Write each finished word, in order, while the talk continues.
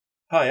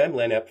Hi, I'm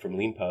Len Epp from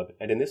LeanPub,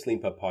 and in this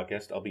LeanPub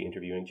podcast, I'll be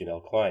interviewing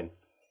Janelle Klein.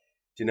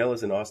 Janelle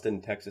is an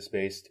Austin,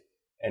 Texas-based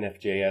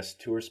NFJS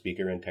tour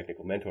speaker and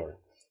technical mentor.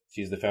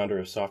 She's the founder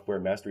of Software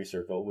Mastery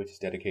Circle, which is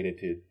dedicated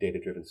to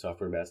data-driven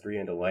software mastery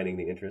and aligning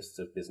the interests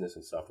of business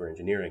and software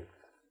engineering.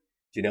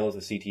 Janelle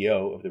is the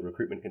CTO of the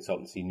recruitment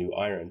consultancy New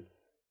Iron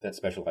that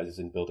specializes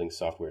in building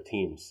software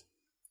teams.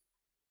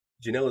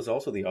 Janelle is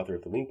also the author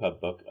of the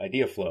LeanPub book,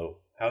 Idea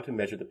Flow: How to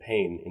Measure the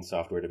Pain in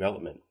Software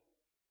Development.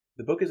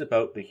 The book is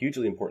about the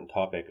hugely important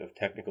topic of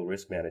technical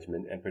risk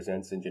management and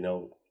presents, in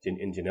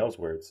Janelle's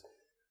words,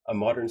 a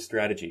modern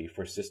strategy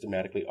for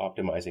systematically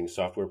optimizing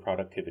software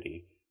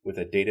productivity with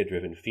a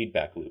data-driven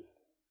feedback loop.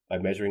 By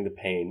measuring the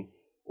pain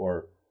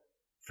or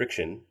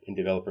friction in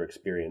developer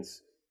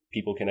experience,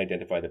 people can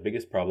identify the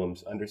biggest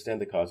problems, understand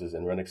the causes,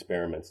 and run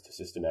experiments to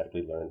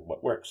systematically learn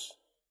what works.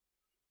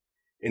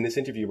 In this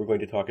interview, we're going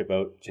to talk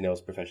about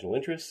Janelle's professional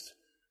interests,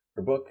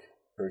 her book,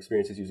 her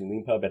experiences using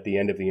LeanPub at the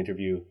end of the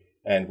interview,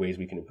 and ways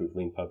we can improve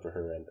LeanPub for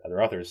her and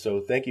other authors. So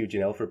thank you,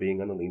 Janelle, for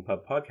being on the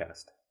LeanPub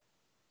podcast.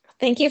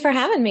 Thank you for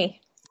having me.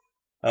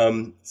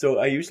 So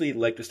I usually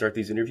like to start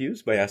these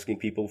interviews by asking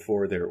people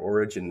for their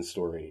origin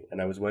story.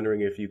 And I was wondering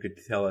if you could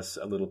tell us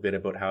a little bit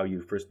about how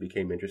you first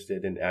became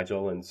interested in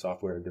Agile and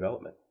software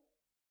development.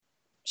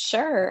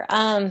 Sure.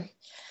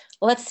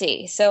 Let's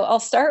see. So I'll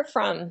start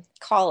from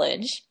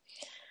college.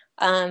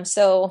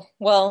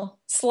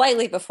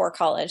 Slightly before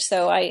college.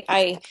 So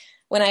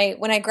when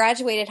I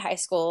graduated high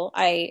school,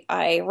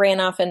 I ran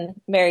off and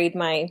married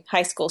my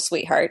high school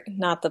sweetheart.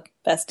 Not the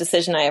best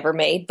decision I ever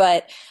made,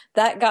 but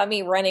that got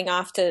me running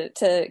off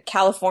to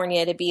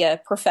California to be a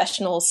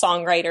professional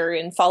songwriter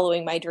and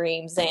following my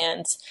dreams.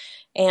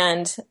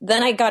 And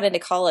then I got into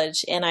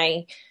college and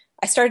I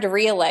started to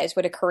realize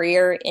what a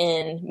career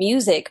in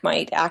music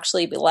might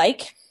actually be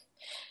like.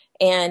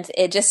 And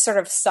it just sort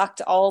of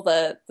sucked all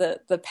the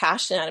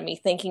passion out of me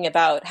thinking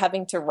about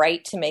having to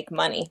write to make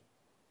money.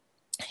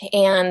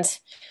 And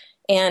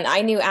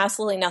I knew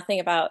absolutely nothing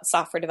about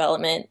software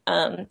development.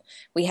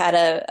 We had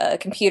a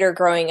computer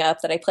growing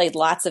up that I played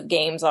lots of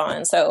games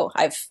on, so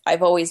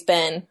I've always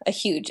been a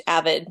huge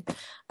avid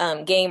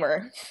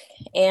gamer.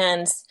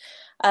 And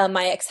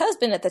my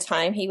ex-husband at the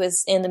time, he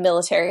was in the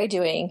military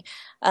doing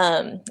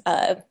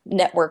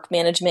network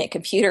management,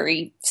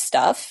 computery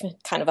stuff,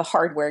 kind of a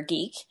hardware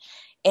geek.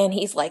 And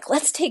he's like,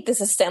 let's take this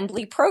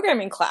assembly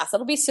programming class.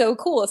 It'll be so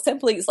cool.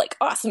 Assembly is like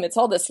awesome. It's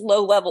all this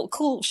low level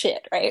cool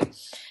shit, right?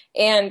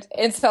 And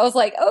so I was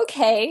like,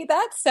 okay,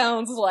 that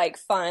sounds like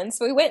fun.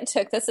 So we went and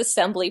took this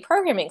assembly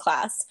programming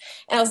class.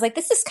 And I was like,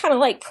 this is kind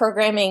of like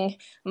programming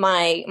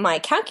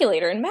my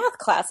calculator in math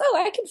class.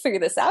 Oh, I can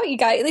figure this out. You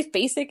got these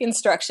basic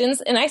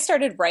instructions. And I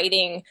started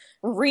writing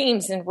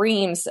reams and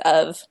reams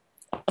of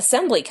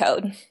assembly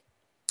code.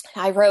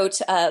 I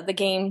wrote the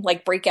game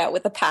like Breakout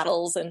with the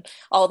paddles and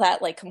all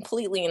that, like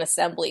completely in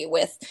assembly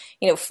with,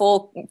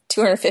 full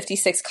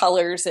 256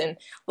 colors and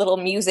little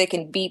music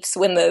and beeps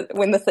when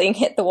the thing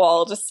hit the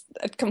wall, just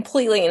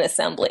completely in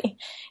assembly.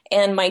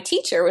 And my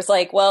teacher was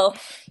like, well,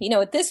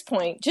 at this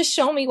point, just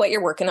show me what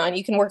you're working on.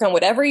 You can work on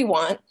whatever you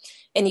want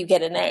and you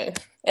get an A.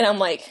 And I'm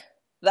like,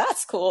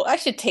 that's cool. I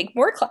should take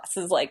more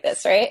classes like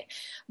this, right?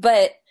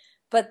 But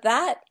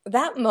that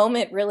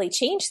moment really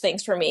changed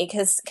things for me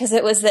because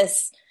it was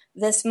this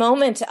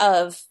moment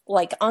of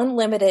like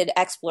unlimited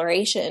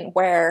exploration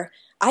where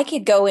I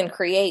could go and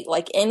create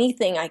like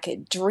anything I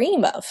could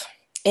dream of.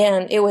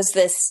 And it was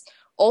this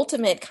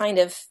ultimate kind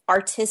of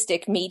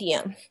artistic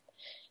medium.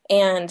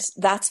 And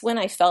that's when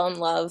I fell in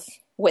love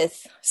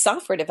with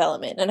software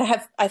development. And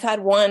I've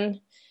had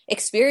one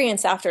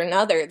experience after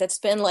another that's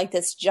been like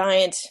this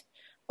giant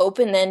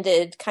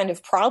open-ended kind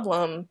of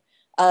problem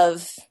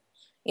of,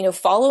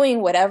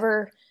 following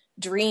whatever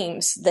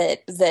dreams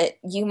that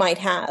you might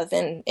have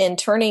and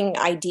turning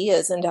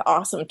ideas into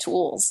awesome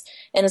tools.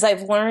 And as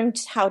I've learned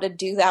how to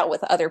do that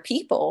with other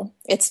people,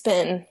 it's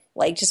been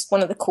like just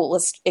one of the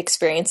coolest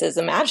experiences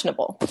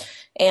imaginable.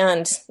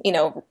 And,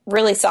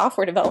 really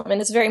software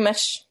development is very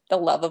much the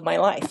love of my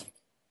life.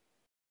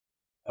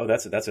 Oh,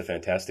 that's a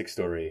fantastic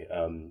story.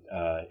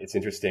 It's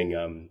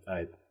interesting.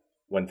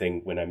 One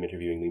thing when I'm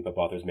interviewing LeanPub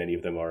authors, many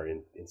of them are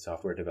in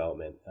software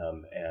development.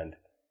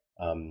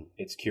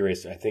 It's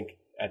curious. I think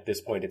at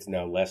this point, it's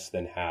now less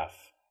than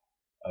half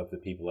of the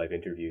people I've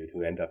interviewed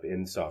who end up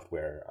in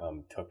software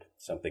took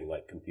something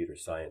like computer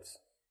science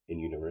in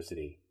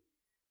university.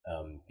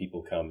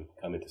 People come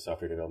into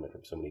software development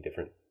from so many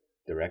different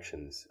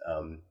directions.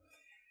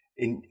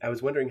 I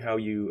was wondering how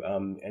you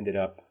ended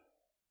up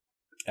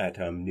at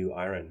New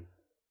Iron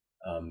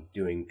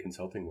doing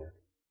consulting work.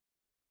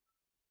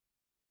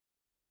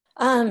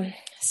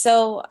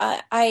 So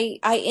I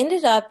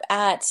ended up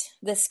at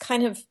this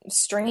kind of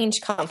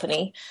strange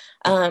company,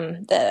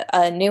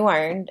 the New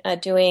Iron,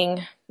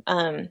 doing.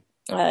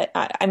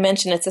 I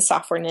mentioned it's a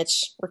software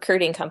niche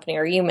recruiting company,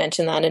 or you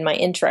mentioned that in my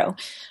intro.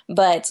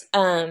 But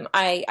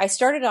I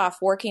started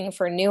off working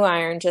for New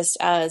Iron just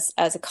as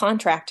a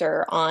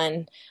contractor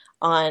on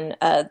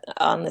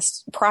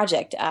this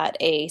project at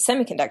a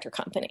semiconductor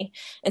company,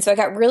 and so I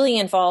got really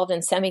involved in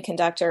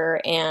semiconductor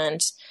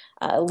and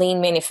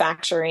lean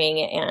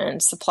manufacturing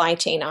and supply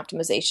chain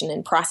optimization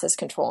and process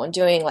control and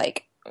doing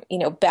like,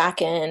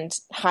 back end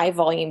high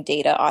volume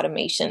data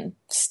automation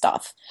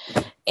stuff.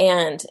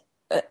 And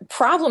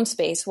problem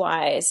space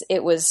wise,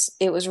 it was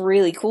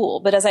really cool.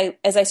 But as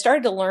I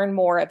started to learn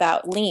more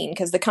about lean,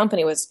 because the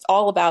company was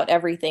all about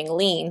everything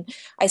lean,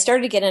 I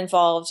started to get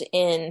involved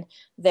in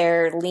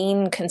their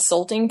lean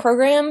consulting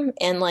program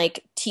and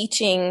like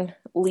teaching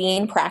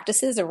lean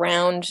practices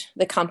around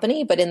the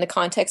company, but in the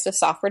context of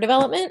software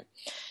development.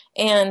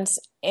 And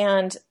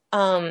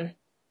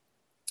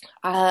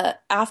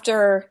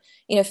after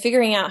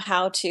figuring out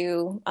how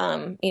to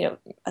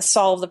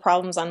solve the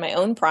problems on my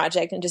own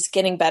project and just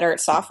getting better at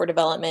software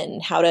development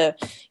and how to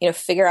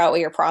figure out what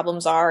your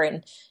problems are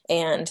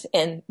and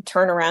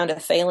turn around a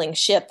failing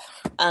ship,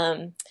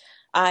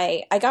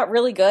 I got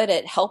really good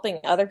at helping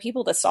other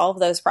people to solve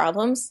those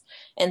problems.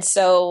 And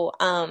so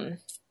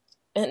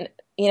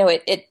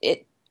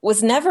it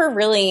was never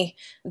really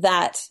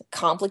that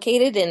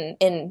complicated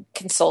in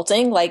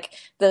consulting. Like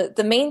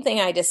the main thing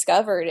I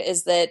discovered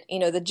is that,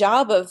 the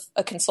job of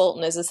a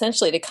consultant is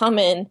essentially to come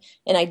in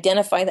and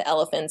identify the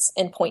elephants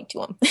and point to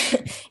them.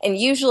 And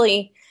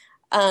usually,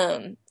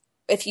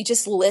 if you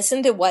just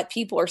listen to what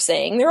people are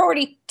saying, they're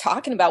already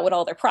talking about what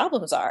all their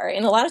problems are.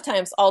 And a lot of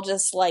times I'll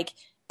just like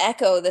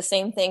echo the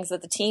same things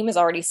that the team is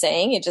already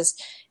saying and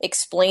just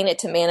explain it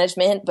to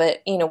management,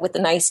 but, with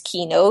a nice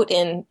keynote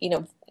and,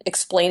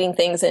 explaining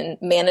things in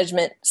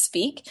management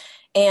speak.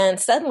 And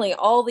suddenly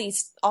all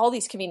these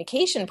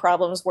communication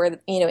problems where,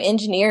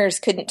 engineers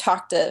couldn't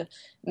talk to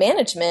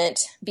management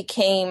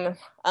became,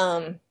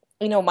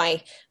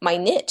 my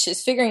niche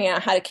is figuring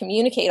out how to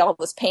communicate all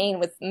this pain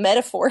with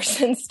metaphors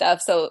and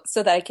stuff so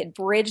that I could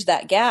bridge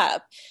that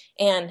gap.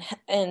 And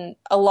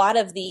a lot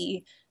of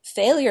the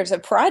failures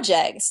of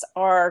projects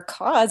are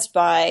caused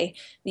by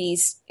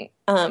these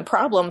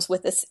problems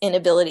with this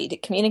inability to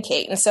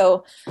communicate. And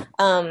so,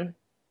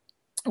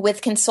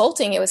 with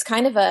consulting, it was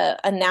kind of a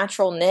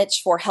natural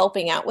niche for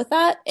helping out with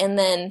that. And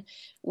then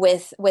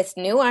with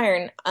New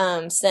Iron,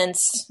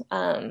 since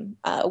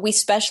we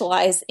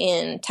specialize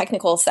in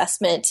technical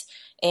assessment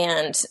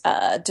and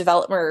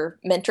developer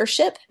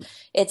mentorship,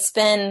 it's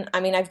been,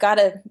 I've got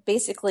to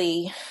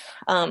basically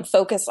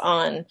focus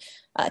on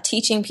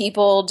teaching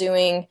people,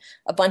 doing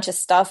a bunch of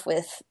stuff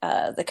with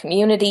the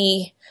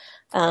community,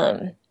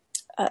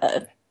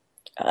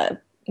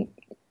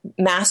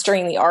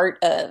 mastering the art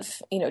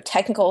of,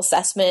 technical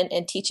assessment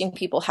and teaching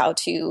people how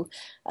to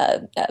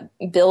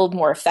build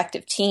more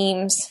effective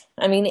teams.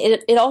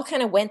 It all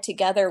kind of went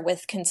together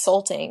with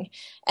consulting.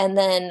 And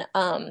then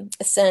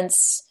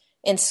since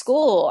in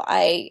school,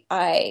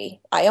 I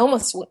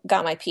almost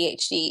got my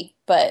PhD,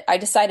 but I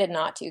decided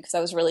not to because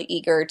I was really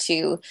eager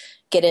to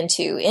get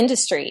into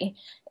industry.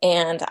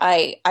 And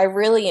I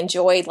really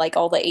enjoyed like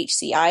all the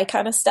HCI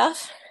kind of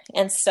stuff.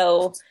 And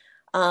so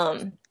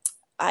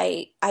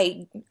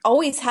I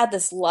always had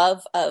this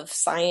love of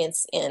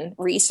science and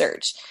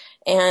research.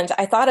 And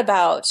I thought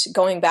about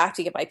going back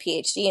to get my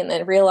PhD and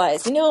then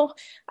realized, I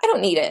don't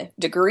need a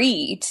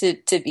degree to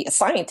be a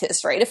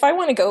scientist, right? If I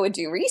want to go and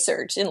do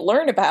research and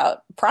learn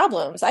about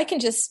problems, I can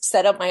just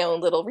set up my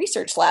own little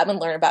research lab and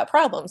learn about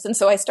problems. And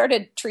so I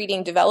started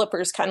treating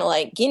developers kind of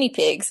like guinea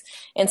pigs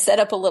and set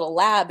up a little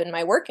lab in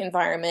my work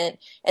environment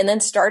and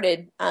then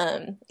started,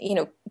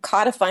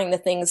 codifying the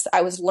things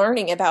I was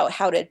learning about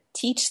how to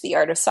teach the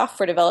art of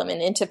software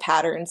development into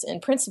patterns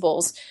and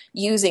principles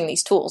using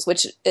these tools,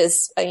 which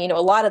is, a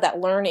lot of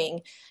that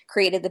learning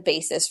created the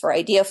basis for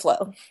idea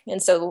flow.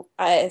 And so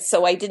I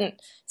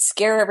didn't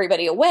scare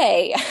everybody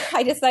away.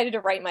 I decided to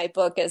write my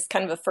book as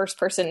kind of a first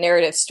person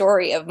narrative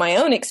story of my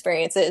own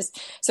experiences.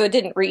 So it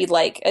didn't read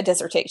like a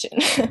dissertation.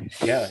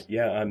 Yeah.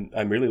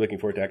 I'm really looking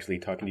forward to actually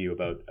talking to you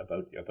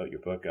about your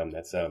book.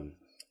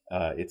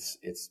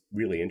 It's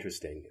really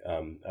interesting.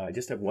 I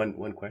just have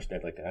one question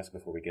I'd like to ask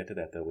before we get to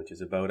that though, which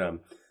is about,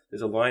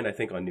 there's a line I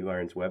think on New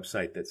Iron's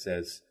website that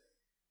says,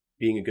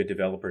 being a good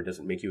developer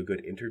doesn't make you a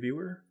good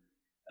interviewer.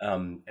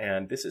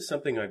 And this is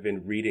something I've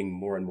been reading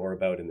more and more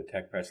about in the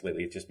tech press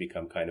lately. It's just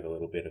become kind of a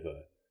little bit of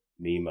a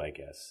meme, I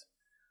guess.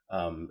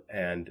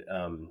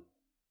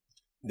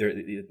 There,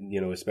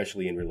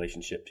 especially in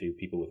relationship to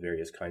people with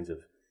various kinds of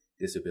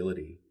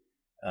disability.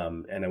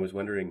 And I was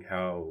wondering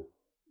how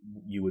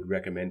you would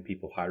recommend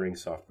people hiring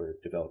software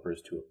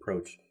developers to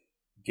approach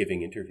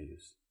giving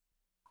interviews.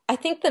 I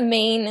think the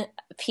main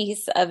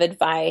piece of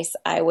advice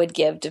I would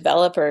give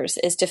developers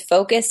is to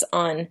focus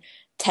on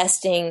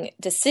testing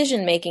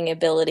decision-making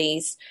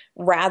abilities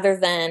rather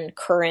than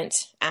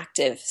current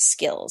active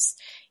skills.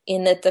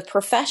 In that the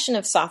profession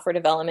of software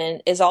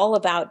development is all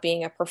about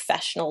being a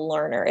professional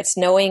learner. It's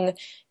knowing,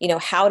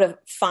 how to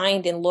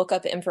find and look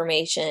up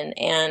information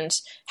and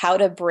how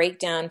to break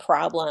down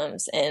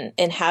problems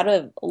and how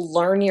to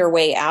learn your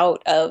way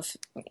out of,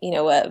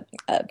 a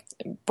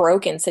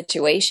broken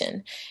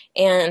situation.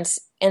 And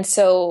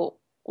so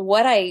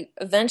what I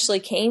eventually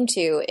came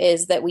to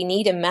is that we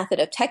need a method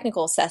of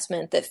technical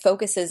assessment that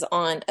focuses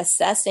on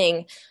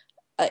assessing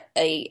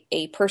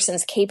a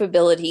person's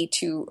capability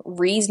to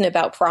reason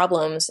about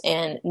problems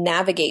and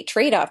navigate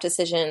trade-off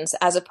decisions,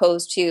 as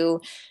opposed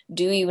to,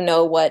 do you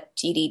know what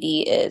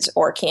TDD is,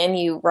 or can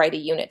you write a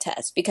unit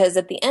test? Because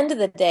at the end of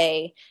the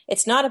day,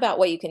 it's not about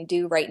what you can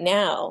do right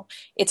now.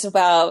 It's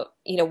about,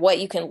 what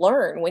you can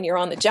learn when you're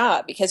on the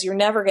job, because you're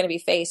never going to be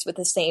faced with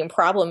the same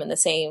problem and the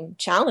same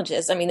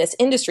challenges. I mean, this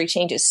industry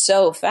changes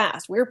so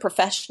fast. We're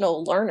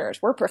professional learners.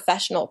 We're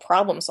professional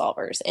problem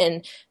solvers.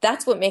 And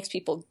that's what makes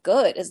people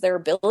good, is their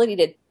ability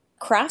to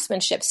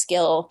craftsmanship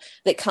skill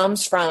that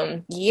comes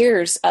from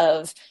years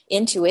of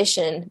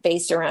intuition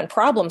based around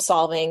problem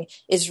solving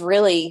is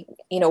really,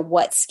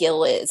 what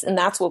skill is. And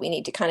that's what we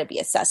need to kind of be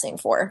assessing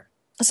for.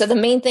 So the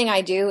main thing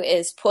I do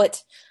is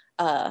put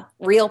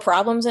real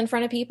problems in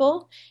front of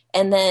people.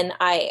 And then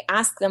I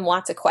ask them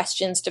lots of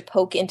questions to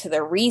poke into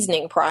their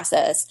reasoning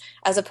process,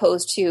 as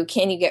opposed to,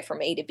 can you get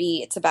from A to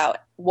B? It's about,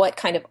 what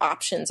kind of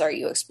options are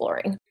you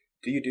exploring?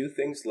 Do you do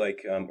things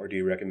like, or do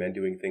you recommend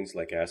doing things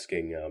like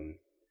asking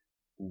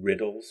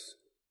riddles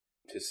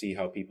to see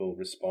how people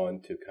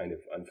respond to kind of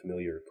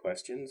unfamiliar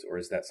questions? Or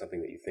is that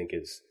something that you think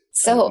is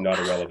not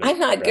a relevant I'm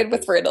not practice? Good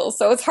with riddles,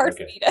 so it's hard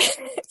for me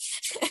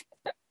to...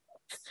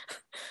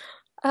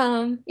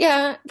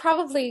 Yeah,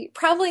 probably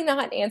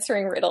not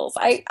answering riddles.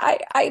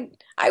 I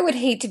would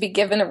hate to be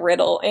given a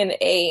riddle in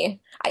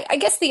I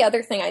guess the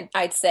other thing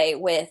I'd say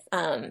with,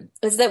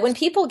 is that when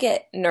people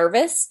get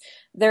nervous,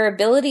 their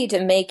ability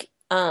to make,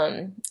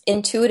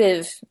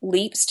 intuitive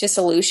leaps to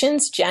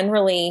solutions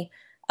generally,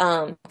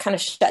 kind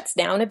of shuts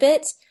down a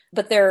bit,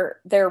 but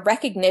their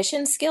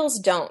recognition skills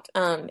don't.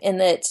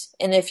 And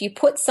if you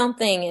put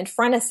something in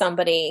front of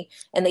somebody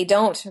and they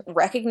don't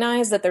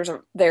recognize that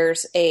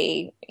there's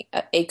a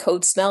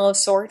code smell of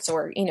sorts,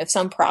 or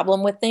some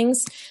problem with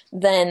things,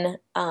 then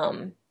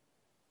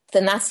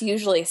that's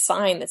usually a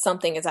sign that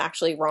something is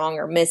actually wrong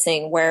or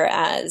missing.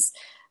 Whereas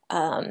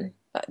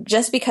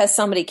just because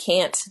somebody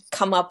can't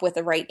come up with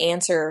the right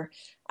answer,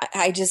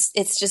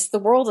 it's just the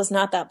world is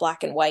not that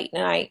black and white.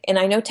 And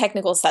I know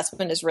technical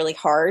assessment is really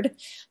hard,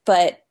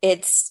 but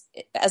it's,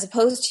 as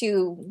opposed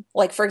to,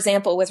 like, for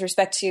example, with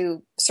respect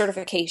to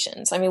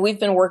certifications, I mean, we've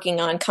been working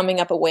on coming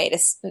up a way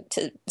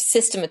to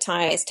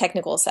systematize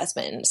technical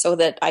assessment so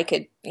that I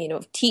could,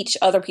 teach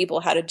other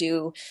people how to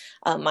do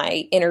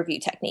my interview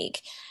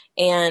technique.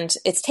 And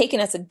it's taken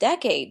us a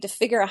decade to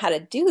figure out how to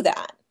do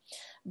that.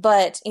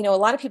 But, a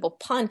lot of people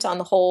punt on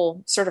the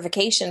whole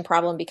certification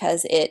problem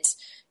because it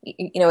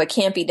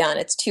can't be done.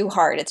 It's too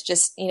hard. It's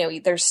just,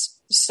 there's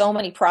so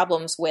many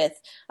problems with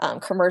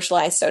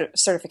commercialized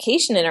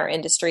certification in our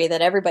industry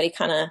that everybody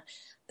kind of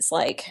is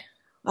like,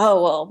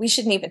 oh, well, we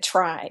shouldn't even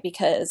try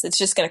because it's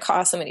just going to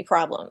cause so many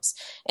problems.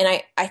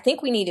 And I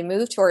think we need to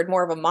move toward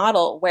more of a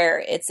model where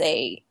it's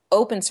a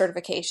open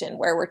certification,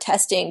 where we're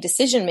testing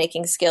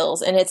decision-making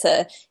skills, and it's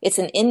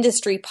an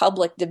industry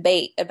public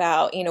debate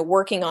about,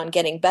 working on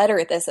getting better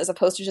at this, as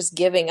opposed to just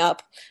giving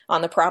up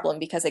on the problem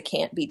because it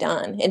can't be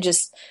done, and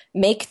just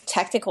make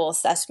technical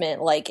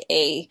assessment like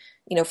a,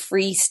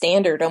 free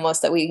standard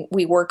almost that we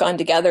work on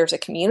together as a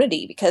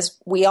community, because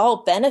we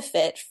all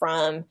benefit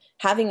from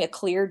having a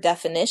clear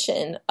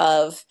definition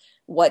of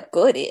what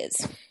good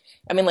is.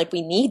 I mean, like,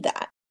 we need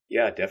that.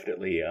 Yeah,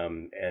 definitely.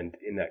 And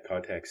in that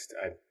context,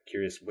 I'm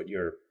curious what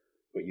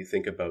you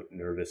think about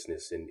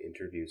nervousness in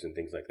interviews and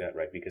things like that,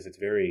 right? Because it's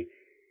very,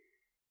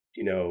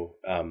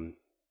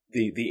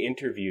 the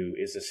interview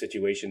is a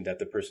situation that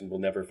the person will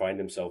never find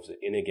themselves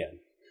in again,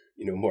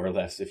 more or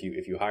less, if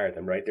you hire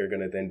them, right? They're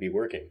going to then be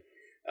working.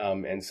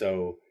 And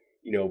so,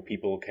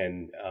 people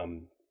can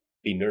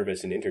be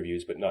nervous in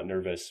interviews, but not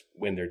nervous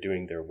when they're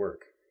doing their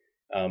work.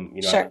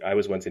 Sure. I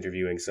was once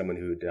interviewing someone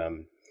who'd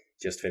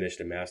just finished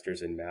a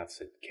master's in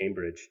maths at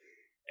Cambridge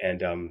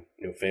and,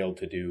 failed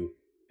to do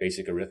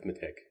basic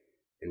arithmetic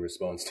in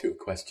response to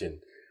a question.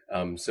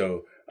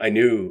 So I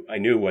knew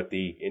what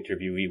the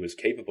interviewee was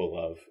capable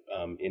of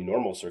in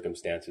normal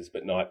circumstances,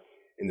 but not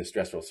in the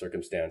stressful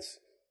circumstance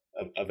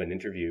of an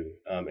interview.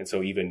 And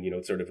so even,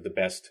 sort of the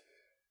best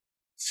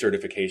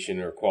certification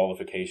or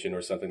qualification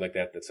or something like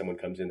that someone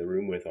comes in the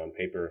room with on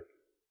paper,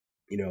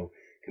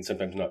 can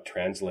sometimes not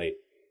translate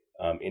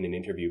in an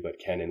interview, but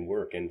can in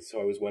work. And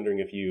so I was wondering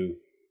if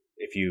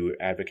you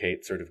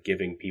advocate sort of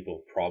giving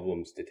people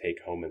problems to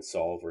take home and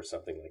solve or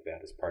something like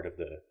that as part of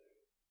the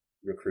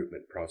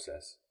recruitment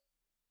process.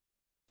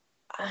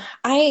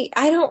 I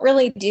don't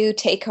really do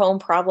take home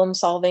problem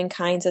solving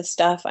kinds of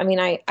stuff. I mean,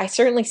 I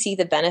certainly see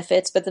the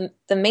benefits, but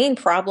the main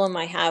problem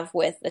I have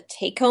with the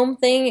take home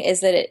thing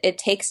is that it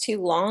takes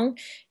too long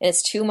and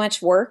it's too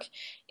much work.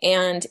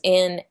 And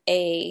in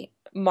a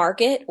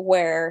market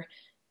where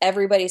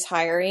everybody's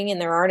hiring and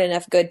there aren't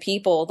enough good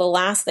people, the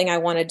last thing I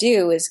want to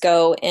do is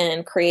go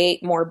and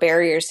create more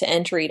barriers to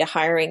entry to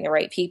hiring the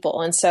right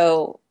people. And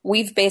so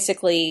we've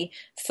basically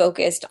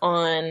focused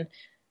on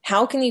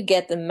how can you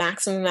get the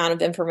maximum amount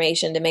of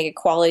information to make a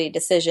quality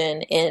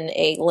decision in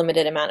a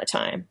limited amount of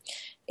time.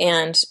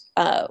 And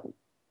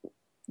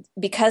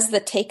because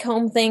the take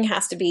home thing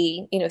has to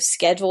be,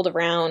 scheduled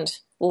around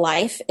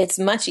life, it's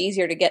much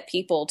easier to get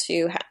people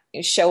to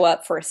show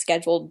up for a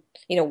scheduled,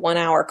 1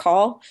 hour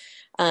call.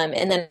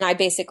 And then I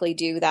basically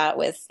do that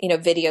with,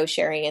 video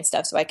sharing and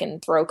stuff so I can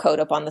throw code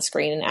up on the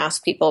screen and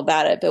ask people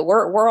about it. But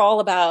we're all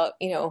about,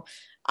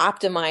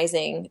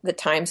 optimizing the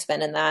time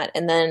spent in that.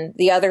 And then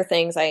the other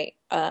things I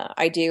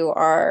do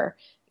are,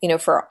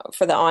 for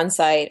the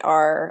on-site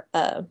are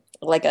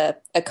like a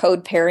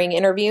code pairing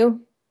interview,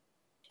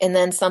 and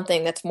then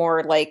something that's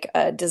more like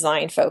a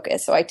design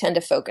focus. So I tend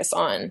to focus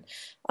on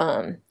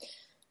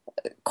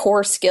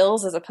core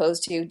skills as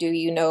opposed to do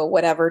you know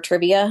whatever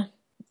trivia,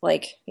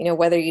 like,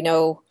 whether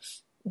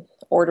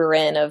order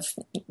in of,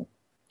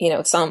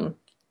 some,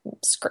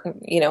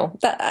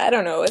 I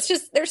don't know. It's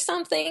just, there's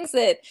some things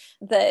that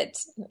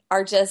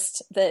are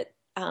just that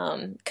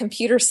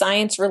computer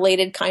science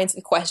related kinds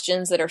of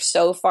questions that are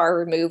so far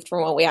removed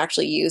from what we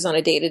actually use on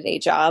a day-to-day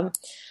job.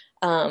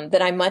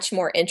 That I'm much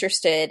more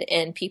interested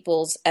in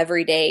people's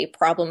everyday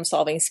problem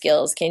solving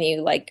skills. Can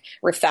you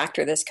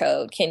refactor this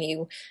code? Can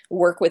you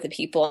work with the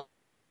people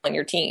on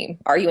your team?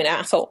 Are you an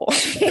asshole?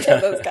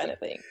 Those kind of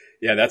things.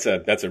 Yeah, that's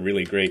a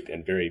really great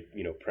and very,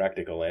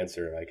 practical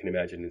answer. I can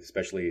imagine,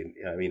 especially,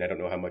 I don't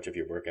know how much of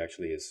your work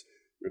actually is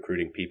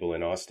recruiting people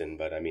in Austin,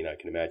 but I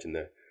can imagine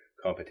the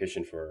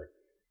competition for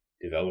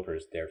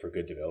developers there, for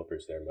good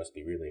developers there, must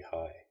be really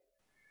high.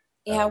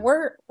 Yeah,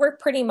 we're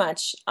pretty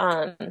much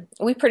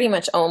we pretty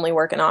much only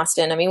work in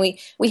Austin.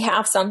 We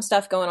have some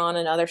stuff going on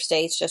in other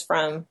states just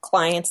from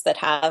clients that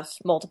have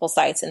multiple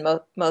sites in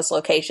most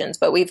locations,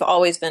 but we've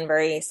always been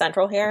very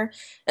central here.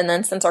 And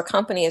then since our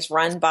company is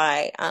run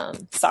by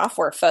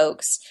software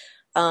folks,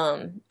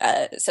 so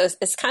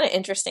it's kind of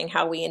interesting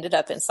how we ended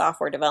up in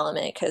software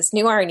development, because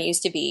New Iron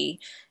used to be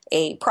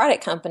a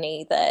product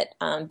company that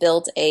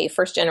built a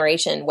first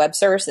generation web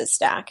services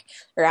stack.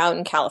 They're out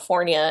in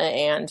California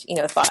and,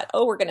 thought,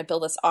 oh, we're going to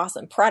build this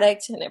awesome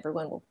product and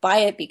everyone will buy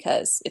it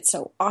because it's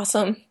so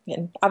awesome.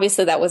 And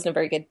obviously that wasn't a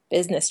very good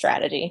business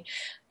strategy.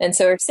 And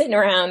so we're sitting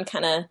around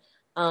kind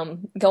of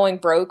going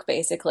broke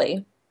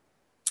basically.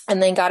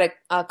 And then got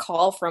a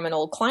call from an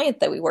old client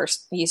that we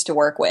used to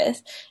work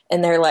with.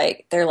 And they're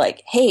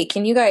like, hey,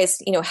 can you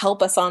guys,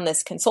 help us on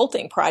this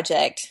consulting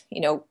project,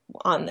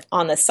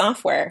 on this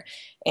software?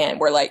 And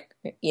we're like,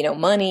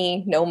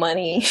 money, no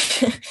money.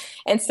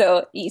 And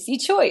so easy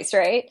choice,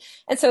 right?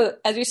 And so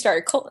as we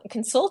started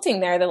consulting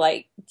there, they're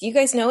like, do you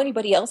guys know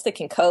anybody else that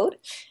can code?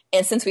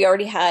 And since we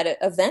already had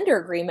a vendor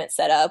agreement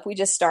set up, we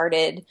just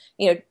started,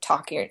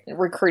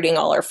 recruiting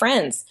all our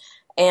friends.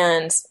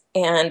 And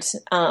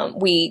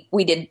we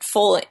did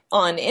full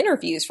on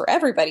interviews for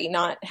everybody,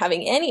 not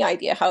having any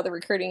idea how the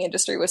recruiting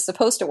industry was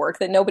supposed to work,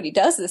 that nobody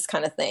does this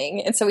kind of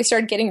thing. And so we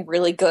started getting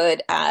really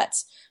good at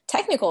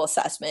technical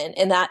assessment,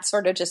 and that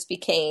sort of just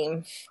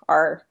became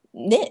our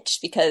niche,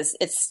 because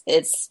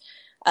it's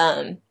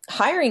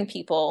hiring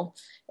people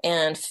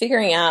and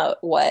figuring out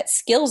what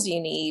skills you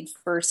need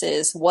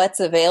versus what's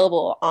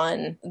available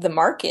on the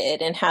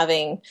market, and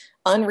having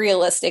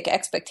unrealistic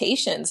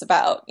expectations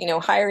about,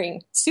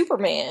 hiring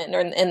Superman,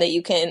 and that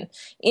you can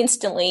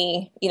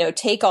instantly,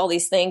 take all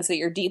these things that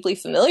you're deeply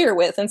familiar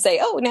with and say,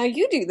 oh, now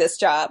you do this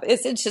job.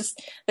 It's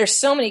just, there's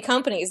so many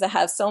companies that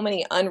have so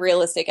many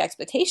unrealistic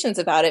expectations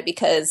about it,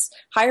 because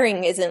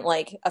hiring isn't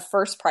like a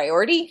first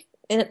priority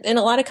in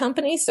a lot of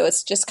companies. So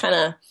it's just kind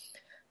of,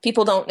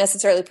 people don't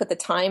necessarily put the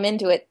time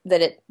into it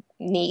that it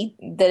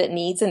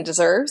needs and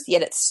deserves,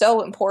 yet it's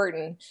so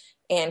important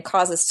and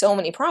causes so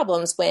many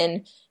problems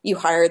when you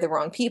hire the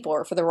wrong people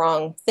or for the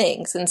wrong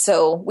things. And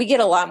so we get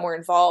a lot more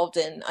involved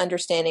in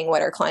understanding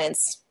what our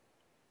clients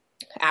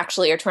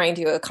actually are trying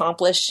to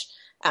accomplish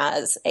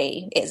as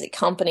a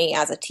company,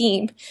 as a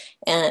team,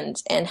 and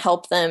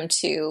help them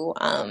to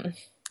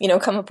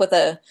come up with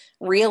a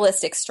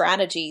realistic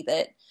strategy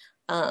that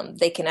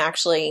they can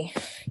actually,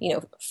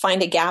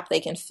 find a gap they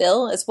can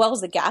fill, as well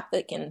as a gap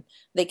that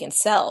they can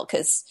sell.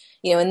 Because,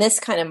 in this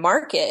kind of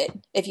market,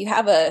 if you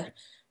have a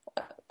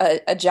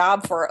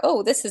job for,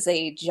 oh, this is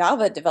a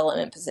Java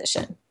development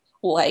position,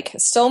 like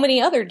so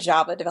many other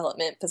Java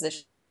development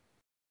positions.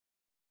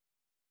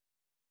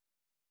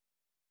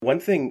 One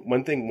thing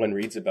one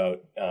reads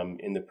about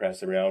in the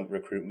press around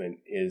recruitment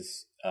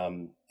is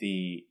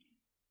the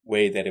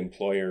way that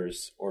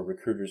employers or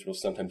recruiters will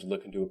sometimes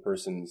look into a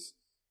person's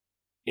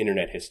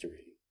internet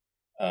history.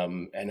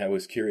 And I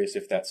was curious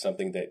if that's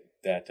something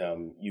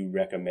that you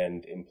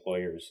recommend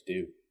employers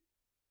do.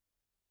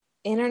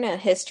 Internet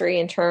history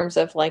in terms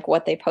of like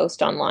what they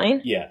post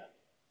online? Yeah.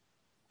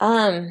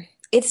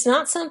 It's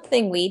not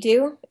something we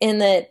do, in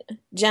that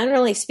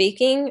generally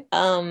speaking,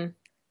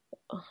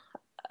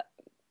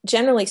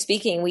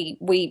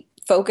 we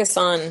focus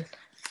on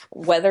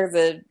whether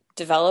the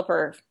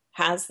developer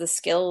has the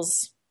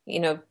skills,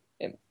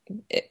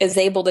 is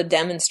able to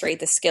demonstrate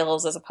the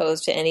skills, as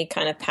opposed to any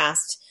kind of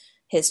past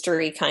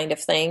history kind of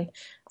thing.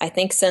 I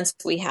think since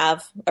we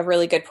have a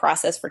really good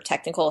process for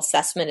technical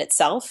assessment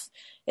itself,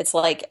 it's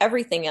like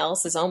everything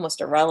else is almost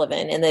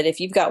irrelevant, and that if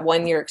you've got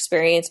 1 year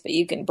experience, but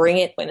you can bring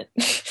it when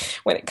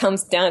it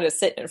comes down to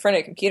sitting in front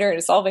of a computer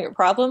and solving a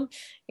problem,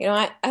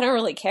 I don't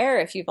really care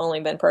if you've only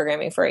been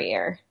programming for a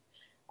year.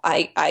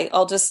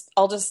 I'll just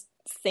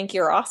think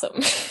you're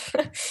awesome.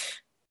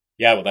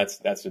 Yeah, well, that's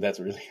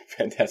a really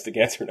fantastic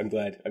answer, and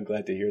I'm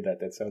glad to hear that.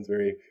 That sounds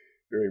very,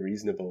 very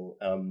reasonable.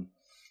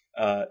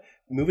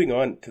 Moving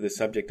on to the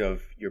subject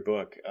of your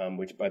book,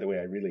 which, by the way,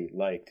 I really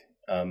liked.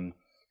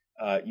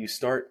 You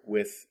start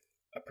with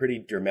a pretty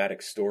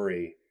dramatic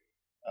story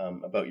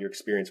about your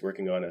experience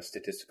working on a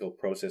statistical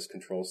process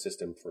control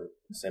system for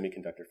a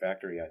semiconductor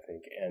factory, I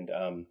think. And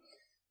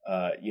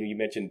you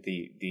mentioned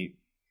the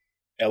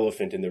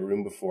elephant in the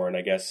room before, and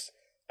I guess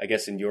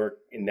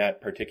in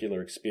that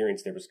particular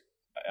experience there was,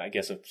 I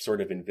guess, a sort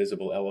of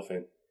invisible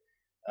elephant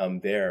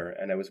there.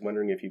 And I was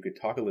wondering if you could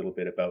talk a little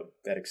bit about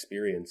that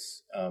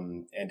experience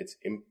and its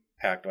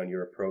impact on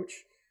your approach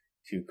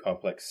to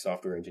complex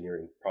software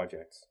engineering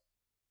projects.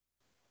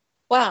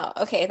 Wow.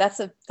 Okay, that's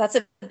a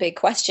big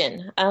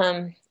question.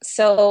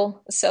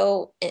 So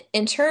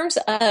in terms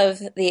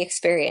of the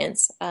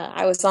experience,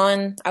 I was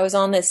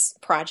on this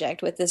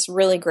project with this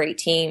really great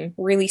team,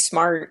 really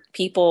smart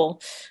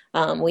people.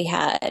 We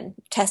had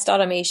test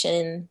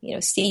automation,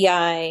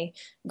 CI,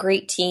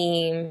 great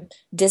team,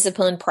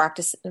 disciplined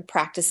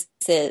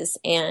practices,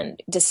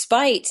 and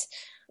despite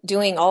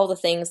doing all the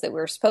things that we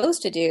were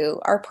supposed to do,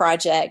 our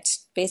project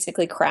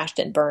basically crashed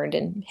and burned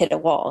and hit a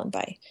wall. And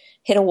by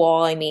hit a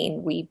wall, I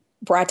mean we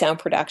brought down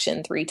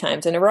production 3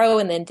 times in a row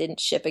and then didn't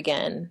ship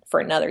again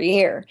for another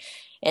year.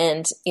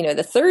 And,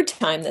 the third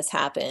time this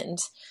happened,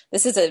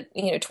 this is a,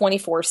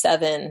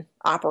 24/7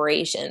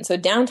 operation. So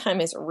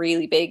downtime is a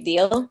really big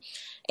deal.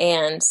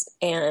 And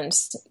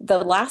the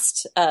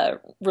last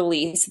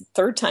release,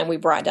 third time we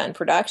brought down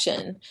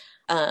production,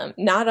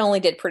 not only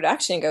did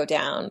production go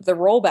down, the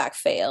rollback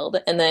failed,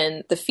 and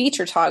then the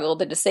feature toggle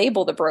to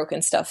disable the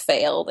broken stuff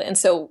failed. And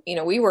so,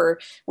 we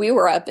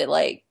were up at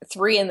like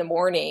 3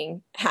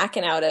 a.m.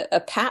 hacking out a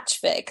patch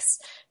fix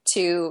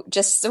to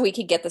just so we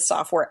could get the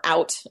software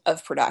out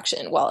of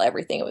production while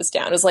everything was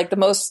down. It was like the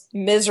most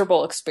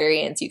miserable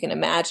experience you can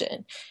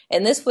imagine.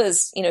 And this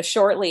was,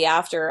 shortly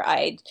after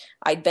I'd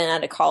been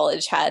out of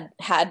college, had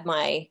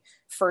my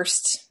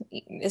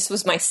this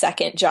was my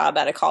second job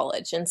out of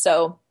college. And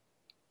so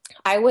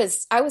I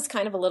was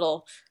kind of a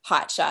little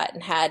hotshot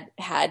and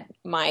had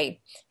my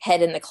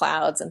head in the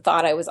clouds and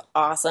thought I was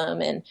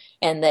awesome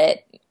and that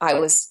I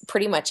was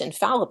pretty much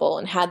infallible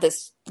and had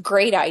this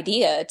great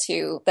idea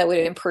that would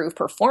improve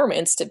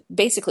performance to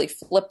basically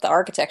flip the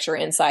architecture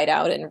inside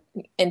out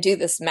and do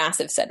this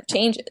massive set of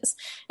changes.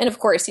 And of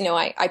course,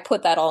 I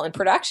put that all in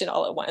production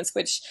all at once,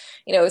 which,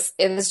 it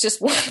was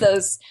just one of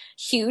those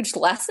huge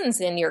lessons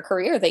in your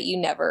career that you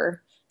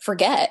never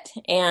forget.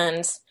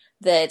 And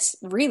that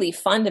really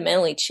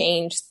fundamentally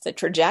changed the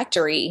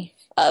trajectory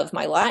of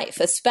my life,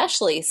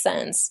 especially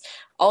since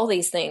all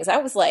these things. I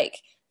was like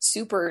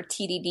super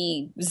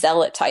TDD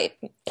zealot type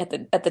at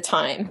the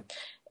time.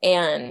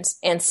 And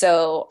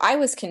so I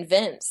was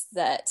convinced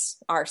that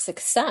our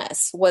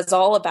success was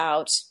all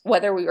about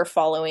whether we were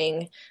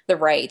following the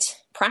right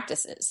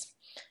practices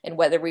and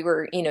whether we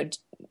were,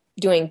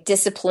 doing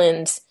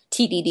disciplined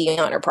TDD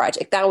on our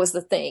project. That was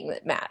the thing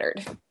that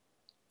mattered.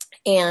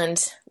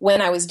 And when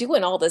I was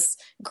doing all this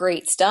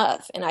great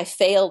stuff and I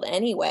failed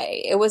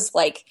anyway, it was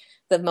like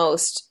the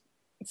most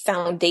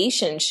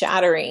foundation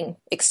shattering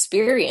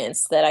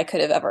experience that I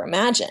could have ever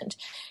imagined.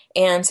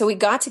 And so we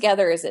got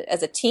together as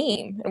a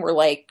team and we're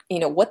like,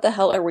 what the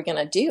hell are we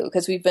going to do?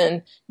 Because we've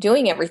been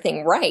doing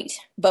everything right,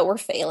 but we're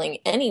failing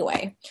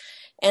anyway.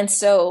 And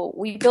so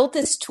we built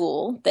this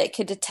tool that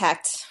could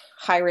detect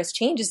high-risk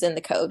changes in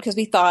the code because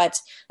we thought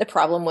the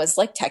problem was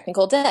like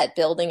technical debt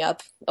building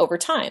up over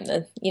time.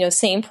 The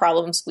same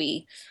problems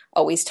we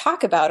always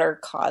talk about are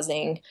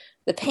causing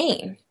the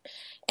pain.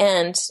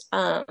 And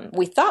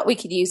we thought we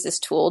could use this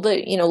tool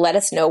to let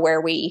us know where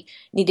we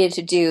needed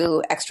to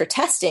do extra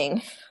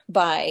testing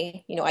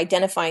by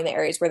identifying the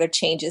areas where there are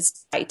changes to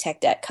high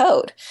tech debt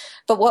code.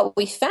 But what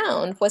we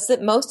found was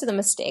that most of the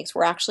mistakes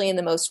were actually in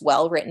the most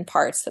well-written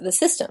parts of the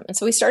system. And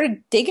so we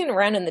started digging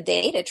around in the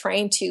data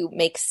trying to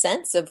make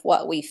sense of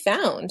what we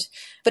found.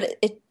 But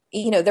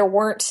there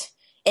weren't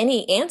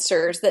any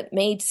answers that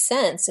made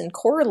sense and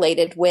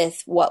correlated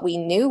with what we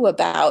knew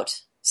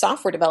about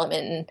software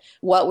development and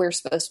what we're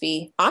supposed to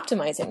be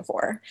optimizing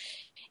for.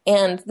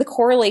 And the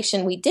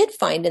correlation we did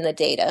find in the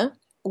data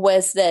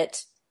was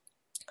that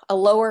a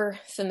lower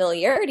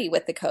familiarity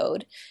with the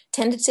code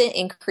tended to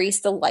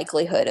increase the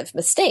likelihood of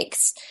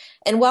mistakes.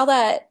 And while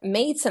that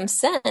made some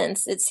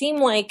sense, it seemed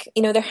like,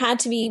 there had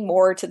to be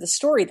more to the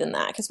story than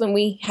that. Because when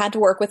we had to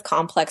work with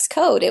complex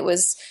code, it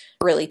was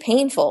really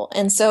painful.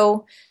 And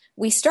so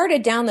we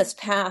started down this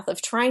path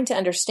of trying to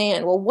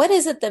understand, well, what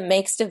is it that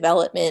makes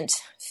development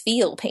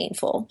feel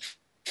painful?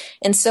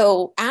 And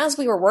so as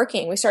we were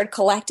working, we started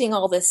collecting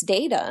all this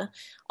data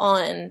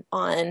on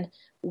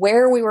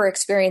where we were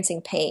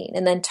experiencing pain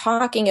and then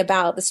talking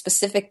about the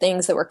specific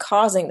things that were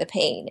causing the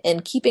pain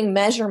and keeping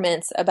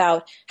measurements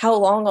about how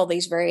long all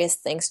these various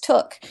things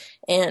took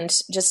and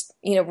just,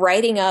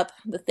 writing up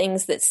the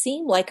things that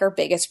seem like our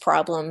biggest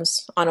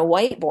problems on a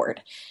whiteboard.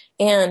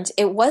 And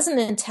it wasn't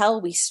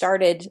until we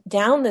started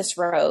down this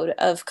road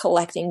of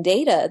collecting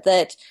data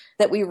that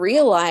we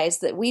realized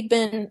that we'd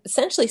been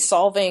essentially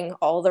solving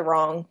all the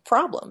wrong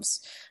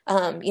problems.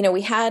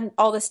 We had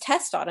all this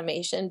test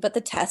automation, but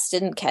the tests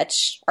didn't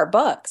catch our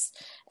bugs.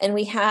 And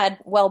we had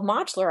well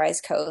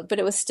modularized code, but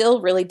it was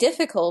still really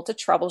difficult to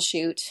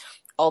troubleshoot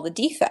all the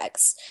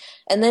defects.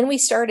 And then we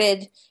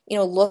started,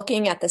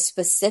 looking at the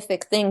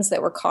specific things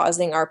that were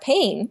causing our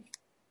pain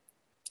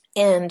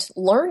and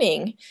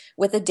learning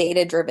with a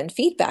data-driven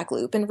feedback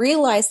loop, and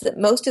realized that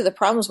most of the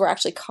problems were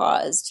actually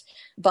caused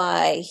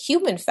by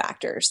human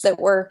factors that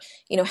were,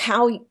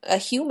 how a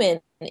human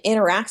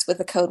interacts with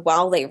the code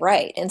while they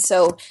write. And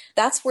so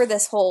that's where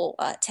this whole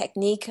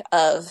technique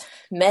of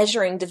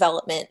measuring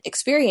development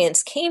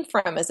experience came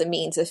from, as a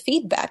means of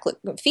feedback,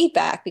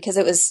 because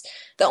it was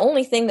the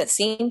only thing that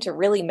seemed to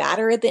really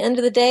matter at the end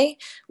of the day,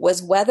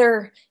 was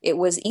whether it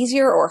was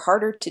easier or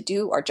harder to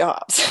do our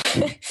jobs.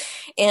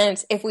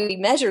 And if we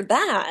measured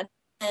that,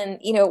 and,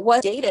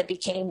 what data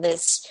became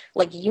this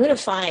like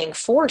unifying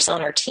force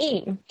on our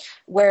team,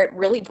 where it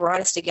really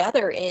brought us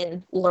together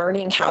in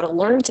learning how to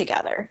learn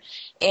together.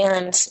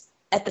 And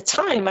at the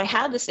time I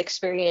had this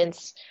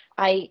experience,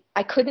 I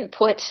couldn't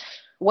put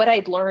what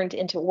I'd learned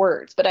into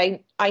words, but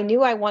I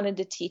knew I wanted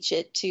to teach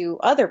it to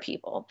other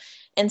people.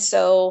 And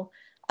so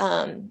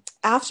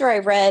after I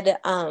read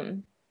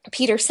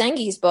Peter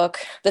Senge's book,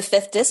 The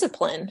Fifth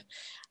Discipline,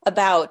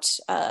 about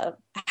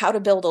how to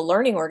build a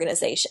learning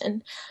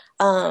organization,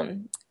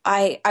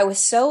 I was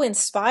so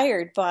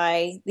inspired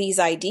by these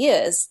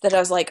ideas that I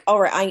was like,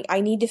 all right,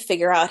 I need to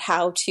figure out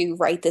how to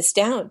write this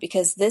down,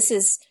 because this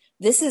is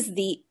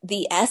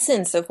the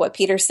essence of what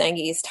Peter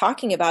Senge is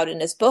talking about in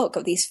his book,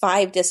 of these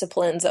 5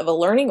 disciplines of a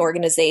learning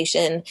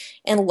organization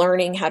and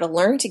learning how to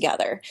learn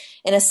together.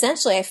 And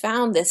essentially I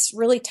found this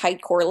really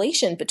tight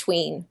correlation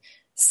between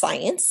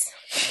science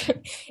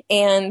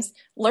and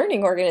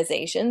learning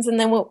organizations. And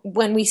then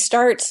when we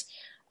start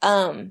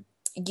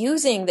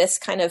using this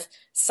kind of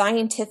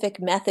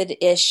scientific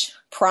method-ish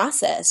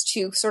process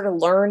to sort of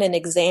learn and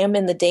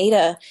examine the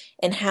data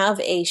and have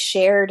a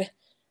shared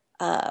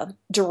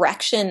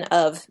direction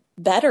of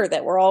better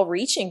that we're all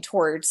reaching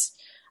towards,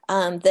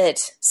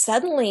 that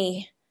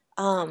suddenly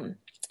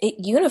it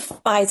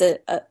unifies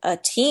a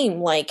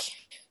team, like,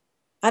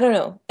 I don't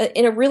know,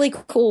 in a really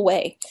cool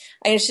way.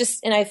 And it's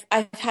just, and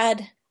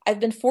I've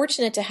been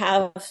fortunate to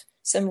have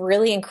some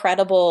really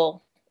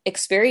incredible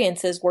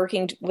experiences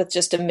working with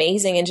just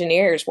amazing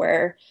engineers,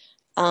 where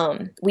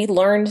we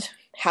learned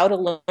how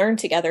to learn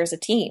together as a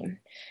team.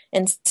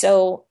 And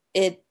so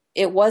it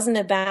wasn't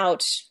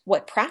about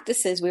what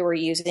practices we were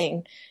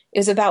using. It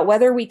was about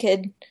whether we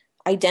could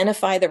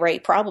identify the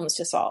right problems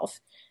to solve.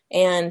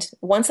 And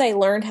once I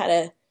learned how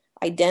to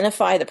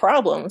identify the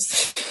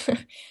problems,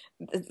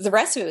 the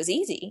rest of it was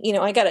easy.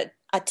 I got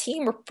a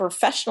team of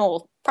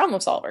professional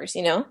problem solvers,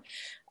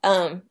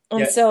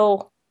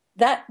 So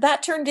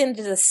that turned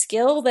into the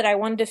skill that I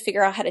wanted to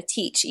figure out how to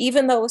teach,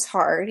 even though it was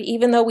hard,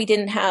 even though we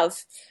didn't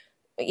have,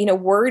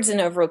 words in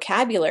our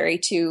vocabulary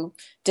to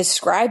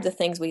describe the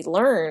things we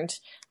learned.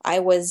 I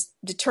was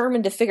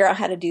determined to figure out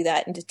how to do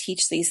that and to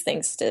teach these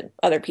things to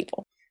other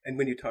people. And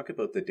when you talk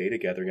about the data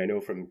gathering, I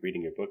know from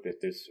reading your book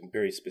that there's some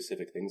very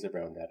specific things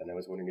around that. And I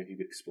was wondering if you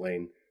could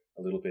explain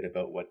a little bit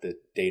about what the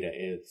data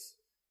is,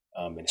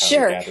 and how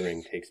Sure. the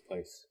gathering takes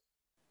place.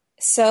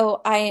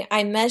 So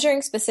I'm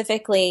measuring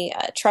specifically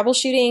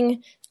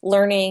troubleshooting,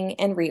 learning,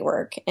 and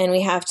rework. And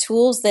we have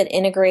tools that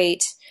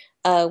integrate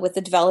with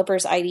the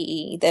developer's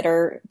IDE that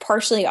are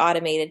partially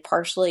automated,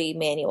 partially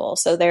manual.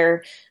 So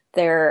they're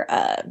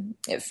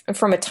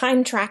from a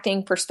time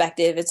tracking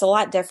perspective, it's a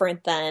lot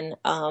different than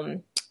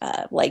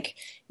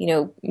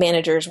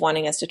managers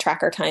wanting us to track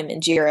our time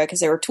in Jira, because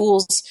there were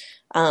tools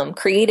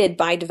created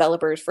by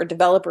developers for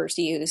developers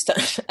to use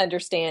to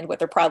understand what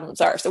their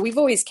problems are. So we've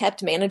always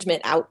kept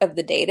management out of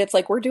the data. It's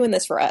like, we're doing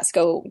this for us,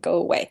 go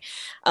away.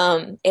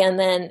 So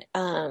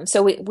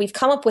we've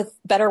come up with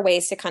better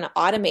ways to kind of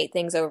automate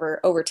things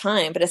over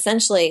time. But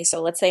essentially, so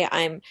let's say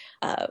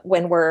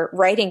when we're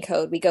writing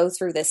code, we go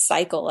through this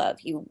cycle of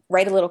you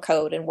write a little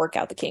code and work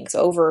out the kinks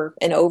over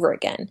and over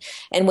again.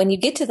 And when you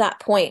get to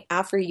that point,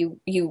 after you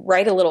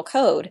write a little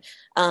code,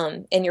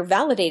 and you're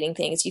validating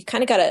things, you've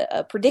kind of got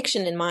a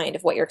prediction in mind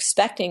of what you're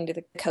expecting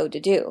the code to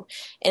do.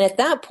 And at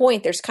that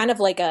point, there's kind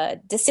of like a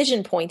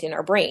decision point in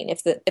our brain.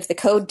 If the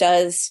code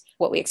does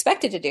what we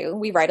expect it to do,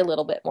 we write a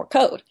little bit more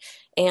code.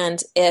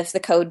 And if the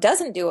code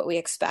doesn't do what we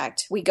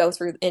expect, we go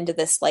through into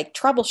this like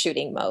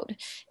troubleshooting mode.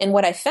 And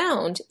what I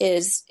found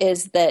is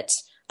that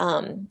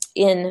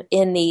in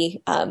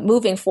the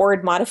moving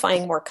forward,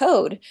 modifying more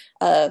code,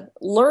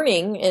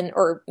 learning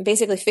or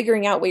basically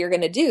figuring out what you're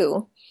going to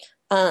do,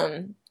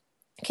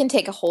 can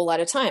take a whole lot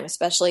of time,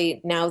 especially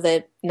now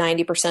that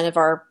 90% of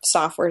our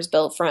software is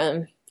built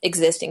from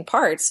existing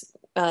parts.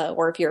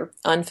 Or if you're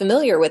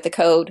unfamiliar with the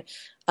code,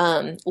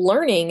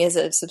 learning is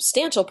a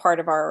substantial part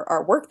of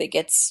our work that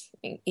gets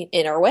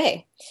in our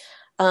way.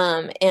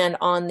 And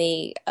on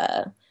the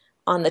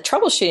on the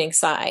troubleshooting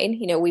side,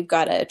 we've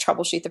got to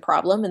troubleshoot the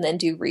problem and then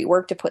do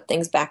rework to put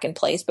things back in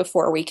place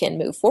before we can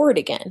move forward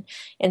again.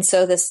 And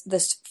so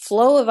this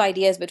flow of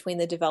ideas between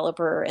the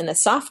developer and the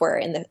software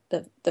and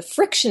the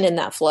friction in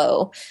that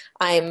flow,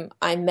 I'm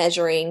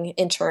measuring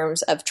in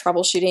terms of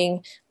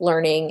troubleshooting,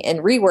 learning, and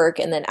rework,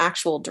 and then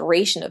actual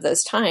duration of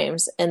those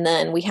times. And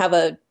then we have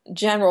a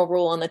general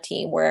rule on the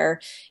team where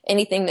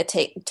anything that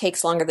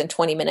takes longer than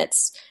 20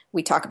 minutes,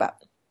 we talk about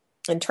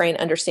and try and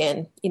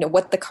understand,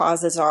 what the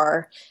causes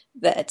are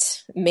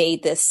that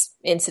made this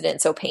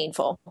incident so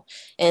painful.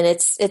 And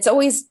it's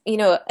always,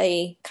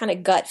 a kind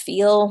of gut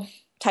feel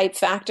type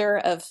factor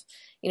of,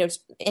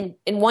 in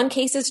one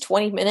cases,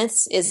 20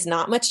 minutes is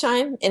not much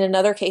time. In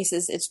another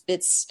cases,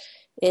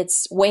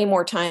 it's way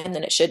more time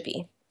than it should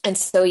be. And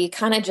so you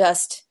kind of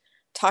just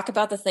talk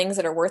about the things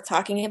that are worth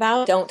talking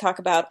about. Don't talk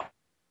about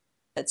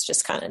it's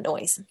just kind of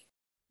noise.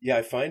 Yeah,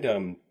 I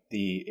find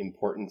the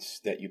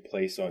importance that you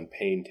place on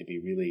pain to be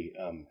really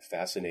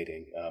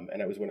fascinating.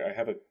 And I was wondering, I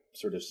have a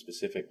sort of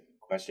specific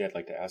question I'd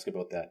like to ask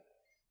about that.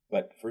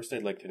 But first,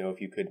 I'd like to know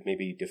if you could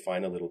maybe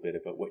define a little bit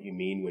about what you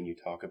mean when you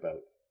talk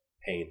about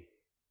pain.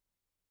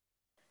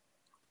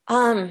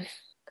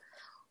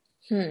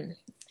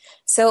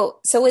 So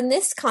in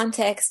this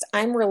context,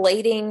 I'm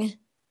relating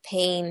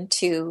pain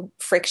to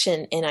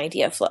friction in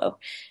idea flow.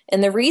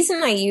 And the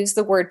reason I use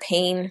the word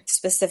pain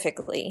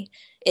specifically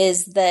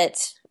is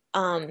that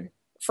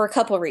for a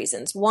couple of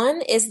reasons.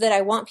 One is that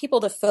I want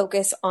people to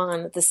focus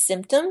on the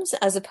symptoms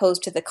as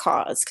opposed to the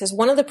cause. Because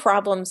one of the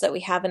problems that we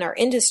have in our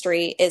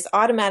industry is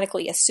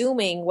automatically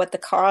assuming what the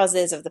cause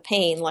is of the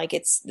pain, like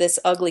it's this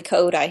ugly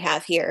code I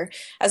have here,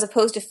 as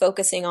opposed to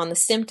focusing on the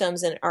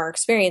symptoms and our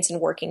experience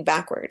and working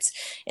backwards.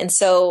 And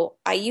so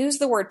I use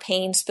the word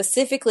pain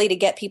specifically to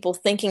get people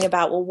thinking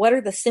about, well, what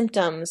are the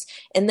symptoms?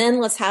 And then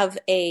let's have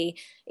a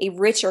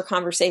richer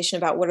conversation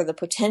about what are the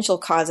potential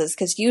causes,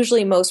 because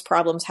usually most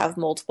problems have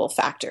multiple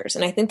factors.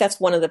 And I think that's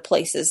one of the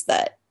places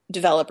that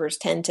developers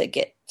tend to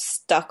get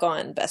stuck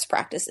on best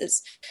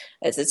practices,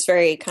 as it's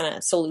very kind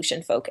of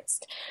solution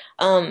focused.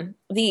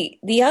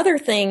 The other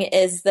thing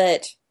is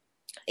that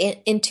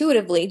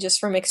intuitively, just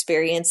from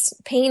experience,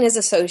 pain is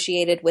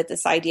associated with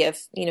this idea of,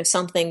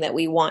 something that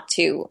we want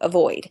to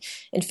avoid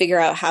and figure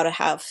out how to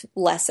have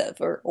less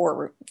of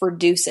or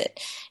reduce it.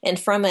 And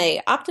from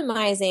a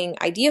optimizing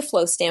idea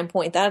flow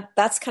standpoint,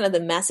 that's kind of the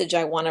message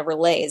I want to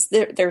relay is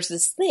there's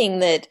this thing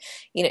that,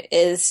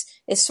 is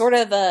sort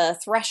of a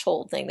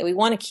threshold thing that we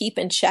want to keep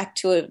in check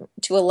to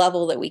a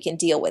level that we can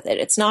deal with it.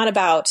 It's not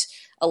about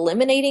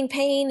eliminating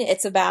pain.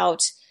 It's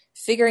about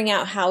figuring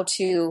out how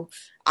to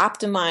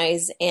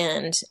optimize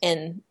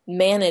and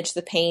manage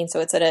the pain so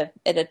it's at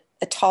a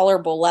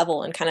tolerable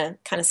level and kind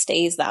of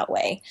stays that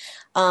way.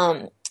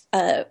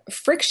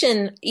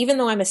 Friction, even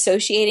though I'm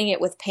associating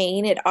it with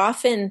pain, it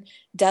often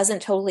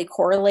doesn't totally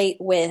correlate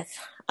with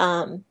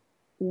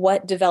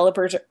what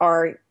developers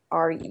are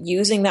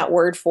using that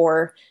word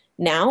for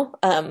now.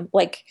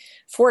 Like,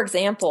 for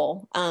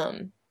example,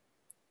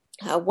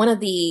 one of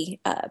the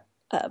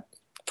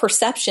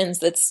perceptions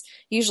that's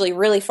usually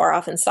really far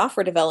off in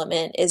software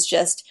development is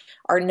just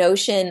our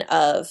notion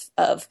of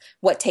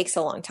what takes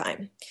a long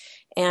time.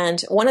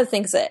 And one of the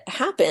things that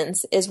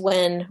happens is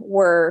when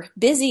we're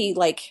busy,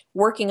 like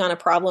working on a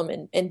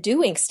problem and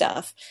doing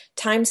stuff,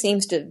 time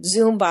seems to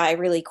zoom by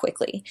really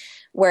quickly.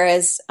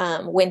 Whereas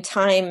when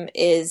time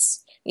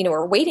is,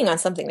 we're waiting on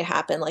something to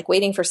happen, like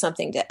waiting for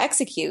something to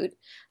execute,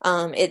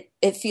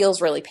 it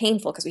feels really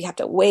painful because we have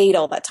to wait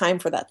all that time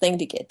for that thing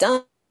to get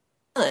done.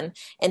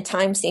 And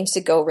time seems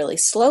to go really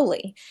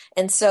slowly.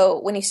 And so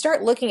when you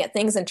start looking at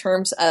things in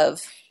terms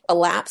of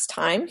elapsed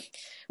time,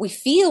 we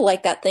feel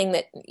like that thing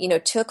that,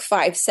 took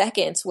 5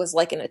 seconds was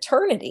like an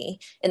eternity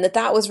and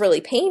that was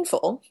really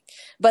painful.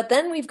 But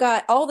then we've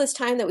got all this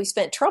time that we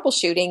spent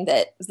troubleshooting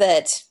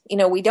that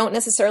we don't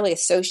necessarily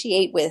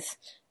associate with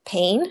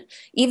pain,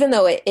 even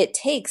though it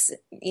takes,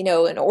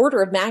 an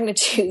order of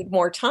magnitude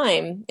more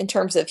time in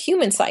terms of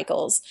human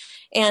cycles.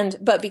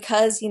 But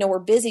because, we're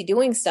busy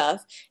doing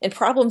stuff and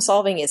problem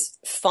solving is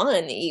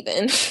fun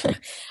even,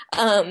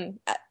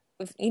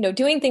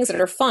 doing things that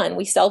are fun,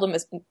 we seldom,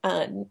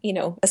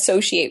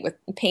 associate with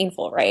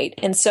painful, right?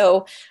 And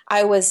so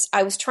I was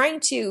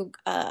trying to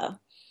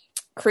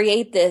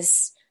create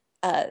this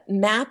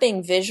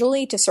mapping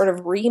visually to sort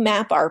of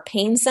remap our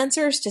pain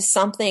sensors to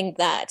something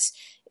that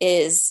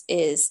is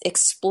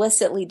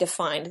explicitly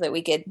defined, that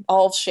we could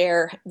all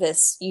share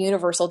this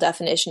universal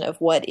definition of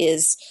what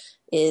is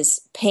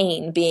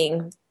pain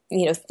being,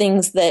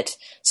 things that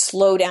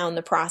slow down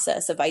the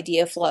process of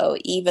idea flow,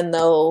 even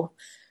though,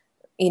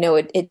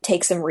 it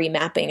takes some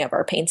remapping of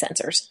our pain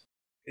sensors.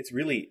 It's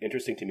really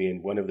interesting to me,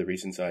 and one of the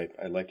reasons I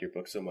liked your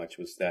book so much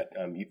was that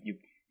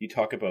you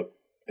talk about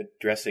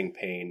addressing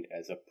pain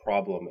as a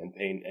problem and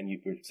pain, and you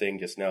were saying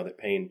just now that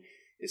pain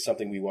is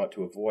something we want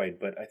to avoid,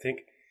 but I think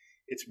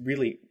it's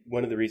really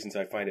one of the reasons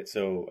I find it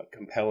so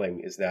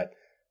compelling is that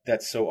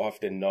that's so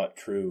often not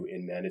true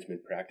in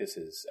management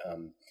practices.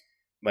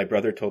 My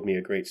brother told me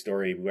a great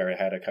story where I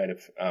had a kind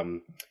of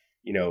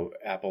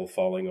Apple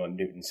falling on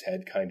Newton's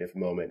head kind of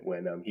moment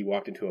when he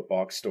walked into a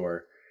box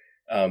store,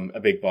 a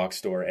big box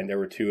store, and there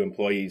were two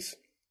employees,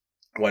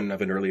 one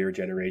of an earlier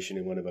generation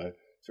and one of a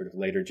sort of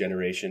later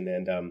generation.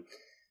 And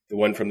the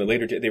one from the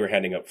later, they were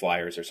handing out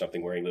flyers or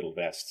something, wearing little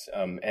vests.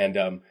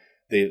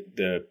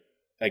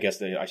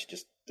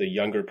 The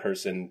younger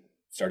person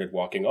started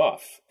walking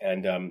off,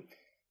 and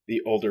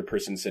the older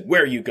person said,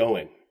 "Where are you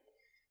going?"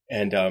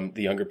 And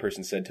the younger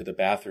person said, "To the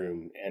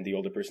bathroom." And the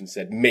older person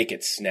said, "Make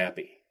it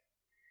snappy."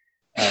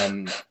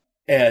 And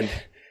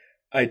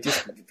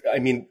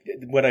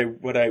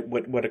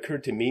what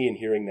occurred to me in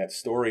hearing that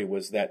story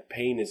was that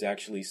pain is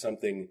actually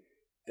something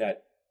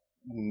that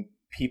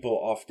people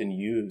often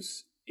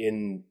use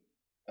in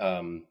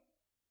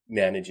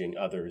managing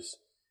others,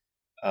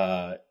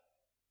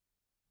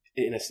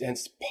 in a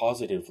sense,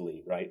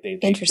 positively, right?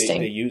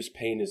 Interesting. They use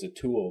pain as a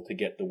tool to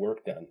get the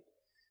work done.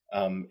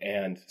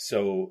 And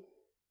so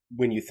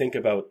when you think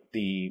about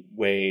the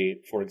way,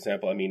 for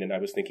example, and I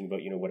was thinking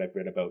about, what I've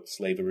read about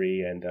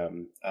slavery and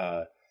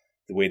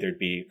the way there'd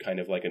be kind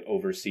of like an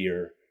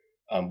overseer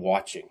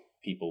watching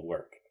people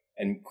work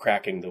and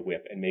cracking the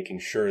whip and making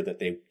sure that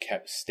they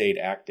stayed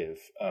active.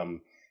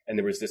 And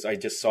there was this, I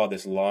just saw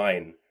this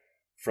line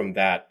from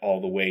that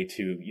all the way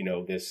to,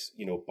 this,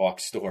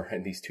 box store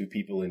and these two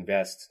people in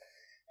vests,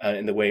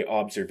 and the way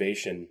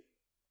observation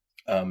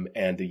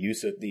and the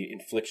use of the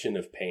infliction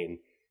of pain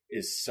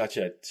is such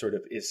a sort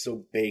of, is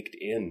so baked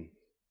in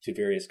to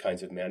various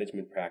kinds of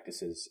management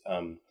practices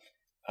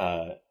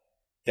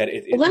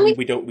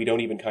that we don't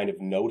even kind of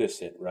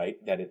notice it,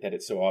 right? That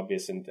it's so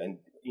obvious. And I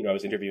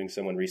was interviewing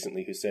someone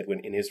recently who said when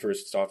in his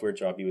first software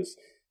job, he was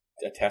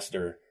a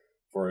tester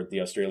for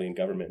the Australian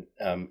government.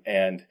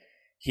 And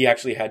he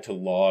actually had to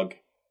log,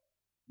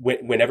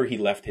 whenever he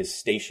left his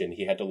station,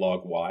 he had to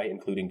log why,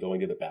 including going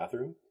to the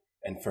bathroom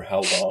and for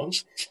how long.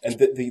 And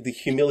the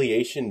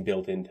humiliation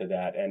built into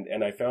that.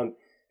 And I found,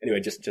 anyway,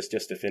 just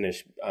to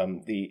finish,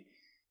 the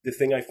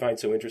thing I find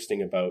so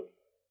interesting about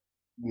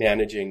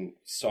managing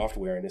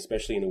software, and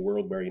especially in a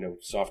world where,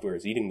 software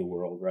is eating the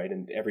world, right?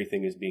 And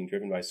everything is being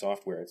driven by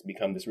software. It's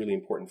become this really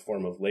important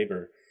form of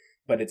labor,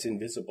 but it's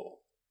invisible.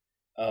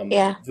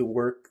 The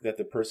work that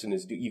the person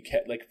is doing, you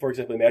can't, like, for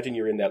example, imagine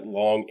you're in that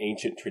long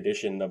ancient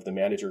tradition of the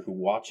manager who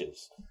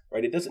watches,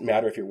 right? It doesn't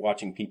matter if you're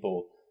watching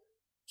people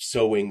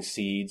sowing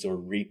seeds or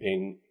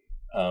reaping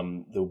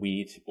the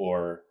wheat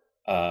or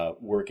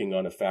working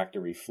on a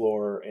factory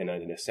floor and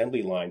on an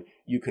assembly line.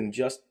 You can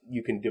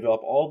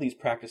develop all these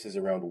practices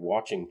around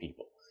watching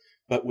people.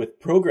 But with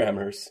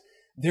programmers,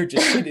 they're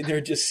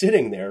just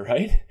sitting there,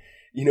 right?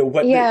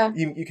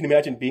 You can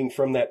imagine being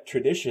from that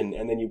tradition,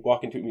 and then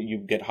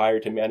you get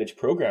hired to manage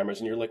programmers,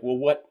 and you're like,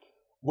 well,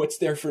 what's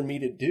there for me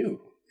to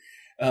do?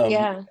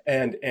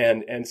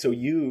 And so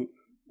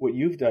what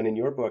you've done in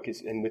your book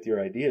is, and with your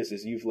ideas,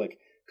 is you've like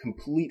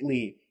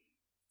completely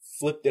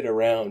flipped it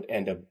around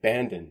and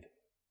abandoned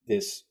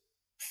this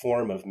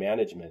form of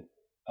management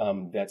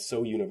that's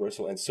so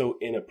universal and so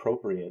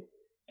inappropriate,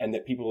 and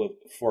that people have,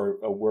 for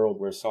a world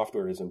where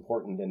software is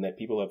important, and that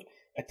people have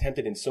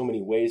attempted in so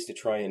many ways to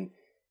try and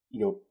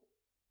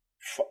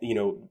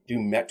do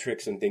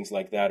metrics and things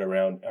like that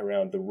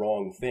around the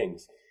wrong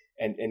things.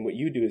 And what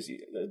you do is,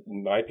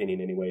 in my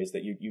opinion anyway, is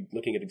that you're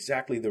looking at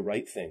exactly the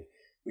right thing,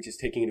 which is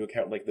taking into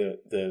account like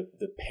the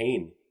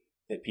pain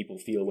that people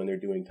feel when they're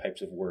doing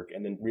types of work,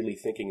 and then really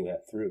thinking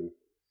that through.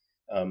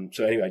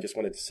 So anyway, I just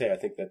wanted to say, I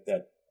think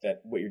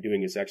that what you're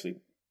doing is actually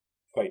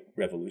quite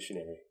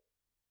revolutionary.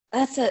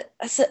 That's an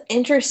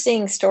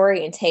interesting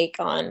story and take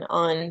on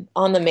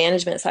the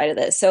management side of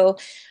this. So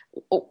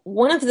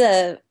one of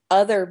the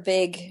other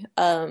big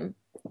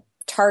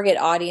target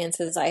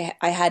audiences I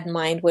had in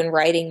mind when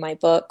writing my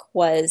book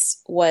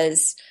was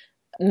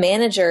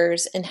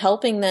managers, and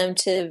helping them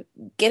to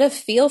get a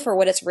feel for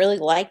what it's really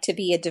like to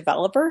be a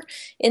developer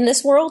in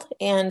this world.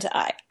 And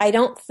I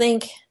don't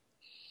think,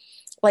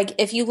 like,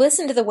 if you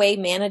listen to the way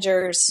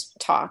managers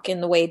talk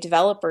and the way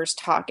developers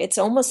talk, it's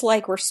almost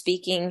like we're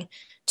speaking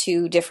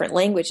to different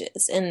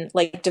languages. And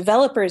like,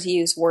 developers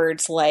use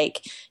words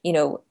like,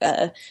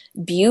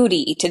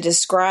 beauty to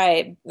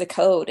describe the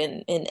code,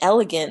 and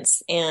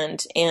elegance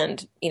and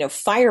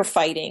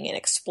firefighting and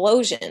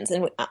explosions.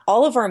 And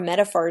all of our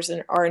metaphors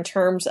are in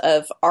terms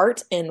of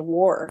art and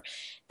war.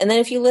 And then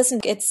if you listen,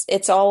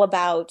 it's all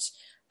about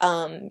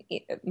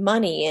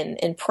money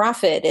and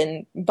profit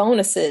and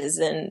bonuses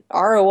and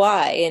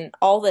ROI and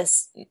all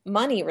this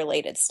money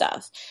related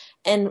stuff.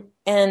 And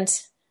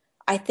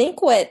I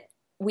think what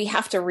we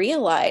have to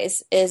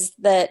realize is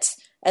that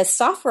as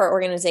software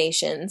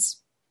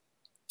organizations,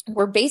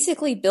 we're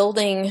basically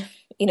building,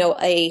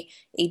 a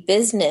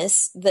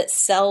business that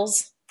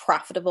sells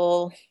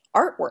profitable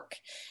artwork.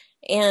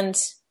 And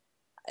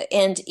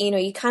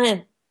you kind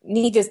of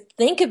need to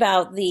think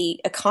about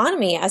the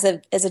economy as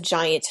a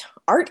giant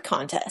art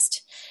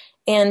contest.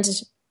 And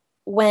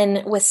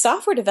with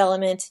software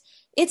development,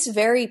 it's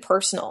very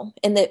personal,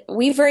 and that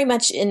we very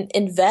much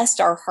invest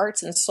our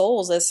hearts and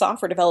souls as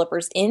software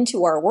developers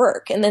into our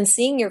work. And then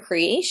seeing your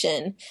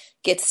creation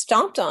get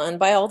stomped on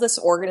by all this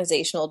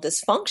organizational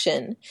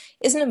dysfunction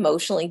is an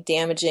emotionally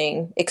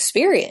damaging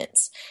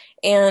experience.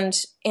 And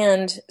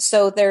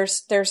so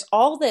there's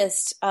all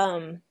this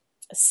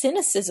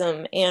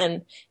cynicism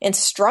and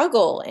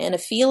struggle and a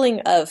feeling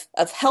of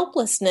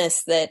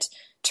helplessness that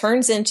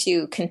turns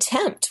into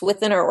contempt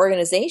within our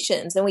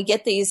organizations. And we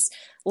get these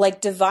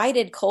like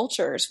divided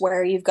cultures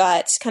where you've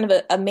got kind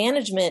of a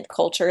management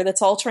culture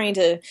that's all trying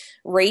to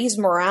raise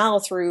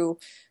morale through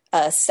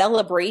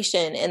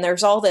celebration. And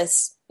there's all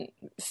this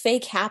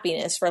fake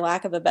happiness, for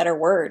lack of a better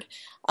word.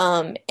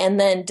 And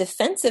then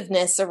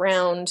defensiveness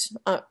around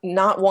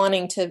not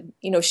wanting to,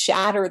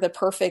 shatter the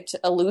perfect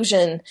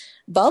illusion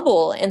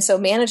bubble. And so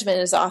management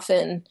is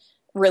often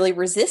really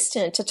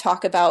resistant to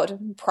talk about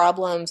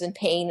problems and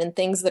pain and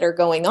things that are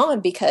going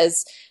on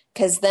because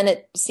then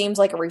it seems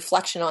like a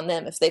reflection on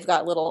them if they've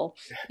got little,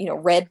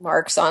 red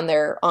marks on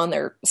their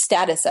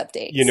status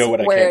updates. You know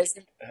what?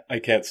 I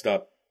can't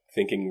stop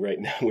thinking right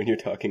now when you're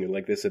talking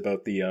like this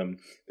about the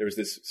there was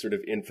this sort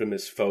of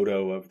infamous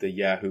photo of the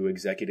Yahoo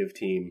executive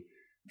team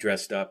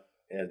dressed up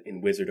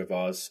in Wizard of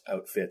Oz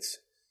outfits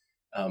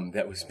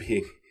that was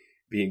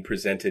being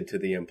presented to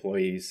the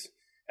employees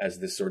as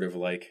this sort of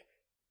like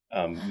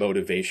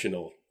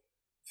motivational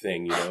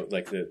thing,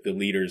 like the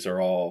leaders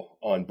are all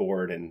on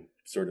board and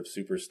sort of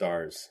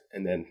superstars,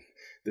 and then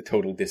the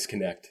total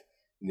disconnect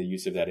in the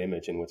use of that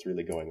image and what's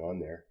really going on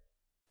there.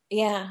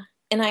 Yeah.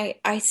 And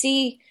I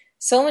see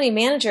so many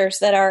managers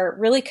that are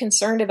really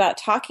concerned about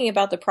talking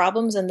about the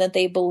problems and that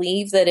they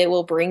believe that it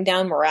will bring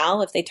down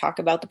morale if they talk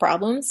about the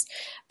problems.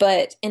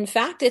 But in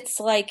fact, it's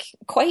like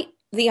quite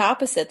the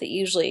opposite that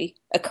usually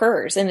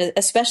occurs. And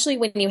especially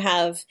when you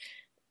have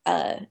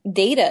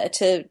data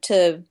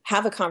to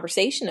have a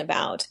conversation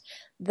about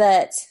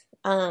that,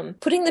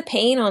 putting the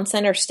pain on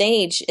center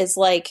stage is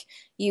like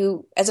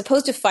you, as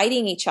opposed to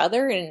fighting each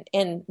other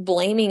and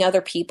blaming other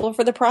people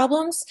for the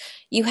problems,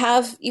 you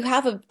have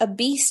a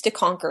beast to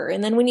conquer.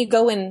 And then when you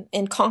go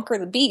and conquer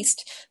the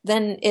beast,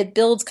 then it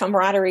builds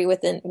camaraderie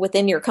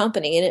within your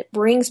company, and it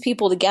brings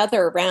people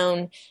together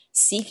around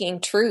seeking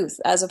truth,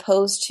 as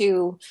opposed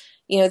to,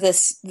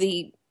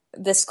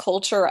 this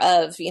culture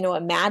of,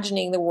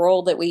 imagining the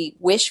world that we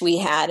wish we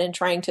had and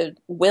trying to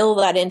will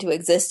that into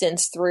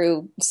existence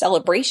through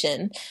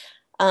celebration.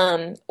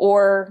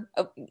 Or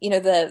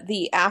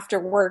the after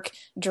work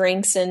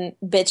drinks and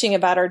bitching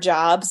about our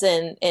jobs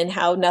and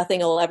how nothing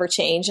will ever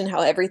change and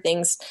how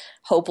everything's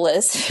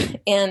hopeless.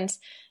 And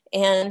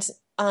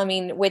I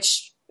mean,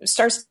 which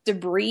starts to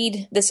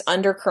breed this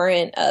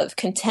undercurrent of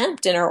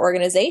contempt in our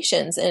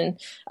organizations. And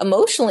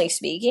emotionally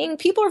speaking,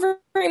 people are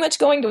very much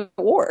going to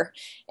war.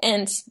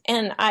 And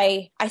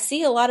I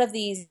see a lot of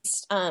these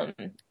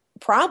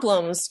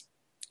problems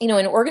in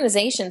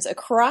organizations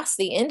across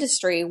the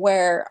industry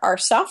where our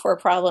software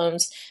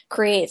problems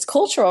creates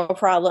cultural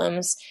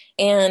problems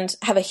and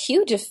have a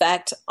huge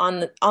effect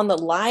on the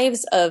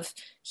lives of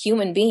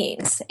human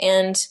beings.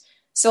 And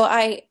so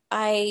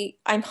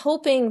I'm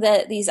hoping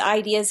that these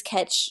ideas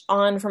catch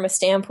on from a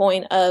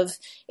standpoint of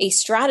a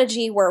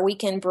strategy where we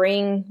can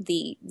bring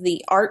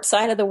the art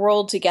side of the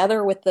world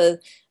together with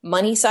the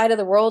money side of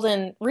the world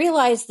and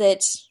realize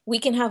that we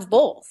can have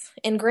both.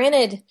 And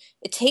granted,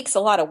 it takes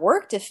a lot of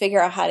work to figure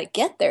out how to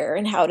get there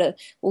and how to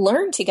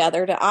learn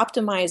together to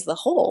optimize the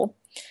whole.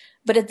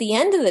 But at the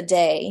end of the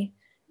day,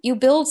 you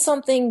build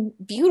something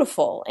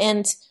beautiful,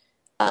 and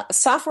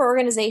software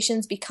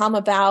organizations become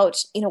about,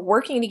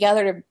 working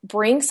together to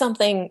bring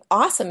something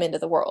awesome into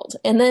the world.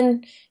 And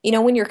then,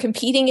 when you're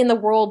competing in the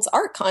world's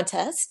art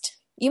contest,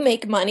 you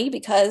make money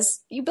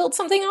because you build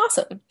something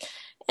awesome.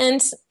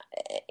 And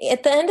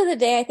at the end of the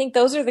day, I think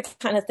those are the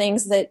kind of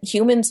things that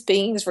human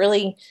beings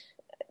really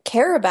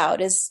care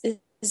about is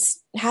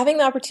having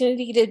the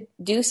opportunity to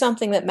do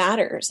something that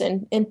matters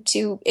and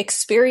to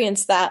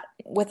experience that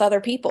with other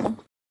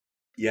people.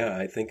 Yeah,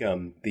 I think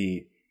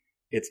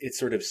it's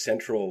sort of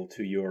central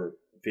to your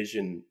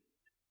vision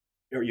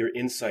or your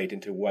insight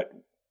into what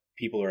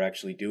people are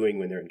actually doing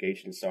when they're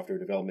engaged in software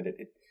development.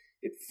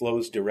 It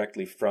flows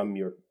directly from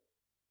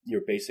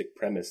your basic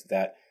premise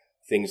that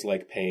things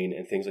like pain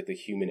and things like the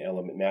human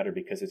element matter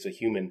because it's a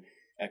human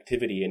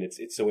activity. And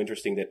it's so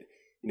interesting that,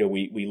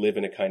 we live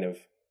in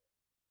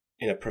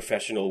a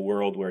professional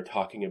world where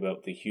talking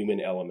about the human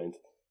element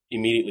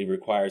immediately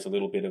requires a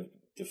little bit of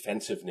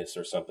defensiveness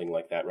or something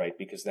like that, right?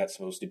 Because that's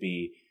supposed to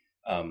be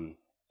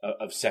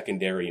of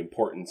secondary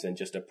importance and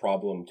just a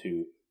problem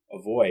to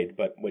avoid.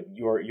 But what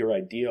your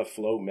idea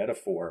flow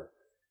metaphor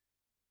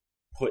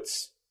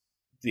puts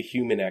the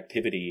human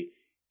activity,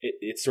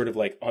 it's sort of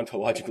like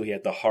ontologically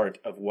at the heart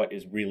of what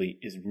is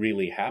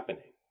really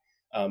happening.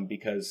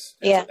 Because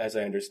as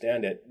I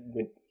understand it,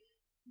 when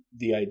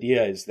the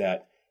idea is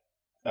that,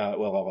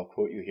 I'll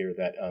quote you here,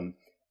 that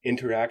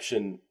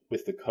interaction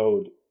with the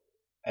code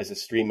as a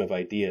stream of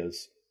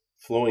ideas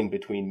flowing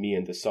between me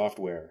and the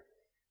software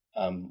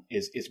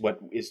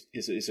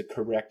is a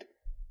correct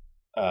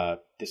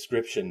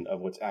description of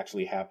what's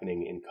actually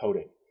happening in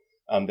coding.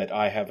 That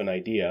I have an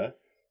idea,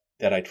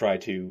 that I try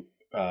to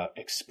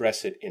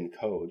express it in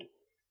code,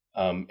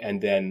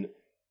 and then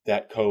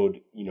that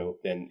code,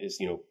 then is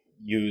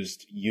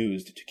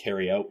used to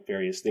carry out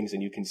various things,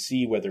 and you can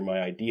see whether my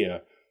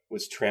idea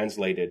was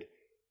translated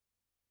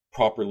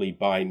properly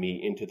by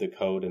me into the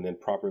code, and then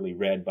properly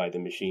read by the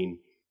machine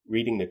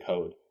reading the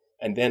code.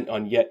 And then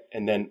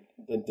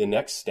the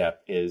next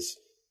step is,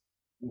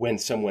 when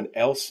someone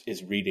else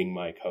is reading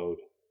my code,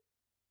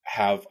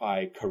 have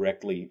I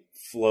correctly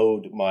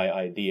flowed my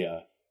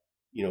idea,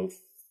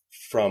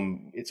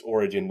 from its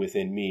origin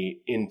within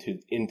me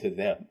into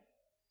them?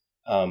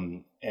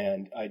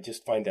 And I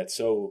just find that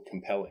so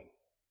compelling,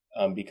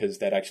 because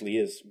that actually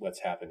is what's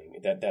happening.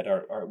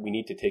 That we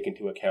need to take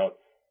into account.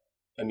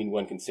 I mean,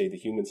 one can say the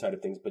human side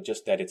of things, but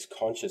just that it's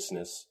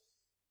consciousness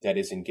that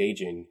is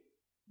engaging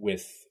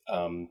with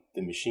the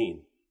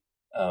machine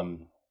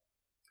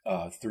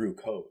through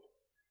code,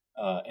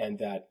 and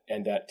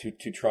that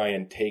to try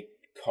and take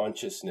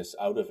consciousness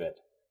out of it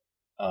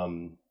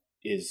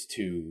is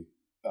to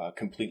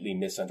completely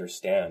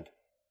misunderstand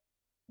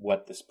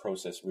what this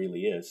process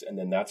really is. And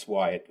then that's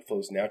why it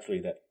flows naturally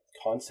that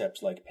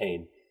concepts like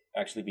pain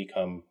actually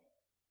become,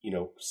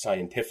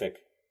 scientific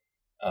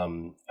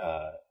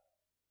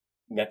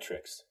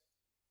metrics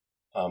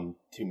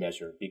to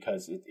measure,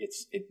 because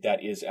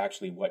that is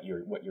actually what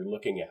you're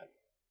looking at,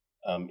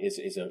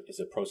 is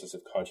a process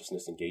of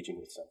consciousness engaging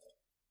with something.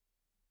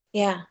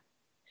 Yeah.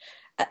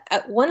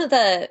 One of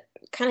the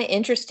kind of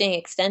interesting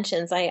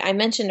extensions I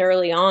mentioned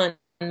early on,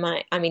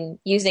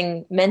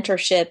 using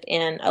mentorship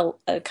and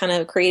a kind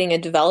of creating a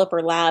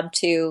developer lab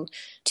to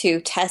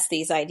test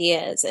these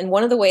ideas. And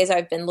one of the ways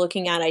I've been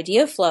looking at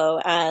idea flow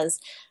as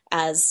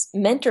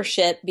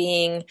mentorship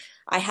being,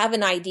 I have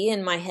an idea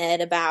in my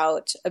head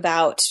about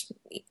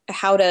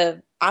how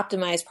to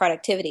optimize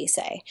productivity,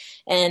 say,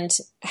 and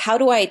how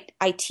do I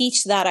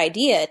teach that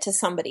idea to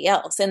somebody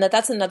else? And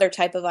that's another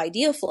type of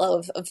idea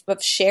flow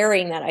of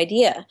sharing that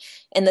idea.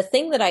 And the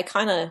thing that I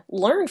kind of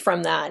learned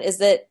from that is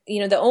that,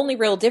 the only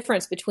real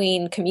difference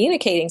between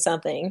communicating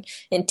something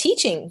and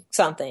teaching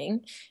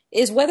something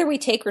is whether we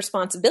take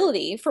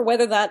responsibility for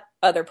whether that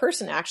other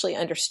person actually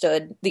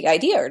understood the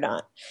idea or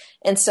not.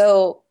 And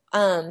so,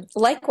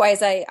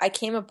 likewise, I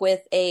came up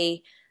with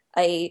a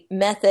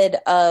method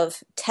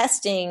of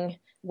testing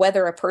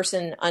whether a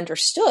person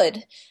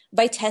understood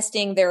by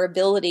testing their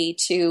ability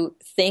to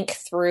think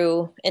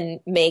through and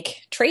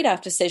make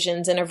trade-off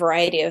decisions in a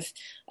variety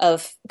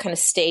of kind of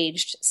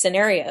staged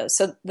scenarios.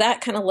 So that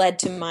kind of led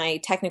to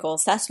my technical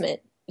assessment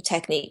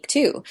technique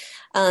too.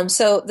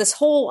 So this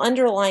whole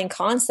underlying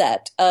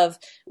concept of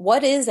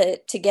what does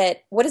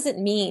it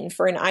mean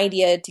for an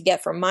idea to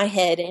get from my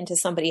head into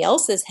somebody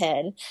else's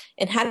head,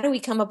 and how do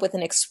we come up with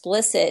an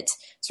explicit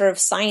sort of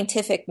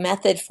scientific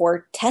method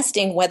for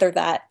testing whether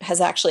that has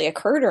actually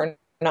occurred or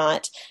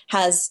not,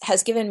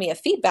 has given me a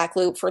feedback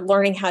loop for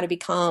learning how to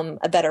become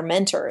a better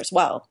mentor as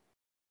well.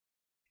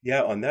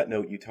 Yeah. On that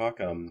note, you talk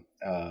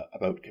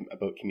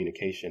about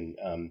communication.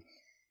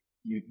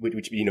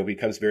 Which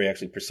becomes very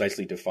actually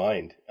precisely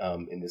defined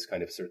in this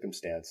kind of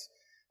circumstance.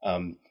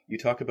 You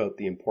talk about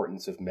the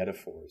importance of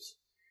metaphors,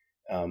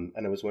 and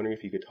I was wondering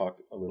if you could talk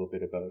a little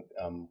bit about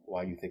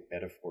why you think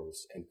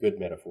metaphors and good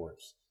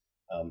metaphors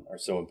are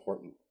so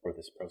important for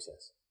this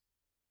process.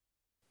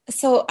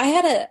 So I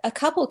had a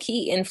couple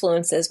key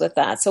influences with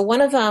that. So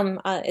one of them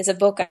is a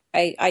book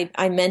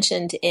I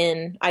mentioned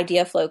in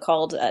Idea Flow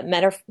called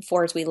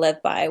Metaphors We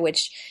Live By,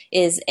 which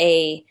is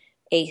a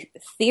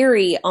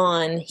theory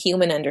on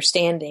human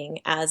understanding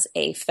as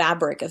a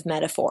fabric of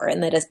metaphor,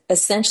 and that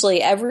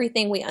essentially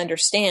everything we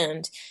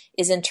understand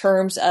is in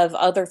terms of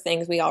other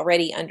things we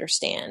already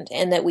understand,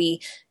 and that we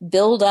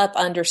build up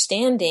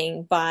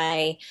understanding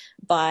by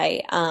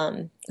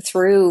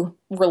through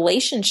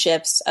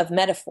relationships of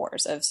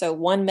metaphors. So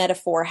one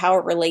metaphor, how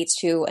it relates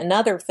to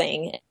another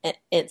thing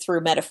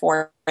through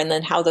metaphor, and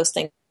then how those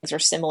things are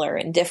similar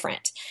and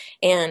different.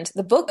 And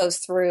the book goes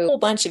through a whole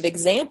bunch of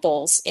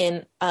examples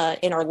in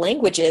our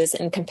languages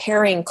and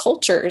comparing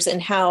cultures,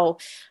 and how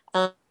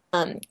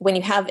when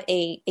you have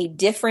a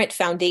different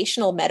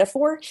foundational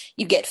metaphor,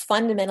 you get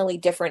fundamentally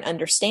different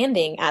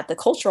understanding at the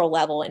cultural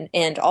level,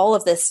 and all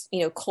of this,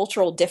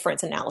 cultural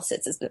difference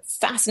analysis is a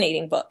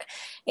fascinating book.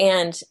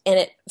 And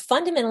it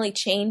fundamentally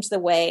changed the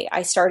way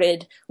I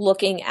started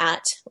looking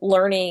at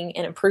learning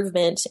and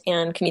improvement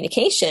and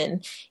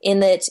communication,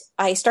 in that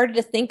I started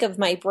to think of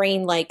my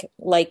brain like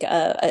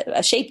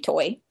a shape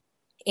toy,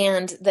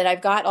 and that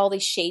I've got all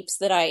these shapes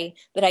that I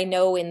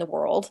know in the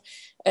world.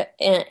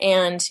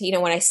 And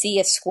when I see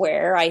a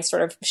square, I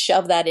sort of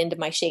shove that into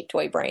my shape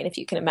toy brain, if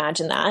you can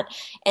imagine that.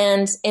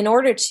 And in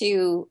order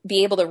to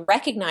be able to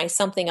recognize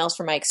something else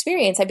from my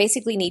experience, I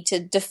basically need to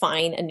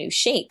define a new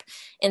shape.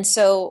 And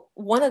so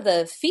one of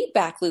the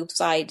feedback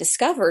loops I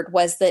discovered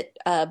was that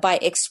by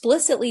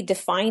explicitly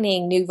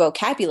defining new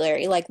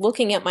vocabulary, like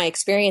looking at my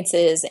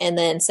experiences and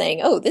then saying,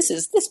 oh, this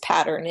is this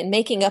pattern, and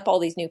making up all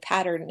these new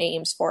pattern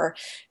names for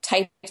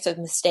types of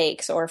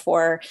mistakes or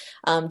for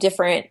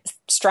different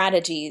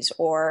strategies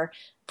or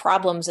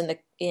problems in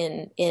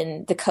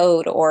the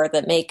code or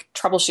that make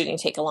troubleshooting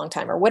take a long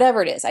time or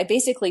whatever it is. I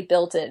basically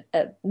built a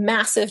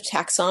massive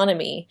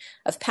taxonomy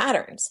of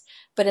patterns.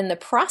 But in the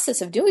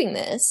process of doing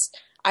this,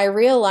 I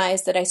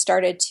realized that I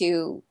started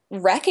to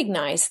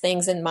recognize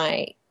things in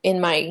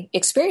my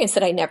experience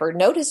that I never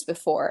noticed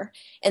before,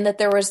 and that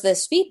there was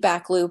this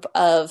feedback loop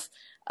of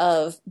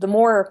the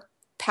more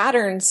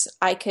patterns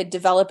I could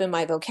develop in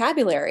my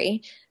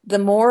vocabulary, the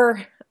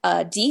more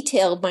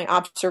detailed my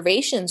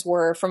observations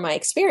were from my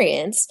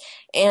experience,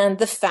 and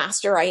the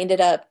faster I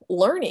ended up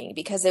learning,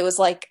 because it was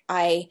like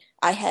I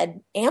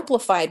had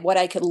amplified what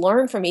I could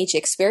learn from each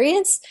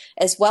experience,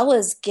 as well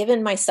as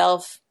given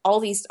myself all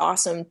these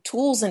awesome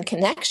tools and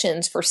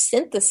connections for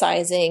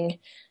synthesizing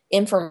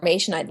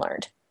information I'd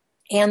learned.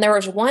 And there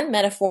was one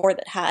metaphor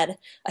that had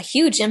a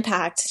huge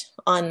impact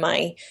on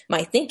my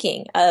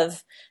thinking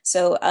of.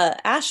 So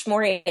Ash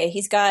Maurya,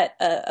 he's got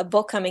a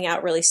book coming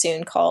out really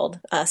soon called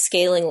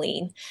Scaling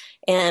Lean.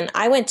 And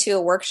I went to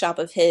a workshop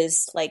of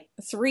his like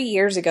 3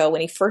 years ago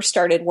when he first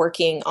started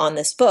working on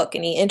this book,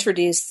 and he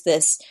introduced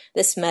this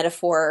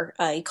metaphor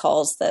he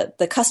calls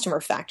the customer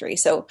factory.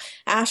 So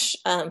Ash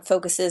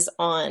focuses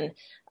on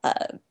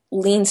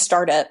lean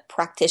startup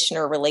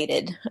practitioner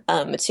related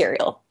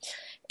material.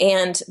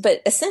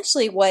 But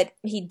essentially what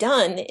he'd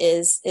done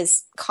is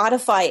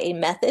codify a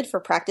method for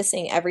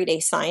practicing everyday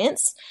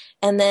science,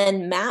 and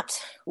then mapped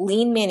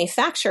lean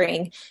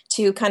manufacturing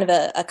to kind of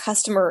a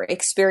customer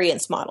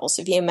experience model.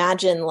 So if you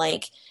imagine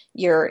like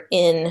you're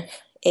in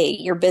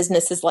your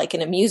business is like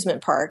an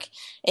amusement park,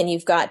 and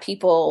you've got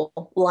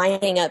people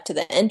lining up to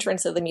the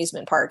entrance of the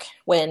amusement park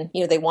when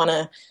they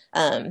want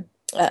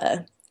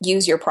to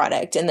use your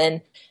product, and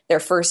then their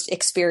first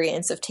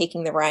experience of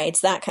taking the rides,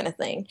 that kind of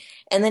thing.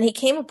 And then he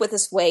came up with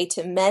this way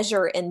to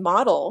measure and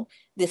model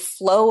the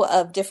flow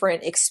of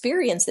different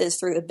experiences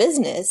through the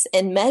business,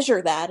 and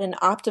measure that and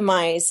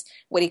optimize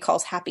what he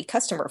calls happy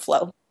customer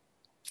flow.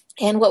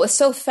 And what was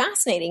so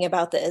fascinating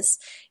about this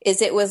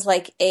is it was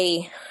like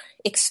a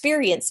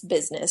experience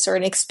business or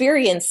an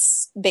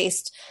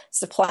experience-based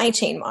supply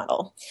chain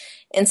model.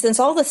 And since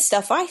all the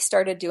stuff I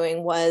started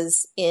doing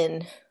was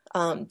in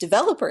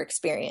developer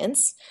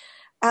experience,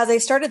 as I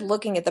started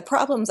looking at the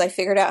problems, I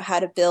figured out how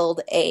to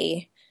build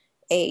a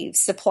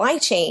supply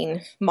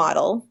chain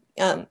model,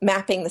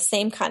 mapping the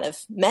same kind of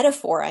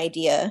metaphor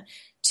idea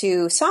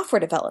to software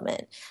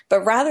development.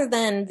 But rather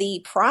than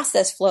the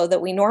process flow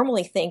that we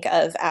normally think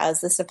of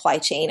as the supply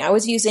chain, I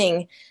was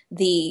using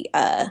the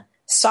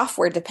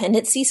software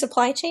dependency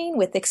supply chain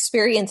with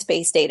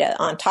experience-based data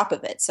on top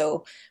of it.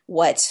 So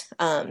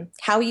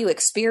how you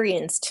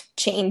experienced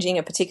changing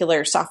a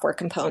particular software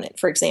component,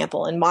 for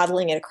example, and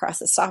modeling it across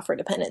the software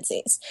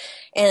dependencies.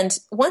 And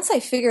once I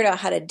figured out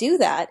how to do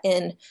that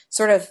and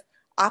sort of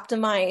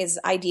optimize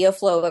idea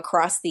flow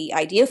across the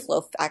idea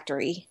flow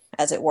factory,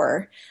 as it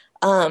were,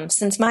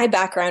 since my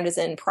background is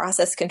in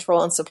process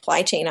control and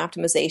supply chain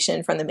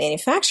optimization from the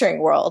manufacturing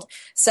world,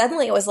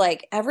 suddenly it was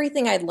like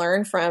everything I'd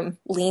learned from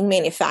lean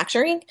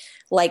manufacturing,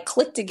 like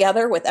clicked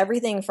together with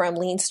everything from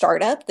lean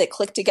startup that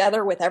clicked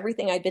together with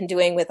everything I'd been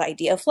doing with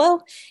idea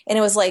flow. And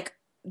it was like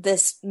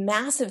this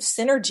massive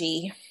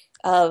synergy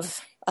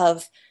of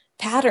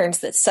patterns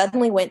that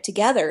suddenly went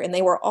together, and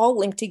they were all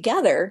linked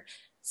together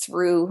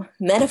through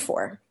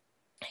metaphor.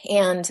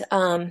 And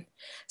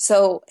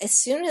so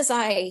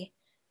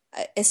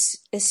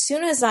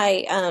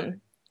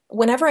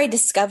whenever I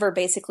discover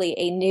basically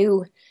a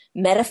new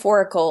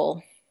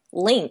metaphorical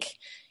link,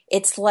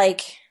 it's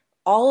like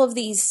all of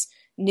these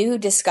new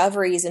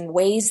discoveries and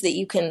ways that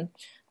you can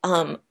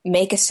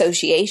make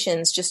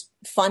associations just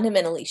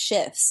fundamentally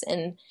shifts.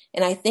 And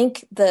I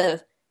think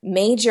the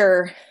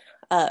major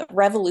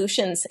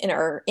revolutions in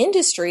our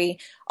industry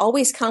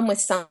always come with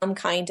some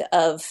kind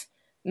of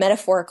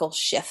metaphorical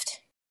shift.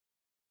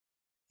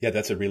 Yeah,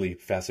 that's a really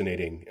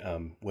fascinating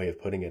way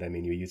of putting it. I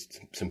mean, you used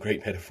some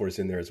great metaphors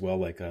in there as well,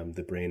 like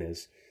the brain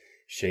as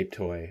shape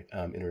toy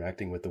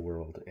interacting with the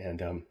world,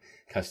 and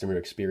customer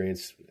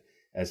experience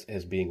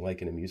as being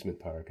like an amusement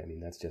park. I mean,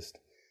 that's just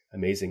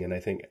amazing. And I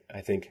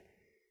think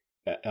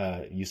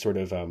you sort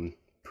of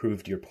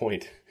proved your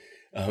point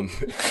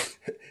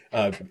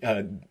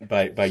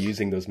by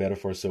using those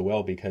metaphors so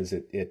well, because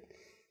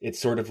it's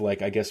sort of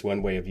like, I guess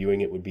one way of viewing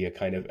it would be a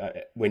kind of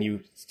when you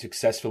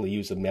successfully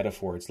use a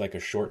metaphor, it's like a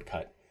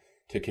shortcut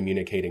to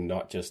communicating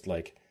not just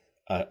like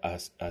a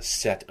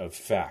set of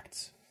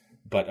facts,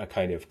 but a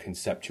kind of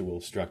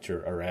conceptual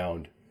structure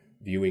around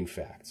viewing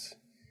facts,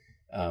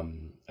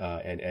 and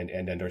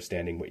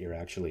understanding what you're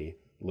actually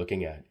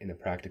looking at in a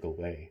practical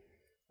way.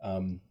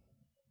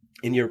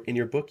 In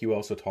your book, you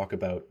also talk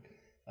about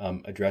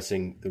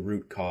addressing the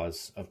root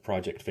cause of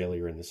project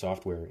failure in the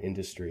software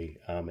industry,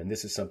 and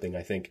this is something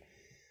I think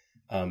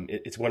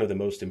it's one of the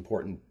most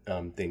important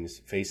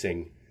things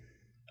facing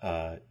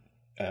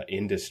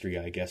industry,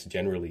 I guess,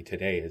 generally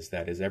today, is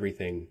that as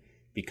everything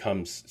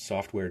becomes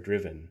software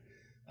driven,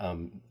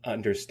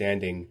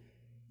 understanding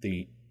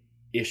the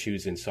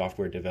issues in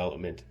software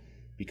development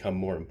become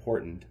more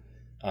important.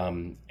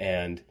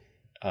 And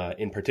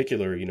in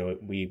particular,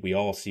 we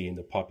all see in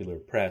the popular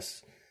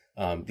press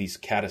these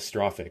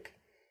catastrophic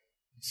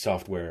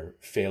software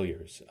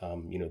failures.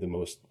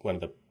 One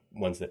of the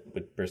ones that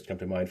would first come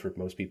to mind for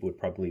most people would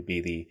probably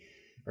be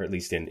or at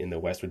least in the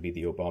West, would be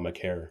the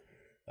Obamacare,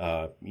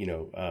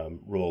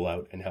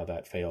 rollout and how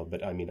that failed.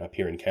 But I mean, up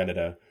here in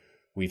Canada,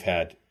 we've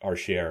had our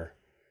share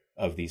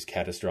of these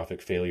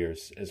catastrophic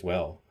failures as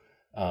well.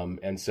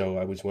 And so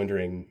I was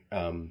wondering,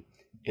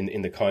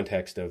 in the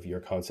context of your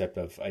concept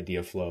of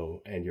idea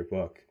flow and your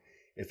book,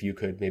 if you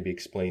could maybe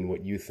explain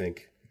what you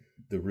think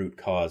the root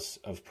cause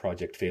of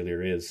project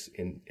failure is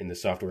in the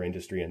software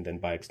industry, and then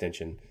by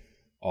extension,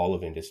 all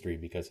of industry,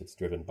 because it's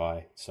driven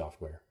by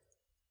software.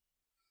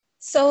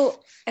 So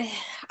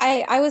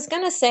I was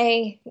going to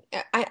say,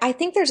 I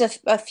think there's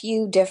a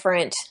few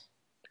different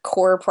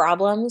core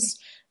problems,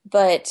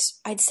 but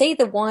I'd say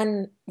the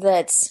one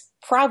that's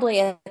probably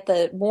at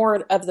the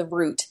more of the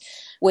root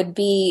would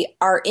be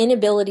our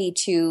inability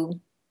to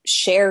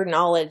share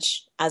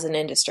knowledge as an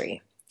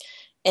industry.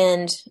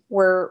 And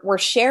we're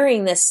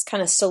sharing this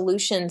kind of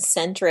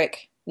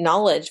solution-centric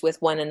knowledge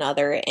with one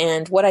another.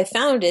 And what I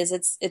found is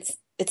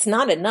it's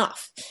not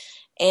enough.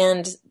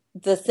 And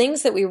the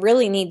things that we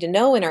really need to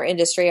know in our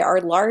industry are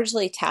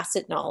largely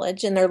tacit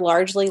knowledge, and they're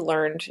largely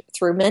learned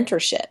through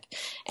mentorship.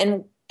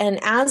 And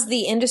as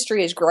the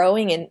industry is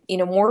growing and,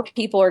 more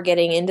people are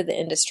getting into the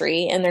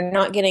industry and they're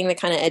not getting the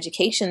kind of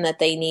education that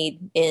they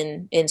need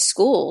in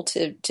school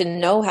to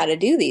know how to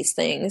do these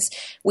things,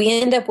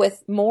 we end up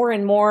with more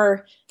and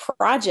more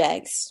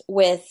projects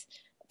with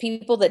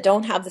people that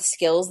don't have the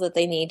skills that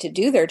they need to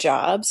do their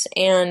jobs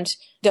and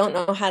don't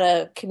know how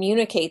to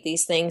communicate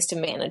these things to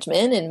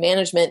management, and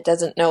management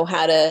doesn't know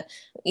how to,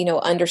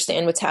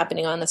 understand what's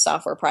happening on the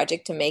software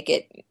project to make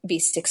it be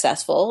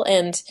successful.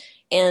 And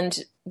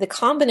the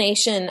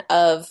combination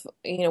of,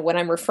 what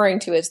I'm referring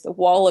to as the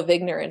wall of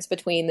ignorance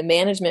between the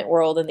management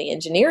world and the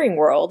engineering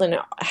world, and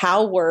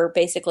how we're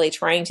basically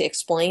trying to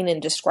explain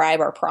and describe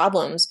our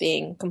problems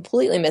being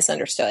completely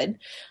misunderstood,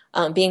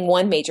 being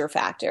one major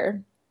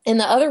factor. And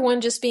the other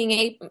one just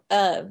being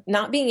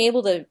not being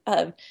able to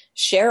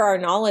share our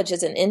knowledge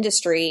as an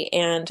industry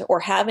or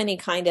have any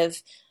kind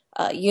of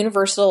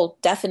universal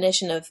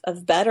definition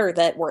of better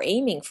that we're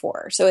aiming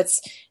for. So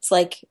it's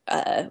like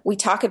we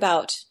talk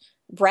about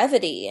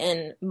brevity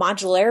and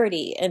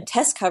modularity and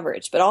test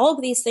coverage, but all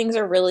of these things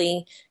are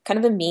really kind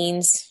of a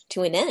means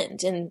to an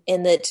end, and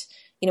in that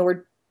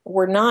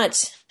we're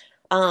not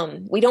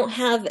we don't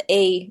have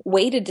a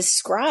way to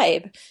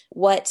describe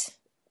what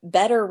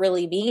better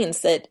really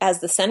means that as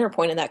the center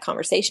point of that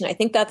conversation. I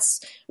think that's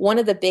one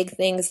of the big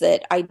things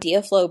that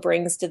Idea Flow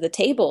brings to the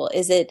table,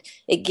 is it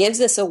gives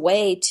us a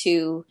way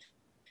to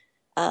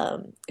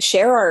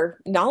share our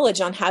knowledge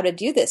on how to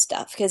do this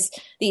stuff. Because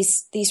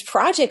these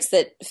projects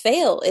that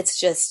fail, it's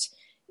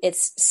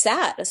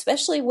sad,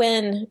 especially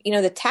when,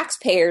 the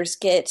taxpayers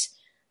get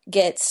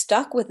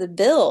stuck with the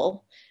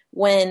bill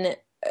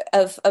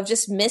of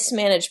just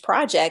mismanaged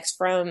projects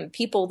from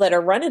people that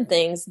are running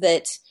things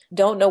that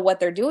don't know what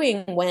they're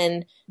doing,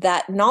 when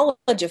that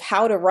knowledge of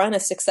how to run a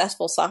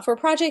successful software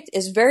project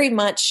is very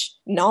much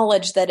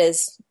knowledge that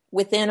is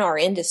within our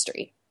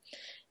industry.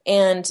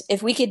 And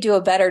if we could do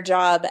a better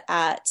job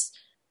at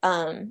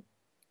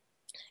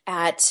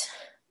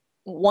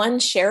one,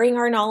 sharing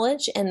our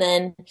knowledge, and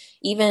then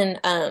even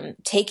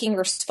taking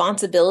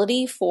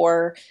responsibility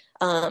for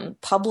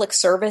public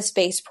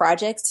service-based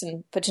projects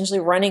and potentially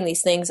running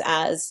these things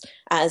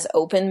as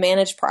open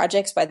managed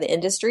projects by the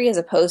industry, as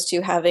opposed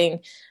to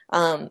having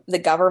the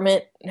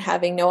government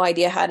having no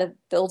idea how to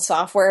build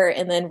software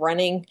and then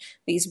running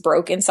these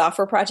broken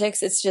software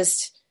projects. It's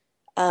just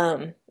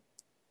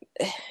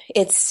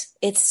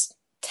it's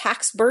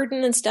tax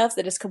burden and stuff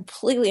that is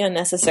completely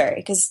unnecessary,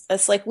 because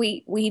it's like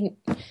we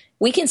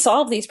can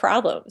solve these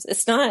problems.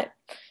 It's not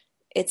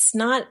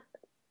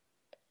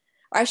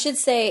I should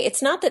say,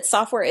 it's not that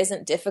software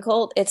isn't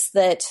difficult. It's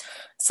that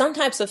some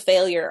types of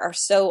failure are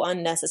so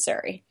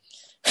unnecessary.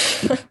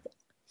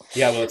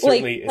 Yeah, well, it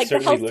certainly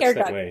looks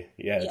that way.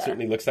 Yeah, it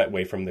certainly looks that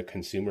way from the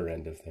consumer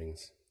end of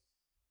things.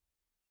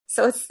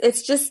 So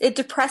it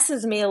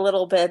depresses me a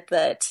little bit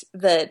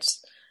that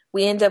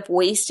we end up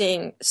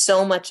wasting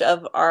so much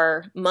of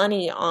our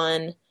money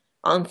on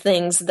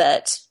things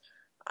that,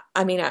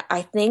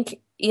 I think,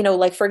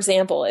 like, for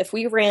example, if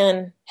we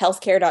ran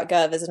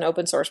healthcare.gov as an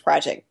open source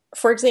project,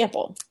 for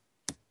example,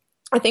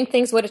 I think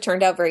things would have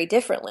turned out very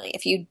differently.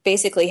 If you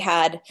basically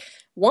had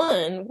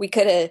we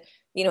could have,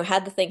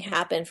 had the thing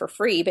happen for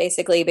free,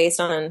 basically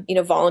based on,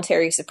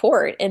 voluntary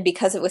support. And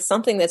because it was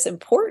something that's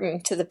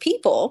important to the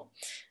people,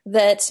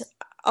 that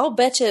I'll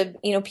bet you,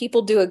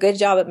 people do a good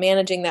job at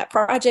managing that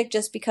project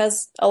just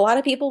because a lot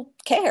of people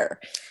care.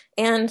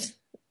 And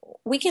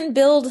we can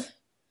build,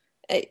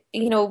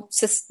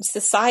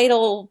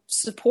 societal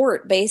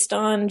support based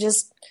on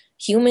just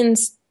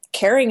humans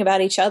caring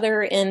about each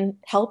other and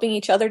helping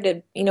each other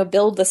to,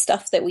 build the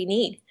stuff that we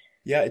need.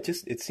 Yeah,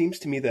 it seems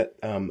to me that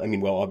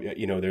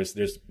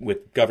there's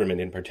with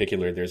government in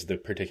particular, there's the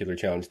particular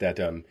challenge that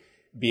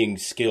being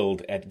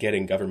skilled at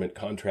getting government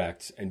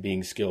contracts and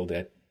being skilled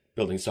at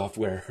building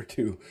software are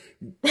two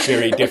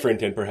very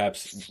different and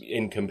perhaps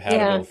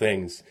incompatible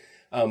things.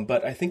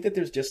 But I think that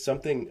there's just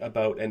something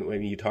about, and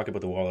when you talk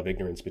about the wall of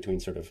ignorance between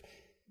sort of,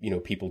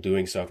 people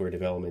doing software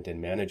development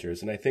and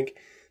managers, and I think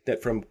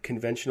that from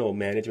conventional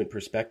management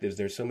perspectives,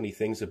 there's so many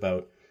things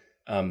about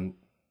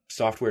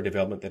software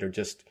development that are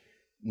just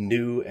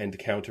new and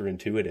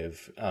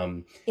counterintuitive.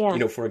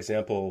 For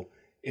example,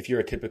 if you're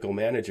a typical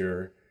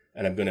manager,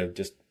 and I'm going to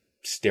just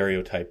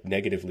stereotype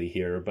negatively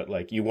here, but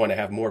like you want to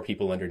have more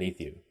people underneath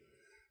you.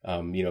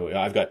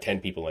 I've got 10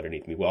 people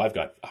underneath me. Well, I've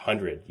got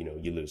 100,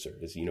 you loser,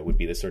 would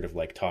be the sort of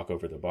like talk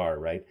over the bar,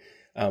 right?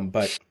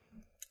 But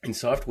in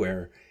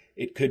software,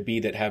 it could be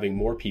that having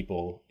more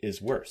people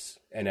is worse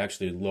and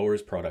actually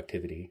lowers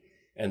productivity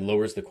and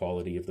lowers the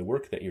quality of the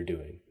work that you're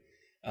doing.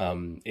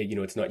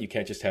 It's not, you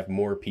can't just have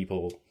more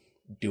people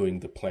doing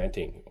the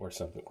planting or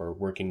something, or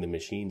working the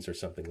machines or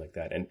something like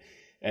that.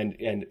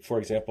 And for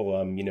example,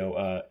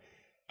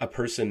 a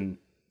person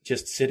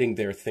just sitting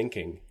there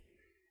thinking,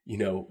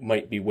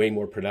 might be way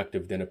more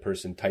productive than a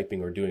person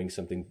typing or doing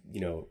something,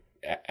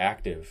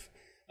 active.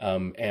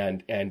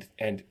 And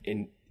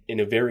in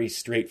a very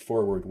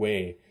straightforward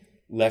way,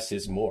 less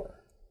is more,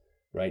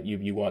 right?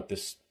 You want the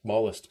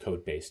smallest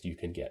code base you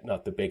can get,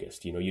 not the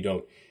biggest. You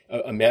don't,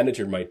 a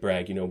manager might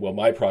brag, well,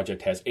 my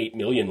project has 8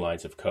 million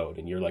lines of code.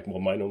 And you're like, well,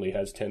 mine only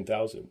has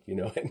 10,000,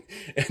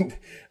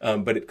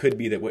 but it could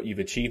be that what you've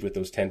achieved with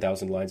those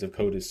 10,000 lines of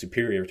code is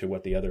superior to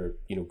what the other,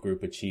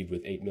 group achieved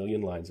with 8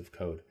 million lines of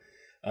code.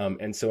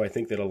 And so I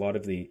think that a lot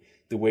of the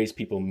ways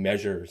people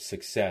measure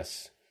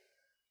success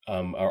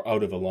are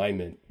out of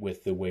alignment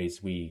with the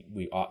ways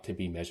we ought to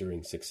be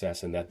measuring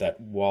success, and that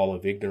wall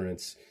of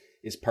ignorance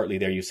is partly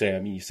there. You say,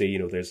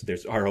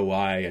 there's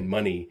ROI and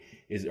money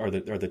are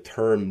the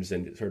terms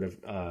and sort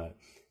of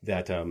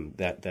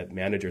that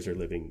managers are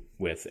living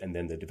with, and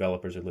then the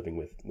developers are living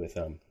with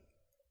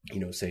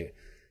say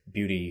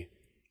beauty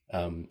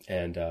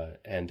and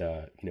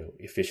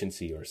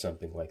efficiency or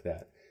something like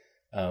that.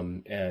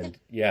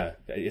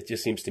 It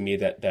just seems to me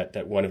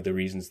that one of the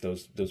reasons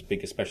those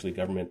big, especially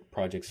government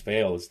projects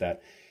fail is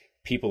that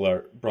people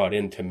are brought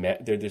in to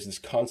there's this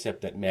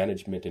concept that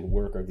management and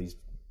work are these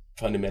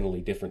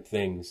fundamentally different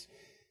things,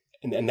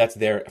 and that's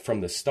there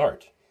from the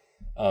start.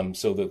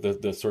 So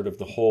the sort of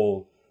the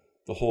whole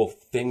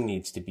thing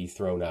needs to be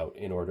thrown out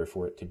in order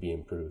for it to be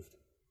improved.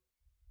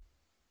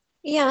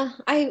 Yeah,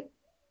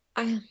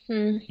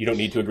 You don't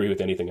need to agree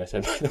with anything I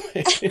said, by the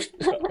way.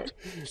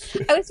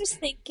 I was just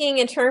thinking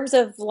in terms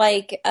of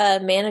like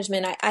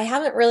management. I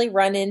haven't really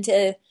run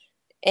into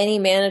any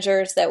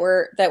managers that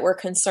were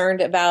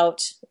concerned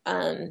about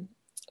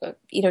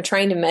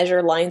trying to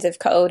measure lines of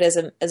code as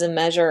a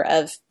measure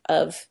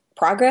of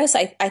progress.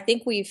 I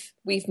think we've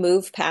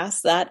moved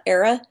past that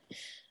era.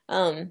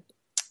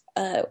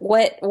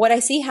 What I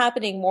see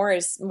happening more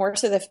is more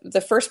so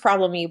the first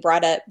problem you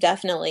brought up,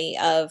 definitely,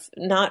 of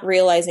not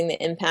realizing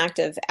the impact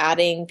of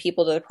adding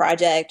people to the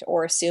project,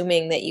 or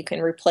assuming that you can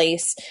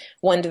replace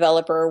one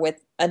developer with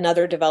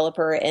another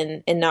developer,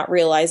 and not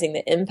realizing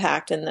the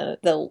impact and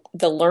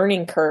the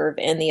learning curve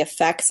and the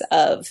effects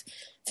of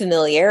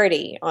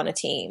familiarity on a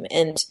team.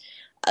 And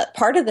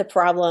part of the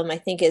problem, I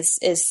think, is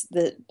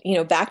the,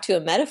 back to a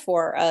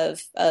metaphor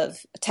of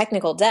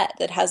technical debt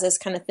that has us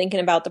kind of thinking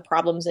about the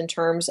problems in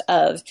terms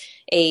of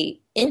a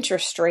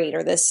interest rate,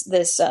 or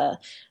this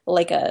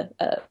like a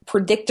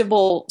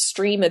predictable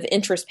stream of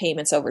interest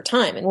payments over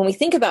time. And when we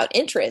think about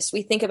interest,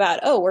 we think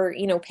about, we're,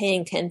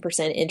 paying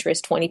 10%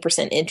 interest,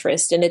 20%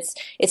 interest, and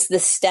it's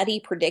this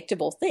steady,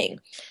 predictable thing.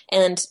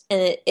 And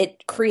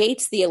it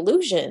creates the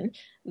illusion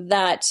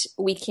that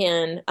we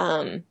can,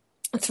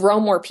 throw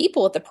more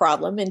people at the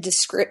problem and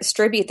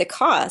distribute the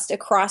cost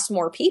across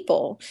more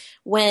people,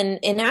 when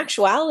in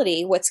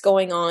actuality what's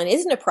going on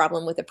isn't a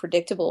problem with a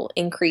predictable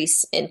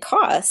increase in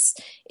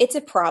costs. It's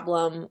a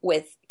problem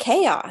with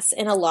chaos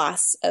and a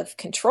loss of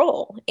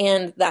control.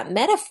 And that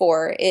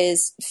metaphor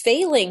is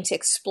failing to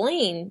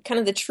explain kind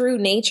of the true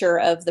nature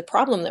of the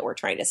problem that we're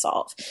trying to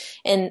solve.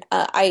 And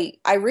I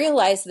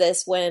realized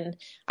this when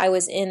I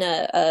was in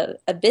a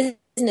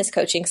business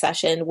coaching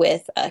session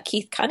with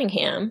Keith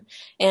Cunningham,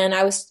 and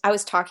I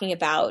was talking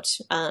about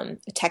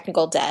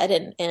technical debt,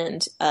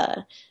 and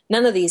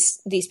none of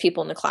these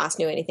people in the class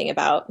knew anything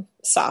about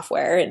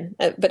software, and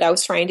but I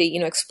was trying to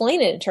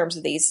explain it in terms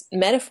of these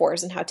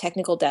metaphors and how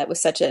technical debt was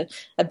such a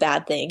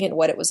bad thing and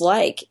what it was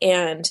like,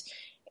 and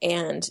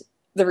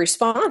the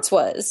response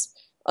was,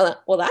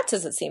 well, that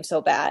doesn't seem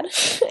so bad.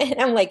 And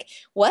I'm like,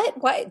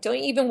 what? Why don't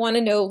you even want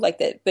to know like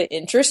the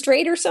interest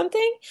rate or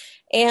something?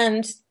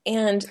 And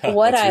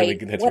what I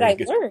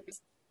learned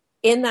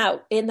in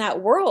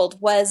that world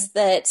was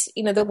that,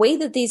 the way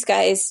that these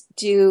guys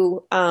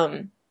do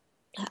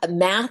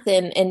math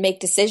and make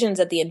decisions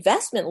at the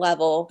investment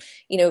level,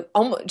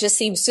 almost just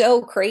seems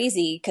so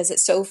crazy because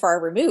it's so far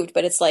removed.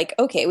 But it's like,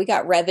 okay, we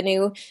got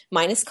revenue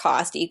minus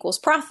cost equals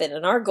profit.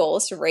 And our goal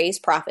is to raise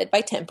profit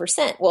by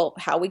 10%. Well,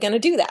 how are we going to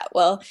do that?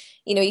 Well,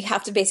 you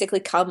have to basically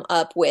come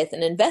up with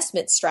an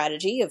investment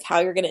strategy of how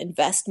you're going to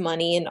invest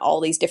money in all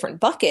these different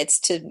buckets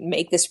to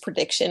make this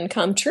prediction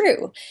come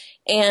true.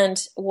 And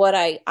what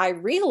I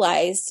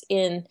realized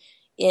in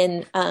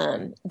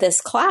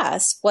this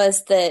class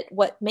was that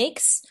what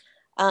makes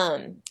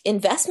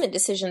investment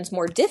decisions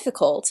more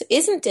difficult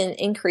isn't an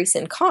increase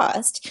in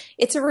cost,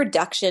 it's a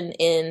reduction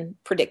in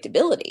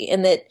predictability.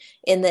 And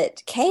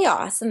that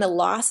chaos and the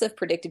loss of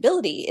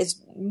predictability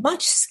is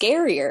much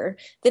scarier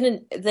than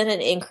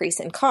an increase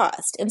in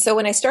cost. And so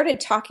when I started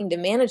talking to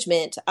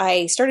management,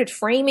 I started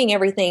framing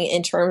everything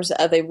in terms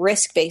of a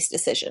risk-based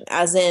decision,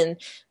 as in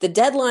the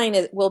deadline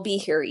will be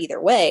here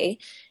either way,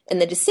 and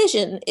the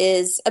decision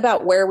is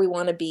about where we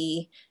want to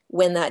be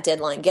when that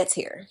deadline gets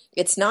here.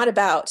 It's not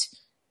about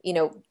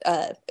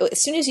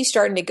as soon as you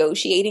start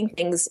negotiating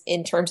things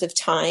in terms of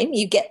time,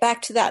 you get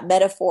back to that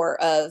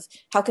metaphor of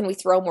how can we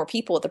throw more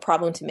people at the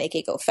problem to make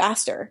it go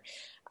faster.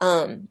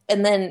 And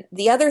then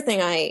the other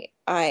thing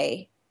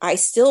I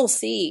still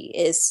see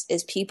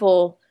is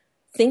people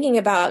thinking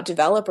about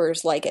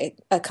developers like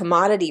a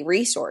commodity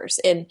resource.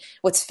 And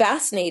what's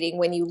fascinating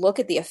when you look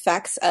at the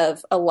effects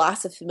of a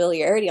loss of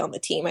familiarity on the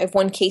team, I have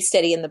one case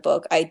study in the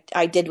book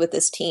I did with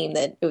this team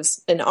that it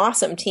was an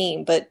awesome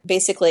team, but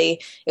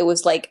basically it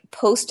was like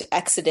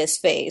post-Exodus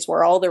phase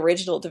where all the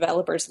original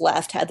developers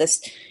left, had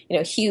this,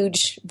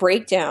 huge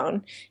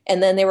breakdown.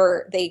 And then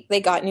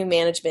they got new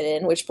management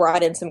in, which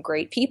brought in some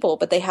great people,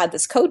 but they had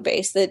this code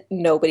base that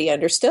nobody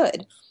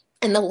understood.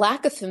 And the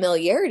lack of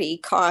familiarity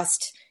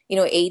cost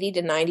 80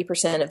 to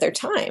 90% of their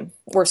time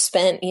were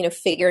spent,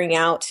 figuring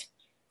out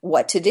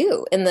what to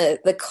do. And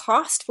the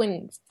cost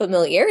when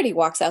familiarity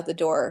walks out the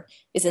door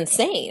is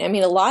insane. I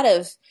mean, a lot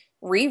of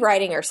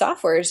rewriting our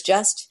software is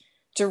just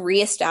to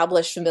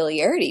reestablish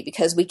familiarity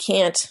because we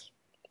can't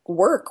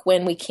work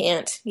when we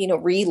can't,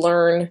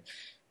 relearn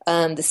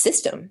the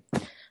system.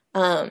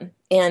 And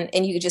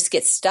you just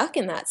get stuck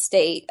in that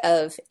state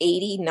of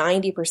 80,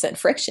 90%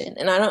 friction.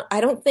 And I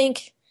don't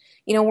think,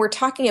 we're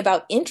talking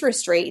about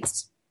interest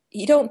rates.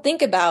 You don't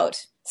think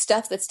about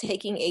stuff that's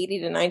taking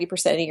 80 to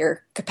 90% of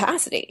your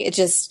capacity.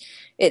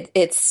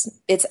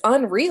 It's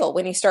unreal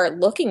when you start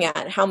looking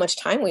at how much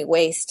time we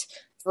waste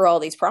through all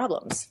these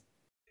problems.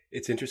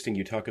 It's interesting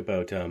you talk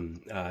about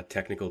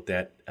technical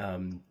debt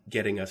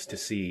getting us to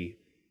see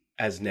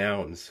as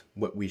nouns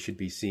what we should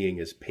be seeing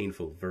as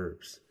painful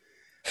verbs.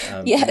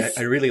 Yes.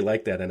 I really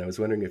like that, and I was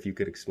wondering if you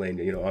could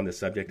explain, on the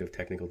subject of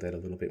technical debt a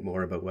little bit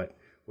more about what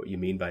you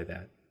mean by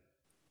that.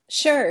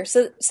 Sure.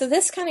 So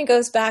this kind of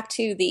goes back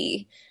to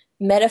the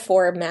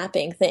metaphor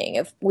mapping thing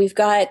of we've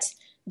got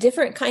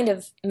different kind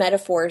of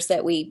metaphors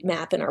that we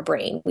map in our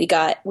brain. We've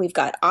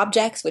got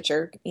objects, which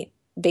are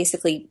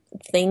basically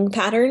thing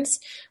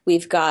patterns.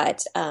 We've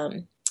got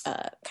kind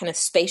of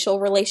spatial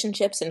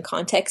relationships and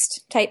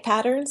context type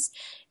patterns.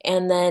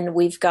 And then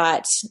we've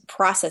got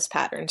process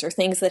patterns or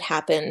things that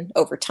happen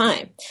over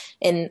time.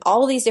 And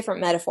all of these different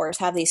metaphors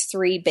have these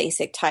three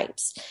basic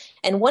types.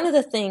 And one of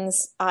the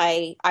things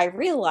I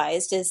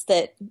realized is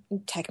that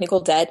technical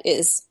debt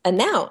is a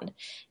noun.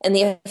 And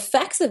the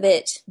effects of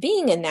it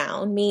being a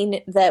noun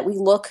mean that we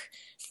look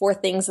for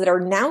things that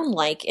are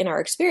noun-like in our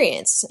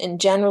experience.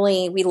 And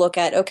generally we look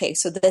at, okay,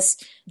 so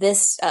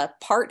this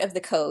part of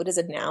the code is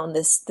a noun,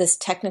 this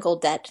technical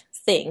debt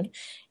thing.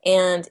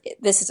 And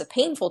this is a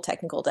painful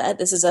technical debt.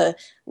 This is a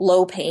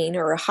low pain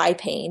or a high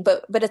pain,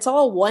 but it's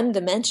all one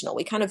dimensional.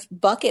 We kind of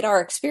bucket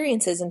our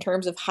experiences in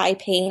terms of high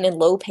pain and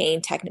low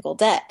pain technical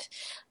debt.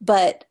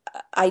 But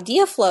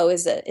idea flow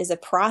is a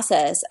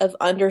process of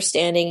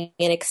understanding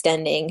and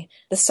extending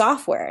the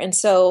software. And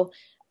so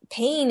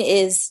pain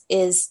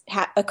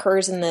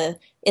occurs in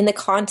the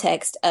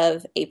context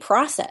of a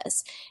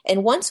process.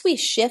 And once we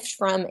shift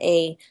from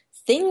a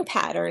thing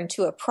pattern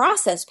to a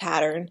process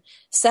pattern,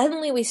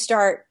 suddenly we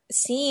start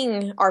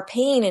seeing our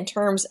pain in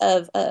terms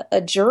of a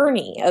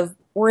journey of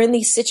we're in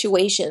these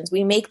situations.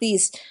 We make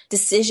these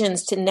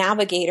decisions to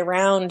navigate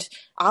around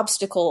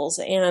obstacles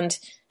and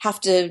have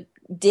to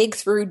dig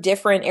through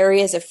different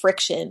areas of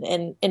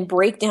friction and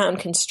break down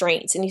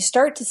constraints. And you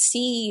start to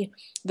see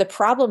the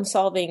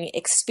problem-solving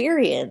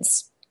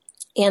experience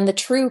and the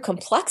true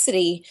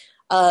complexity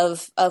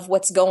of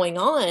what's going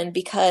on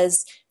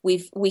because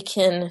we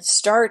can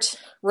start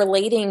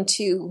relating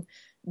to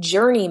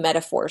journey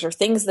metaphors or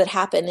things that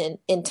happen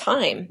in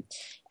time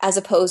as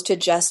opposed to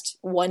just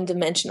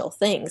one-dimensional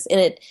things.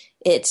 And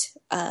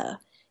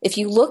if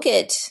you look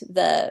at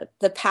the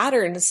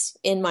patterns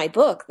in my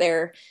book,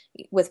 they're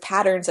with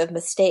patterns of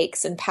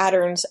mistakes and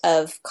patterns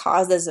of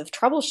causes of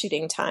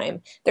troubleshooting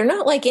time. They're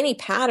not like any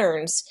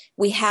patterns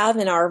we have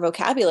in our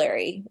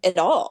vocabulary at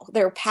all.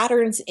 They're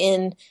patterns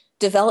in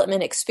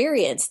development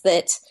experience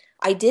that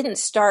I didn't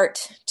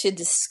start to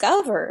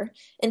discover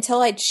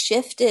until I'd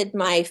shifted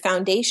my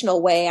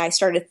foundational way. I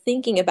started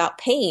thinking about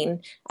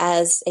pain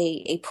as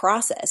a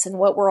process and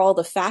what were all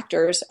the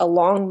factors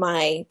along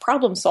my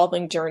problem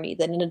solving journey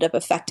that ended up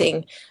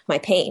affecting my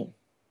pain.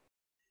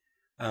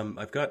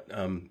 I've got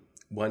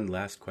one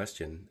last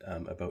question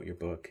about your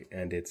book,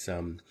 and it's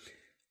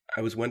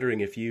I was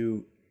wondering if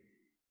you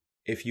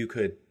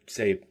could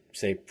say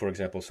for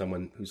example,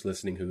 someone who's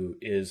listening who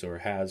is or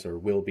has or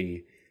will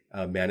be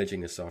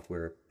managing a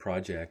software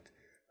project,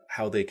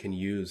 how they can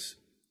use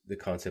the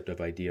concept of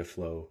idea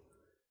flow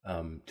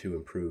to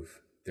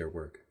improve their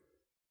work.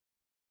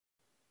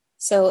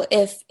 So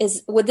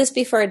would this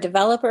be for a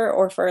developer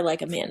or for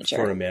like a manager?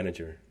 For a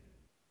manager.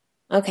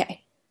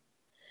 Okay.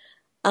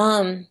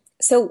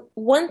 So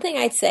one thing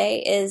I'd say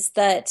is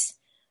that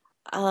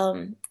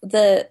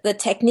the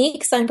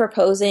techniques I'm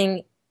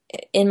proposing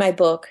in my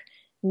book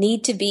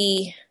need to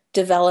be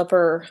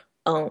developer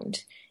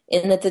owned,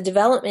 in that the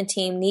development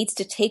team needs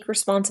to take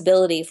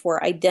responsibility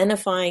for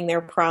identifying their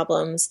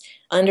problems,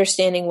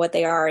 understanding what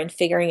they are, and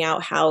figuring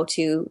out how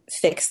to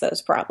fix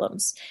those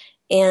problems.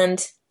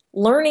 And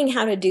learning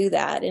how to do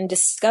that and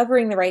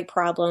discovering the right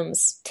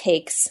problems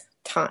takes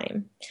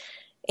time.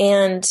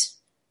 And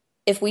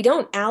if we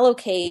don't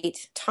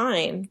allocate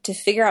time to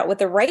figure out what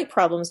the right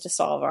problems to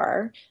solve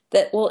are,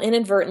 that will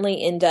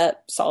inadvertently end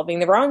up solving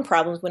the wrong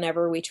problems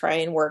whenever we try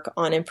and work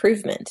on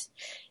improvement.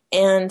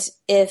 And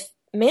if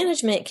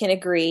management can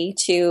agree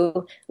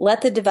to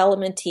let the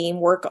development team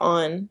work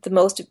on the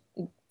most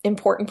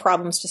important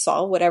problems to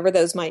solve, whatever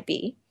those might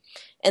be,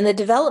 and the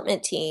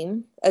development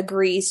team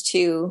agrees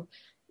to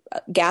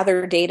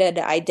gather data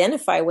to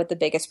identify what the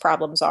biggest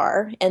problems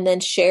are and then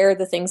share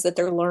the things that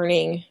they're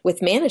learning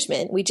with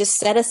management. We just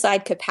set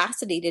aside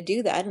capacity to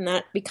do that, and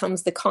that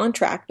becomes the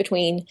contract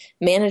between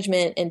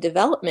management and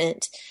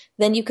development.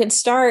 Then you can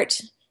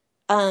start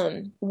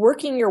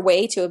working your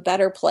way to a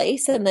better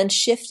place and then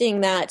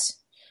shifting that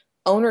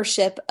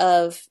ownership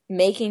of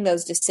making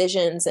those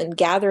decisions and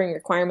gathering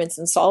requirements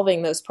and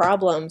solving those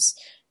problems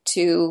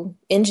to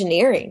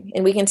engineering,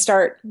 and we can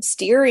start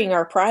steering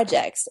our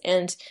projects.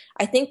 And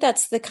I think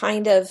that's the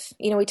kind of,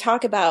 we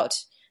talk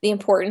about the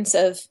importance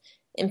of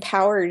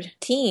empowered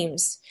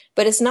teams,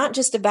 but it's not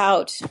just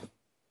about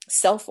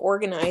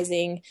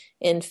self-organizing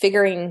and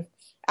figuring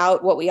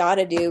out what we ought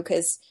to do,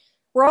 because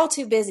we're all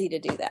too busy to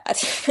do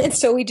that. And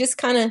so we just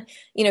kind of,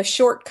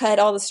 shortcut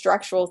all the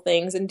structural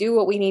things and do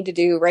what we need to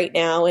do right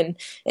now and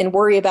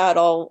worry about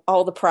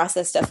all the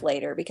process stuff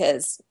later,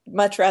 because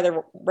much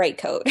rather write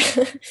code.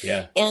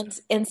 Yeah.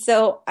 And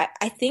so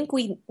I think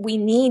we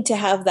need to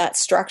have that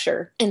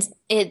structure, and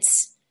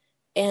it's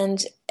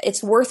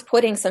worth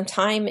putting some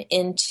time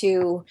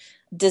into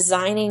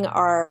designing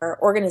our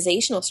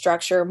organizational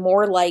structure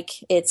more like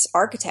its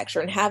architecture,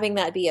 and having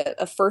that be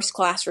a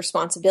first-class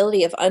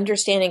responsibility of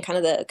understanding kind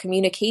of the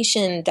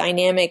communication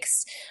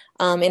dynamics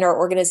in our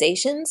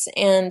organizations,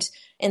 and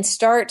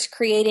start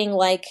creating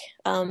like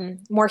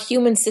more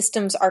human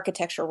systems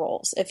architecture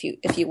roles, if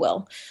you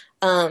will.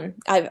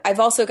 I've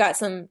also got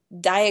some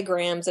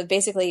diagrams of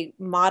basically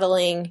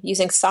modeling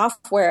using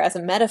software as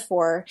a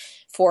metaphor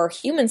for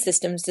human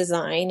systems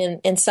design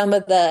and some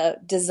of the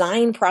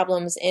design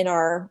problems in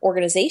our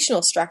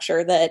organizational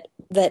structure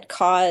that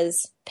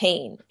cause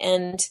pain.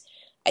 And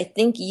I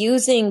think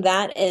using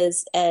that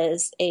as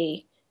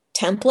a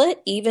template,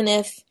 even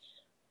if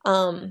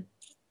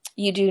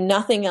you do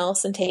nothing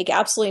else and take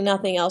absolutely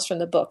nothing else from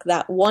the book,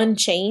 that one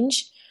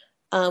change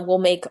will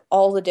make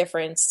all the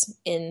difference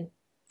in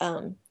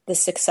the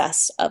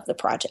success of the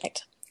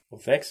project. Well,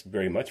 thanks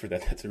very much for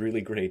that. That's a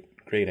really great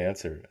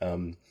answer.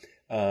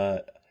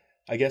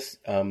 I guess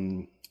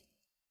I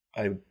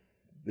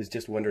was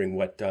just wondering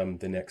what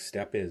the next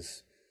step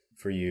is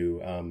for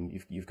you.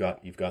 You've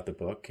got the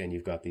book, and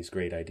you've got these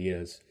great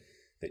ideas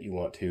that you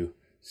want to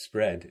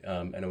spread,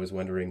 and I was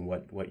wondering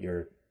what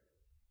your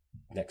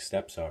next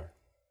steps are.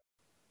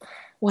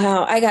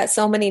 Wow, I got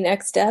so many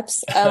next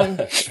steps.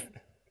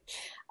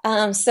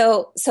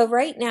 So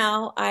right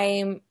now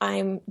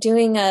I'm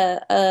doing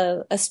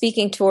a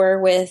speaking tour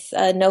with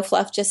No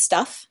Fluff, Just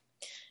Stuff.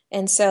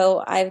 And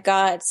so I've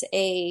got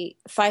a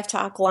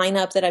 5-talk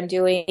lineup that I'm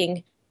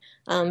doing,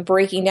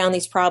 breaking down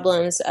these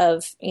problems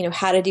of,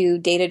 how to do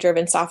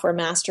data-driven software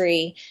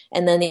mastery,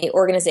 and then the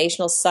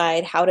organizational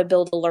side, how to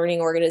build a learning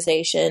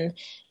organization,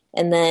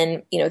 and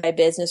then, my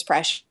business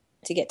pressure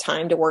to get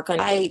time to work on.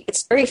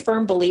 It's a very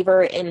firm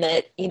believer in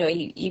that,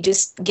 you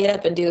just get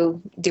up and do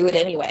it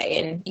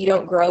anyway, and you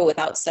don't grow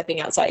without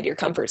stepping outside your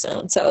comfort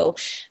zone. So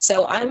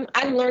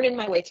I'm learning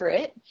my way through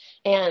it.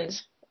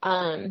 And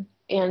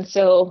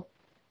so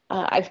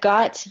I've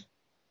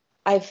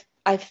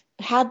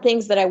had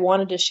things that I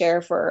wanted to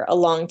share for a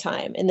long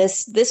time. And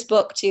this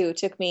book too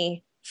took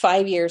me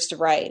 5 years to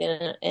write,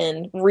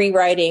 and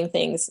rewriting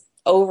things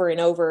over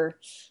and over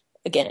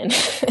again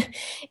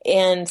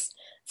and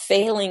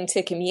failing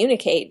to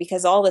communicate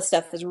because all this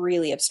stuff is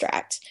really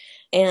abstract.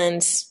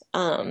 And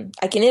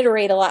I can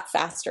iterate a lot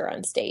faster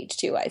on stage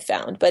too, I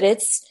found, but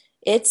it's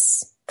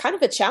kind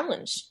of a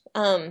challenge.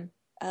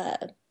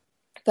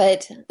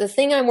 But the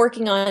thing I'm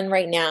working on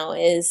right now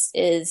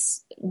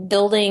is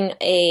building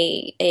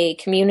a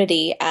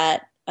community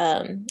at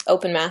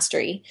Open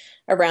Mastery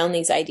around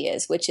these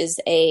ideas, which is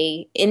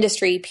a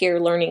industry peer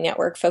learning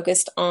network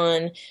focused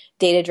on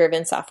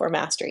data-driven software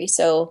mastery.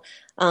 So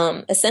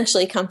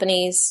essentially,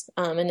 companies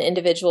and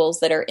individuals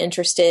that are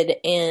interested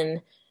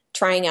in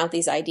trying out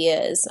these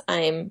ideas,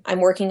 I'm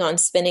working on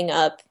spinning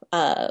up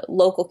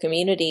local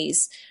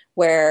communities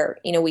where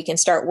we can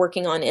start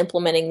working on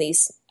implementing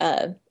these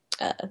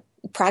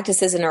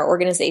practices in our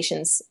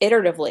organizations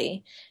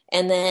iteratively,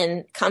 and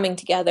then coming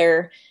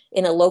together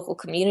in a local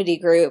community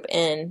group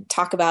and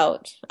talk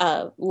about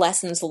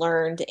lessons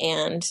learned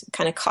and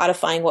kind of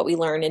codifying what we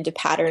learn into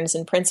patterns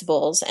and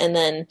principles. And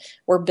then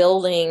we're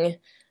building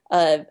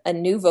a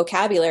new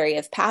vocabulary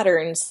of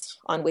patterns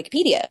on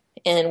Wikipedia,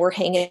 and we're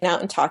hanging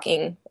out and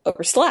talking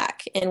over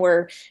Slack, and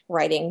we're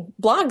writing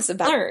blogs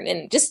about learn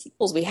and just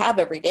tools we have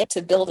every day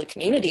to build a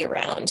community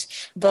around.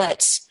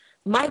 But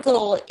my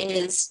goal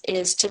is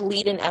to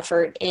lead an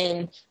effort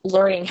in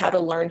learning how to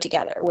learn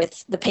together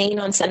with the pain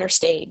on center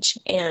stage.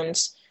 And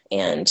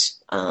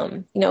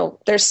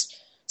there's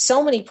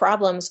so many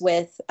problems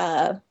with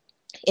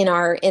in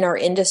our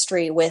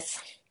industry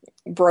with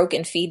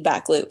broken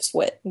feedback loops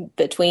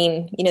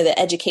between the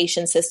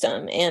education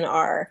system and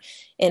our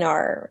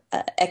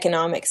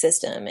economic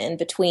system, and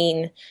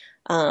between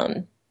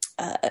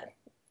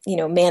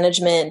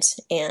management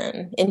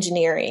and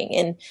engineering.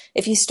 And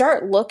if you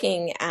start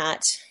looking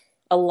at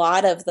a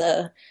lot of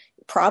the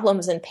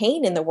problems and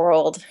pain in the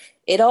world,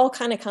 it all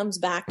kind of comes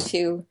back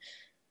to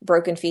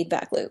broken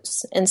feedback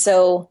loops. And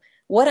so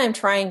what I'm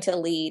trying to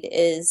lead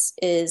is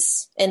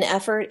an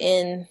effort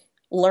in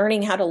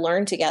learning how to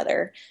learn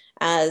together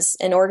as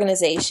an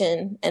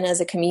organization and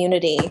as a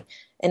community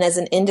and as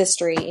an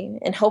industry,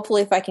 and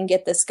hopefully if I can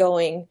get this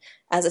going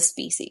as a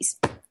species.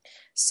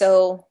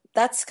 So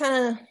that's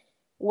kind of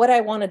what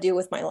I want to do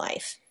with my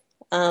life.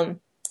 And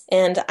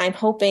I'm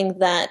hoping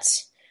that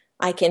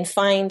I can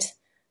find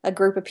a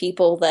group of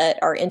people that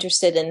are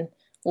interested in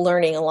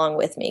learning along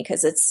with me,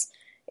 because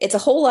it's a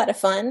whole lot of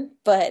fun,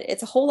 but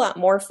it's a whole lot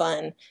more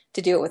fun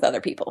to do it with other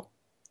people.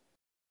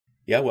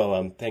 Yeah,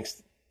 well,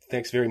 thanks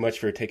very much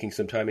for taking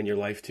some time in your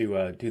life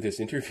to do this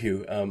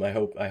interview. I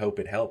hope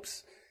it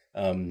helps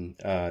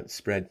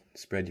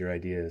spread your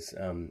ideas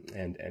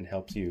and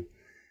helps you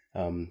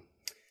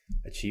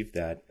achieve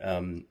that.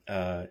 And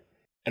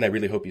I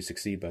really hope you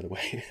succeed, by the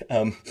way.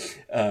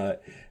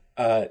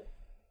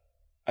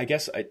 I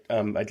guess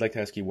I'd like to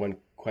ask you one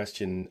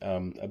question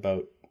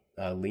about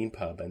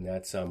LeanPub, and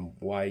that's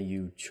why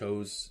you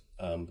chose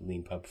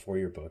LeanPub for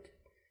your book.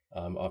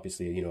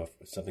 Obviously,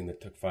 something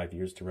that took 5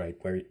 years to write,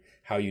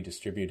 how you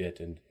distribute it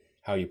and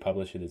how you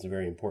publish it is a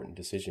very important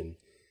decision.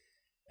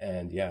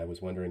 And yeah, I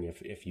was wondering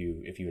if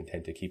you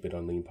intend to keep it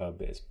on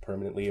LeanPub as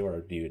permanently,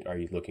 or are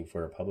you looking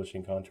for a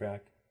publishing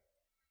contract?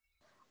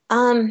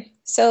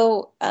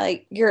 So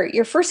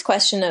your first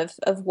question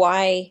of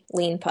why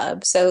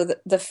LeanPub. So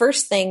the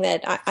first thing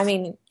that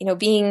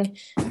being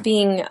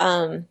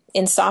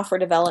in software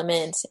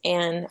development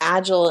and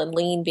Agile and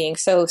Lean being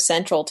so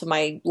central to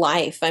my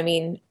life. I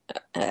mean,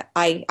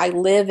 I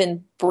live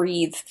and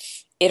breathe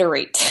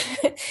iterate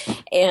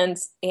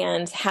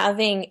and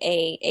having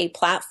a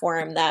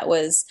platform that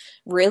was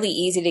really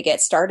easy to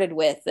get started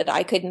with, that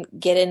I couldn't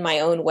get in my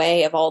own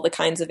way of all the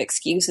kinds of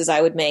excuses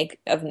I would make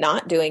of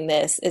not doing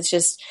this. It's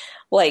just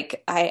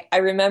like, I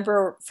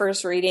remember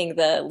first reading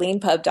the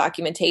LeanPub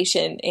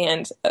documentation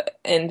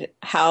and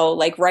how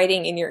like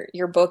writing in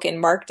your book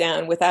in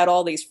Markdown without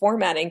all these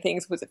formatting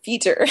things was a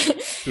feature.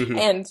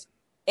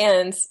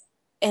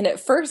 And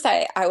at first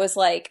I was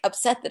like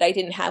upset that I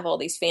didn't have all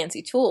these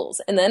fancy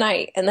tools. And then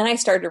I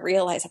started to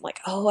realize, I'm like,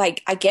 oh,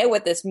 I get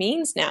what this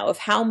means now, of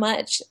how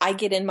much I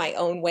get in my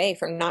own way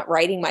from not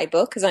writing my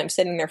book, because I'm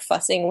sitting there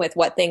fussing with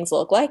what things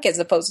look like as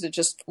opposed to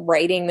just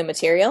writing the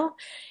material.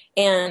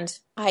 And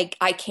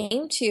I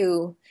came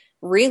to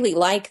really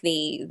like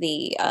the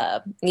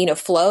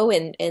flow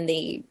and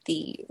the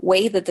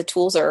way that the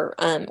tools are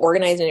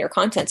organized and your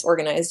content's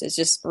organized is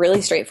just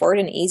really straightforward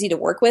and easy to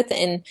work with,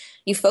 and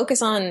you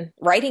focus on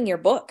writing your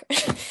book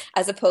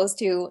as opposed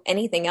to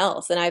anything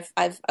else. And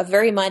I've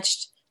very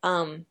much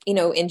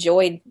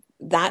enjoyed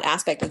that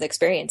aspect of the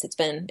experience. It's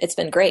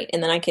been great.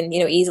 And then I can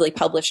easily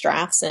publish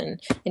drafts and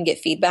get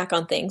feedback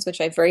on things,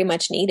 which I very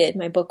much needed.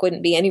 My book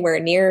wouldn't be anywhere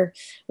near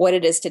what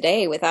it is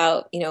today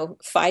without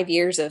 5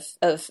 years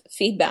of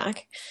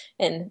feedback,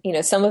 and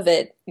some of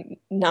it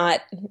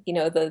not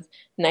the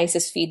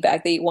nicest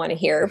feedback that you want to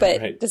hear,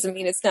 but right. Doesn't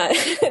mean it's not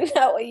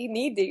not what you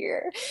need to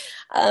hear.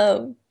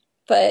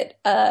 But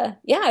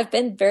I've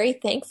been very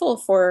thankful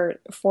for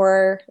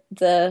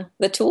the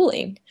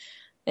tooling,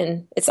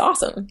 and it's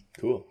awesome.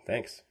 Cool,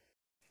 thanks.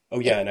 Oh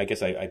yeah, and I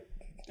guess I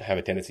have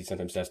a tendency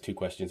sometimes to ask two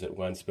questions at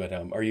once. But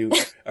are you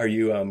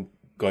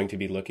going to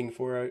be looking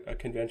for a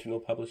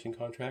conventional publishing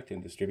contract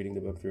and distributing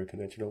the book through a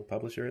conventional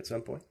publisher at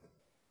some point?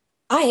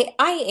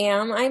 I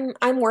am.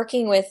 I'm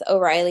working with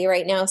O'Reilly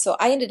right now, so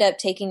I ended up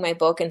taking my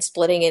book and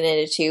splitting it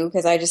into two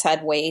because I just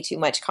had way too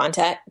much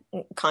content.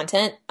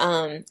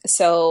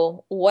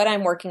 So what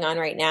I'm working on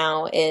right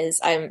now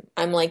is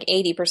I'm like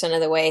 80%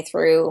 of the way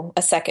through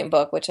a second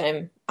book, which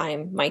I'm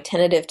my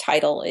tentative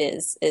title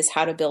is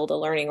How to Build a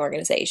Learning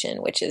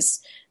Organization, which is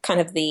kind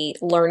of the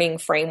learning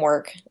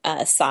framework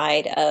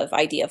side of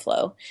Idea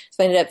Flow.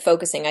 So I ended up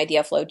focusing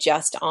Idea Flow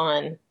just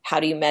on how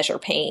do you measure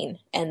pain,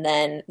 and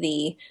then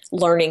the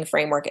learning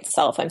framework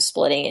itself I'm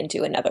splitting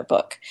into another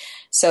book.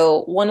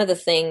 So one of the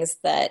things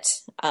that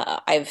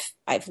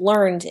I've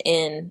learned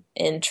in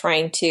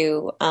trying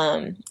to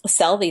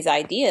sell these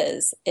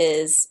ideas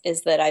is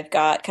that I've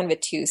got kind of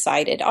a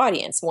two-sided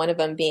audience. One of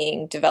them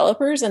being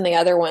developers, and the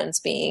other one's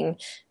being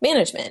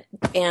management.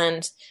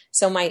 And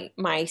so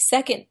my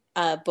second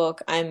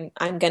book, I'm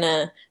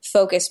gonna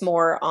focus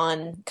more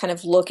on kind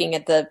of looking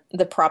at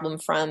the problem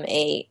from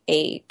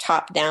a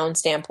top down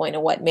standpoint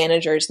of what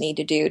managers need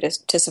to do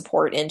to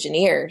support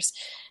engineers,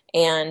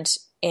 and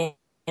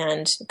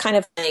and kind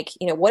of like,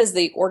 what does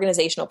the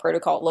organizational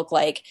protocol look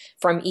like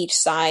from each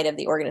side of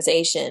the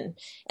organization,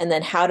 and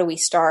then how do we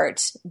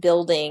start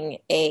building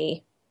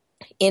a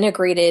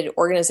integrated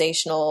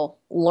organizational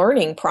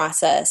learning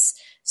process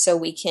so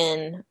we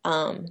can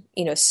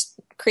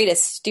create a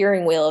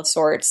steering wheel of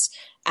sorts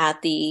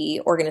at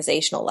the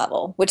organizational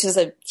level, which is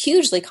a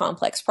hugely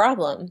complex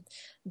problem.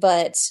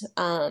 But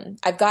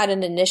I've got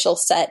an initial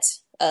set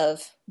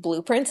of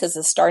blueprints as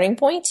a starting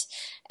point,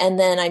 and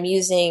then I'm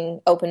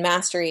using Open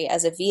Mastery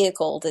as a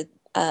vehicle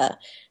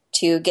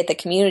to get the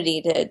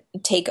community to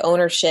take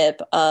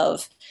ownership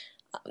of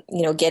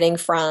getting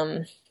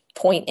from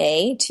point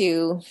A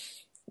to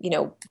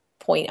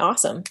point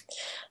awesome.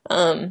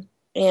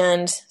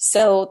 And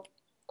so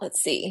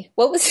let's see.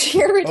 What was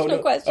your original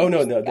question? Oh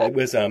no. It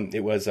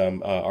was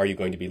are you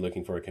going to be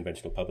looking for a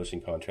conventional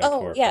publishing contract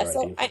for yeah.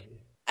 So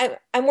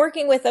I'm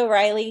working with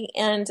O'Reilly,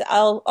 and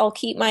I'll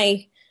keep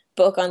my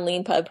book on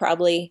LeanPub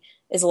probably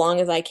as long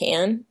as I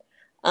can.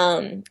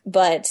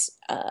 But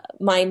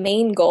my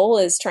main goal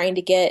is trying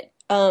to get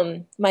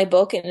my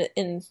book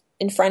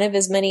in front of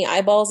as many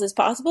eyeballs as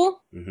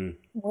possible,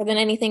 more than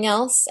anything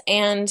else,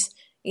 and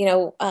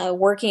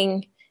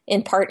working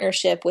in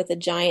partnership with a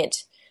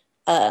giant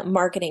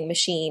marketing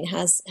machine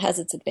has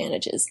its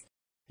advantages.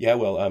 Yeah,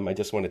 well, I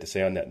just wanted to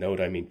say on that note,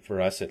 I mean,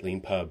 for us at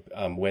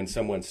LeanPub, when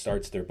someone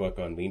starts their book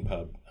on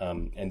LeanPub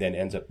and then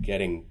ends up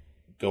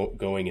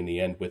going in the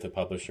end with a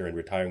publisher and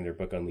retiring their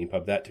book on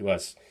LeanPub, that to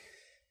us,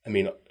 I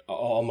mean,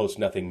 almost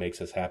nothing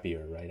makes us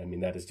happier, right? I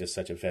mean, that is just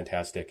such a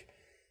fantastic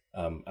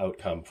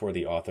outcome for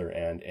the author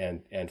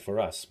and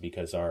for us,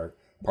 because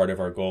part of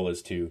our goal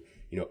is to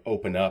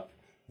open up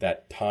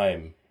that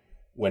time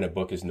when a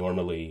book is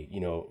normally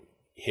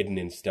hidden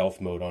in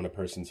stealth mode on a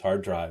person's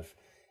hard drive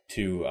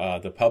to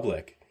the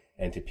public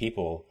and to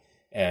people.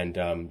 And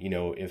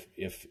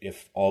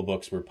if all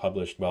books were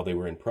published while they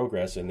were in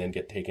progress and then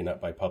get taken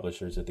up by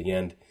publishers at the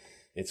end,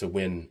 it's a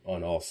win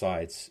on all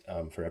sides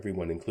for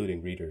everyone,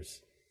 including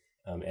readers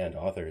and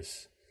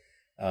authors.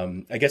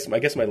 I guess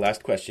my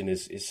last question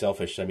is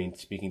selfish. I mean,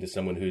 speaking to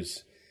someone who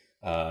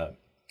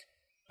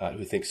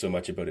thinks so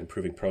much about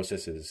improving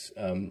processes,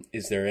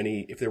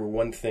 if there were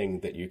one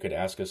thing that you could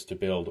ask us to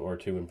build or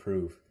to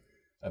improve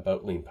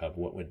about LeanPub,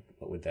 what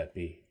would that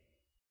be?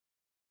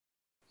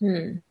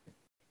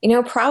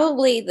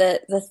 Probably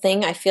the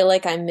thing I feel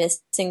like I'm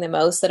missing the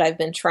most that I've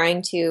been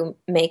trying to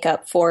make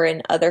up for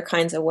in other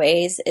kinds of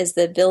ways is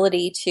the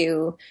ability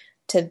to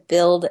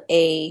build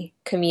a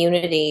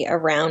community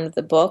around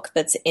the book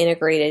that's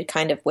integrated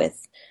kind of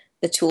with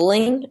the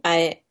tooling.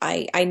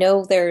 I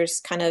know there's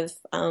kind of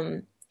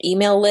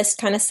email list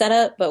kind of set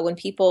up, but when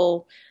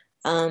people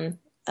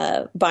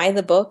buy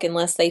the book,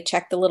 unless they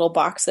check the little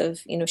box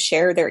of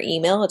share their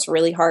email, it's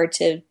really hard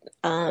to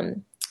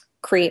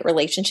create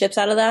relationships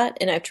out of that.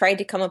 And I've tried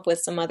to come up with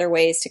some other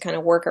ways to kind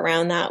of work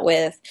around that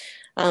with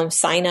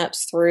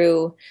signups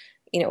through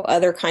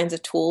other kinds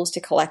of tools to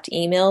collect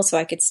emails so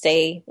I could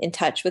stay in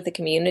touch with the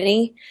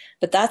community.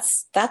 But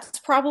that's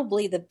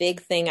probably the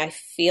big thing I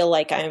feel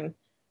like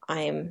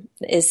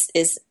is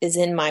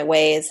in my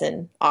way as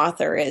an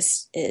author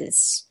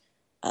is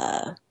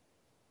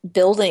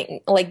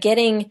building, like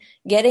getting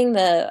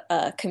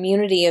the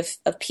community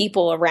of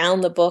people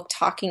around the book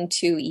talking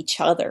to each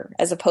other,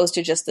 as opposed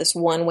to just this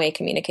one-way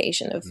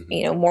communication of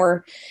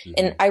more.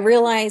 And I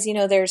realize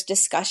there's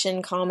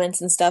discussion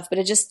comments and stuff, but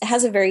it just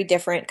has a very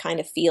different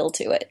kind of feel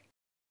to it.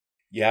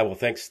 Yeah, well,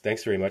 thanks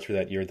very much for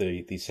that. You're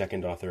the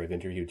second author I've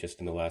interviewed just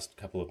in the last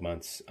couple of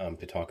months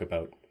to talk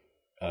about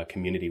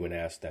community when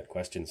asked that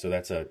question. So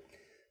that's a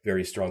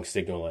very strong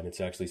signal, and it's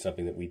actually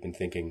something that we've been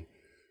thinking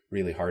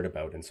really hard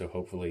about. And so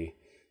hopefully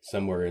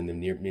somewhere in the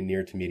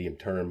near to medium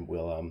term,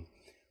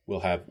 we'll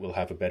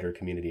have a better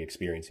community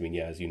experience. I mean,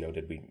 yeah, as you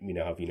noted, we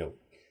now have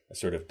a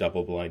sort of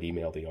double blind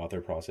email the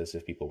author process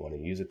if people want to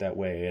use it that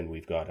way, and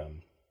we've got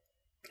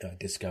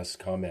discuss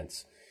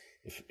comments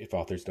if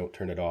authors don't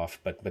turn it off.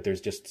 But there's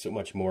just so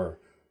much more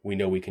we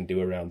know we can do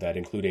around that,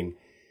 including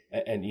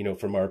and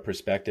from our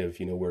perspective,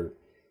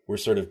 we're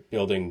sort of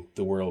building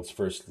the world's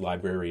first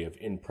library of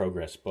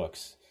in-progress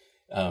books.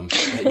 And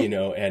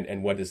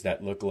what does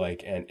that look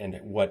like, and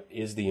what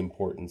is the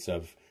importance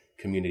of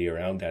community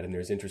around that? And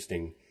there's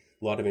a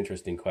lot of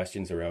interesting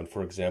questions around,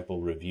 for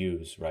example,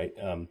 reviews, right?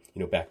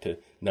 Back to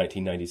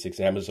 1996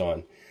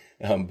 Amazon.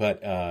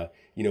 What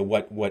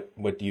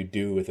do you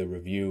do with a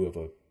review of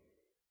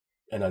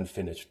an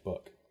unfinished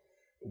book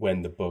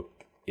when the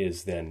book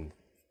is then,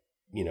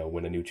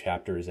 when a new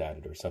chapter is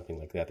added or something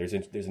like that? There's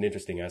an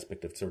interesting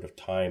aspect of sort of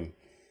time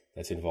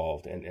that's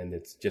involved, and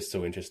it's just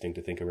so interesting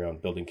to think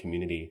around building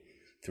community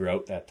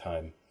throughout that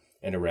time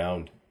and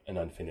around an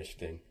unfinished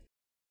thing.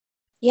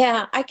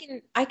 Yeah, I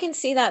can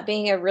see that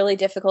being a really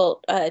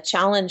difficult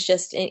challenge.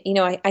 Just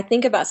I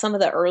think about some of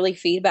the early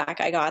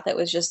feedback I got that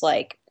was just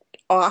like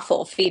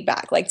awful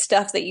feedback, like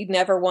stuff that you'd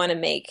never want to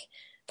make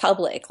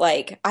public.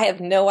 Like, I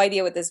have no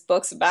idea what this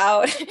book's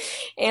about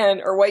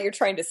or what you're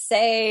trying to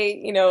say.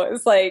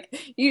 It's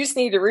like, you just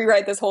need to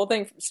rewrite this whole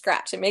thing from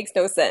scratch. It makes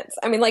no sense.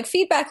 I mean, like,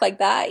 feedback like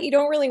that, you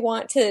don't really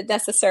want to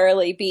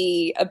necessarily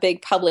be a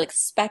big public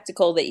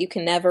spectacle that you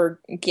can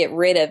never get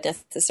rid of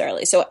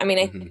necessarily. So, I mean,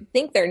 I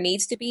think there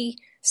needs to be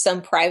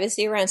some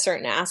privacy around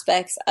certain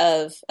aspects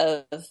of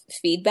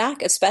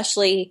feedback,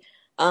 especially,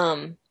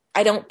 I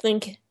don't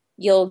think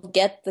you'll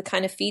get the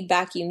kind of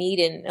feedback you need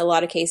in a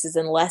lot of cases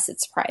unless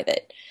it's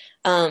private.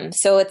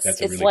 So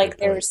it's really like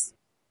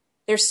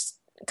there's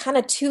kind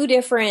of two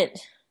different.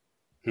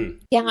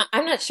 Yeah,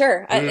 I'm not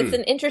sure. It's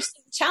an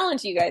interesting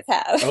challenge you guys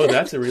have. Oh,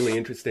 that's a really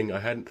interesting. I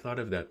hadn't thought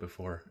of that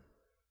before.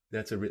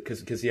 That's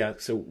because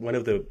So one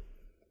of the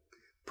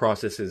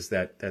processes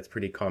that's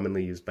pretty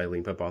commonly used by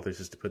Leanpub authors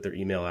is to put their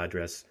email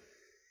address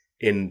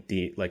in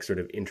the sort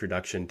of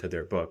introduction to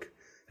their book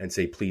and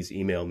say, please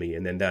email me.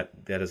 And then that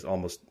is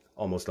almost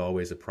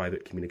always a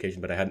private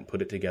communication, but I hadn't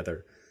put it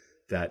together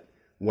that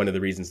one of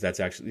the reasons that's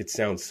actually, it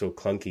sounds so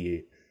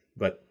clunky,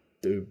 but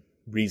the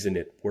reason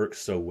it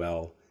works so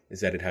well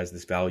is that it has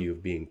this value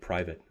of being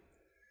private.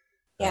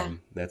 Yeah.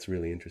 That's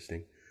really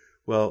interesting.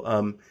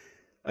 Well,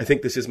 I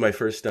think this is my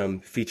first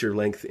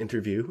feature-length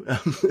interview,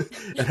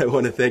 and I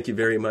want to thank you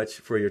very much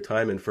for your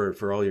time and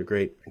for all your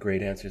great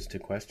answers to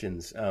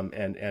questions,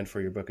 and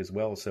for your book as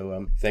well.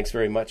 So thanks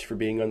very much for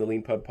being on the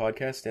Leanpub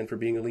podcast and for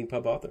being a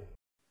Leanpub author.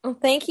 Well,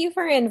 thank you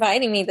for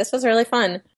inviting me. This was really fun.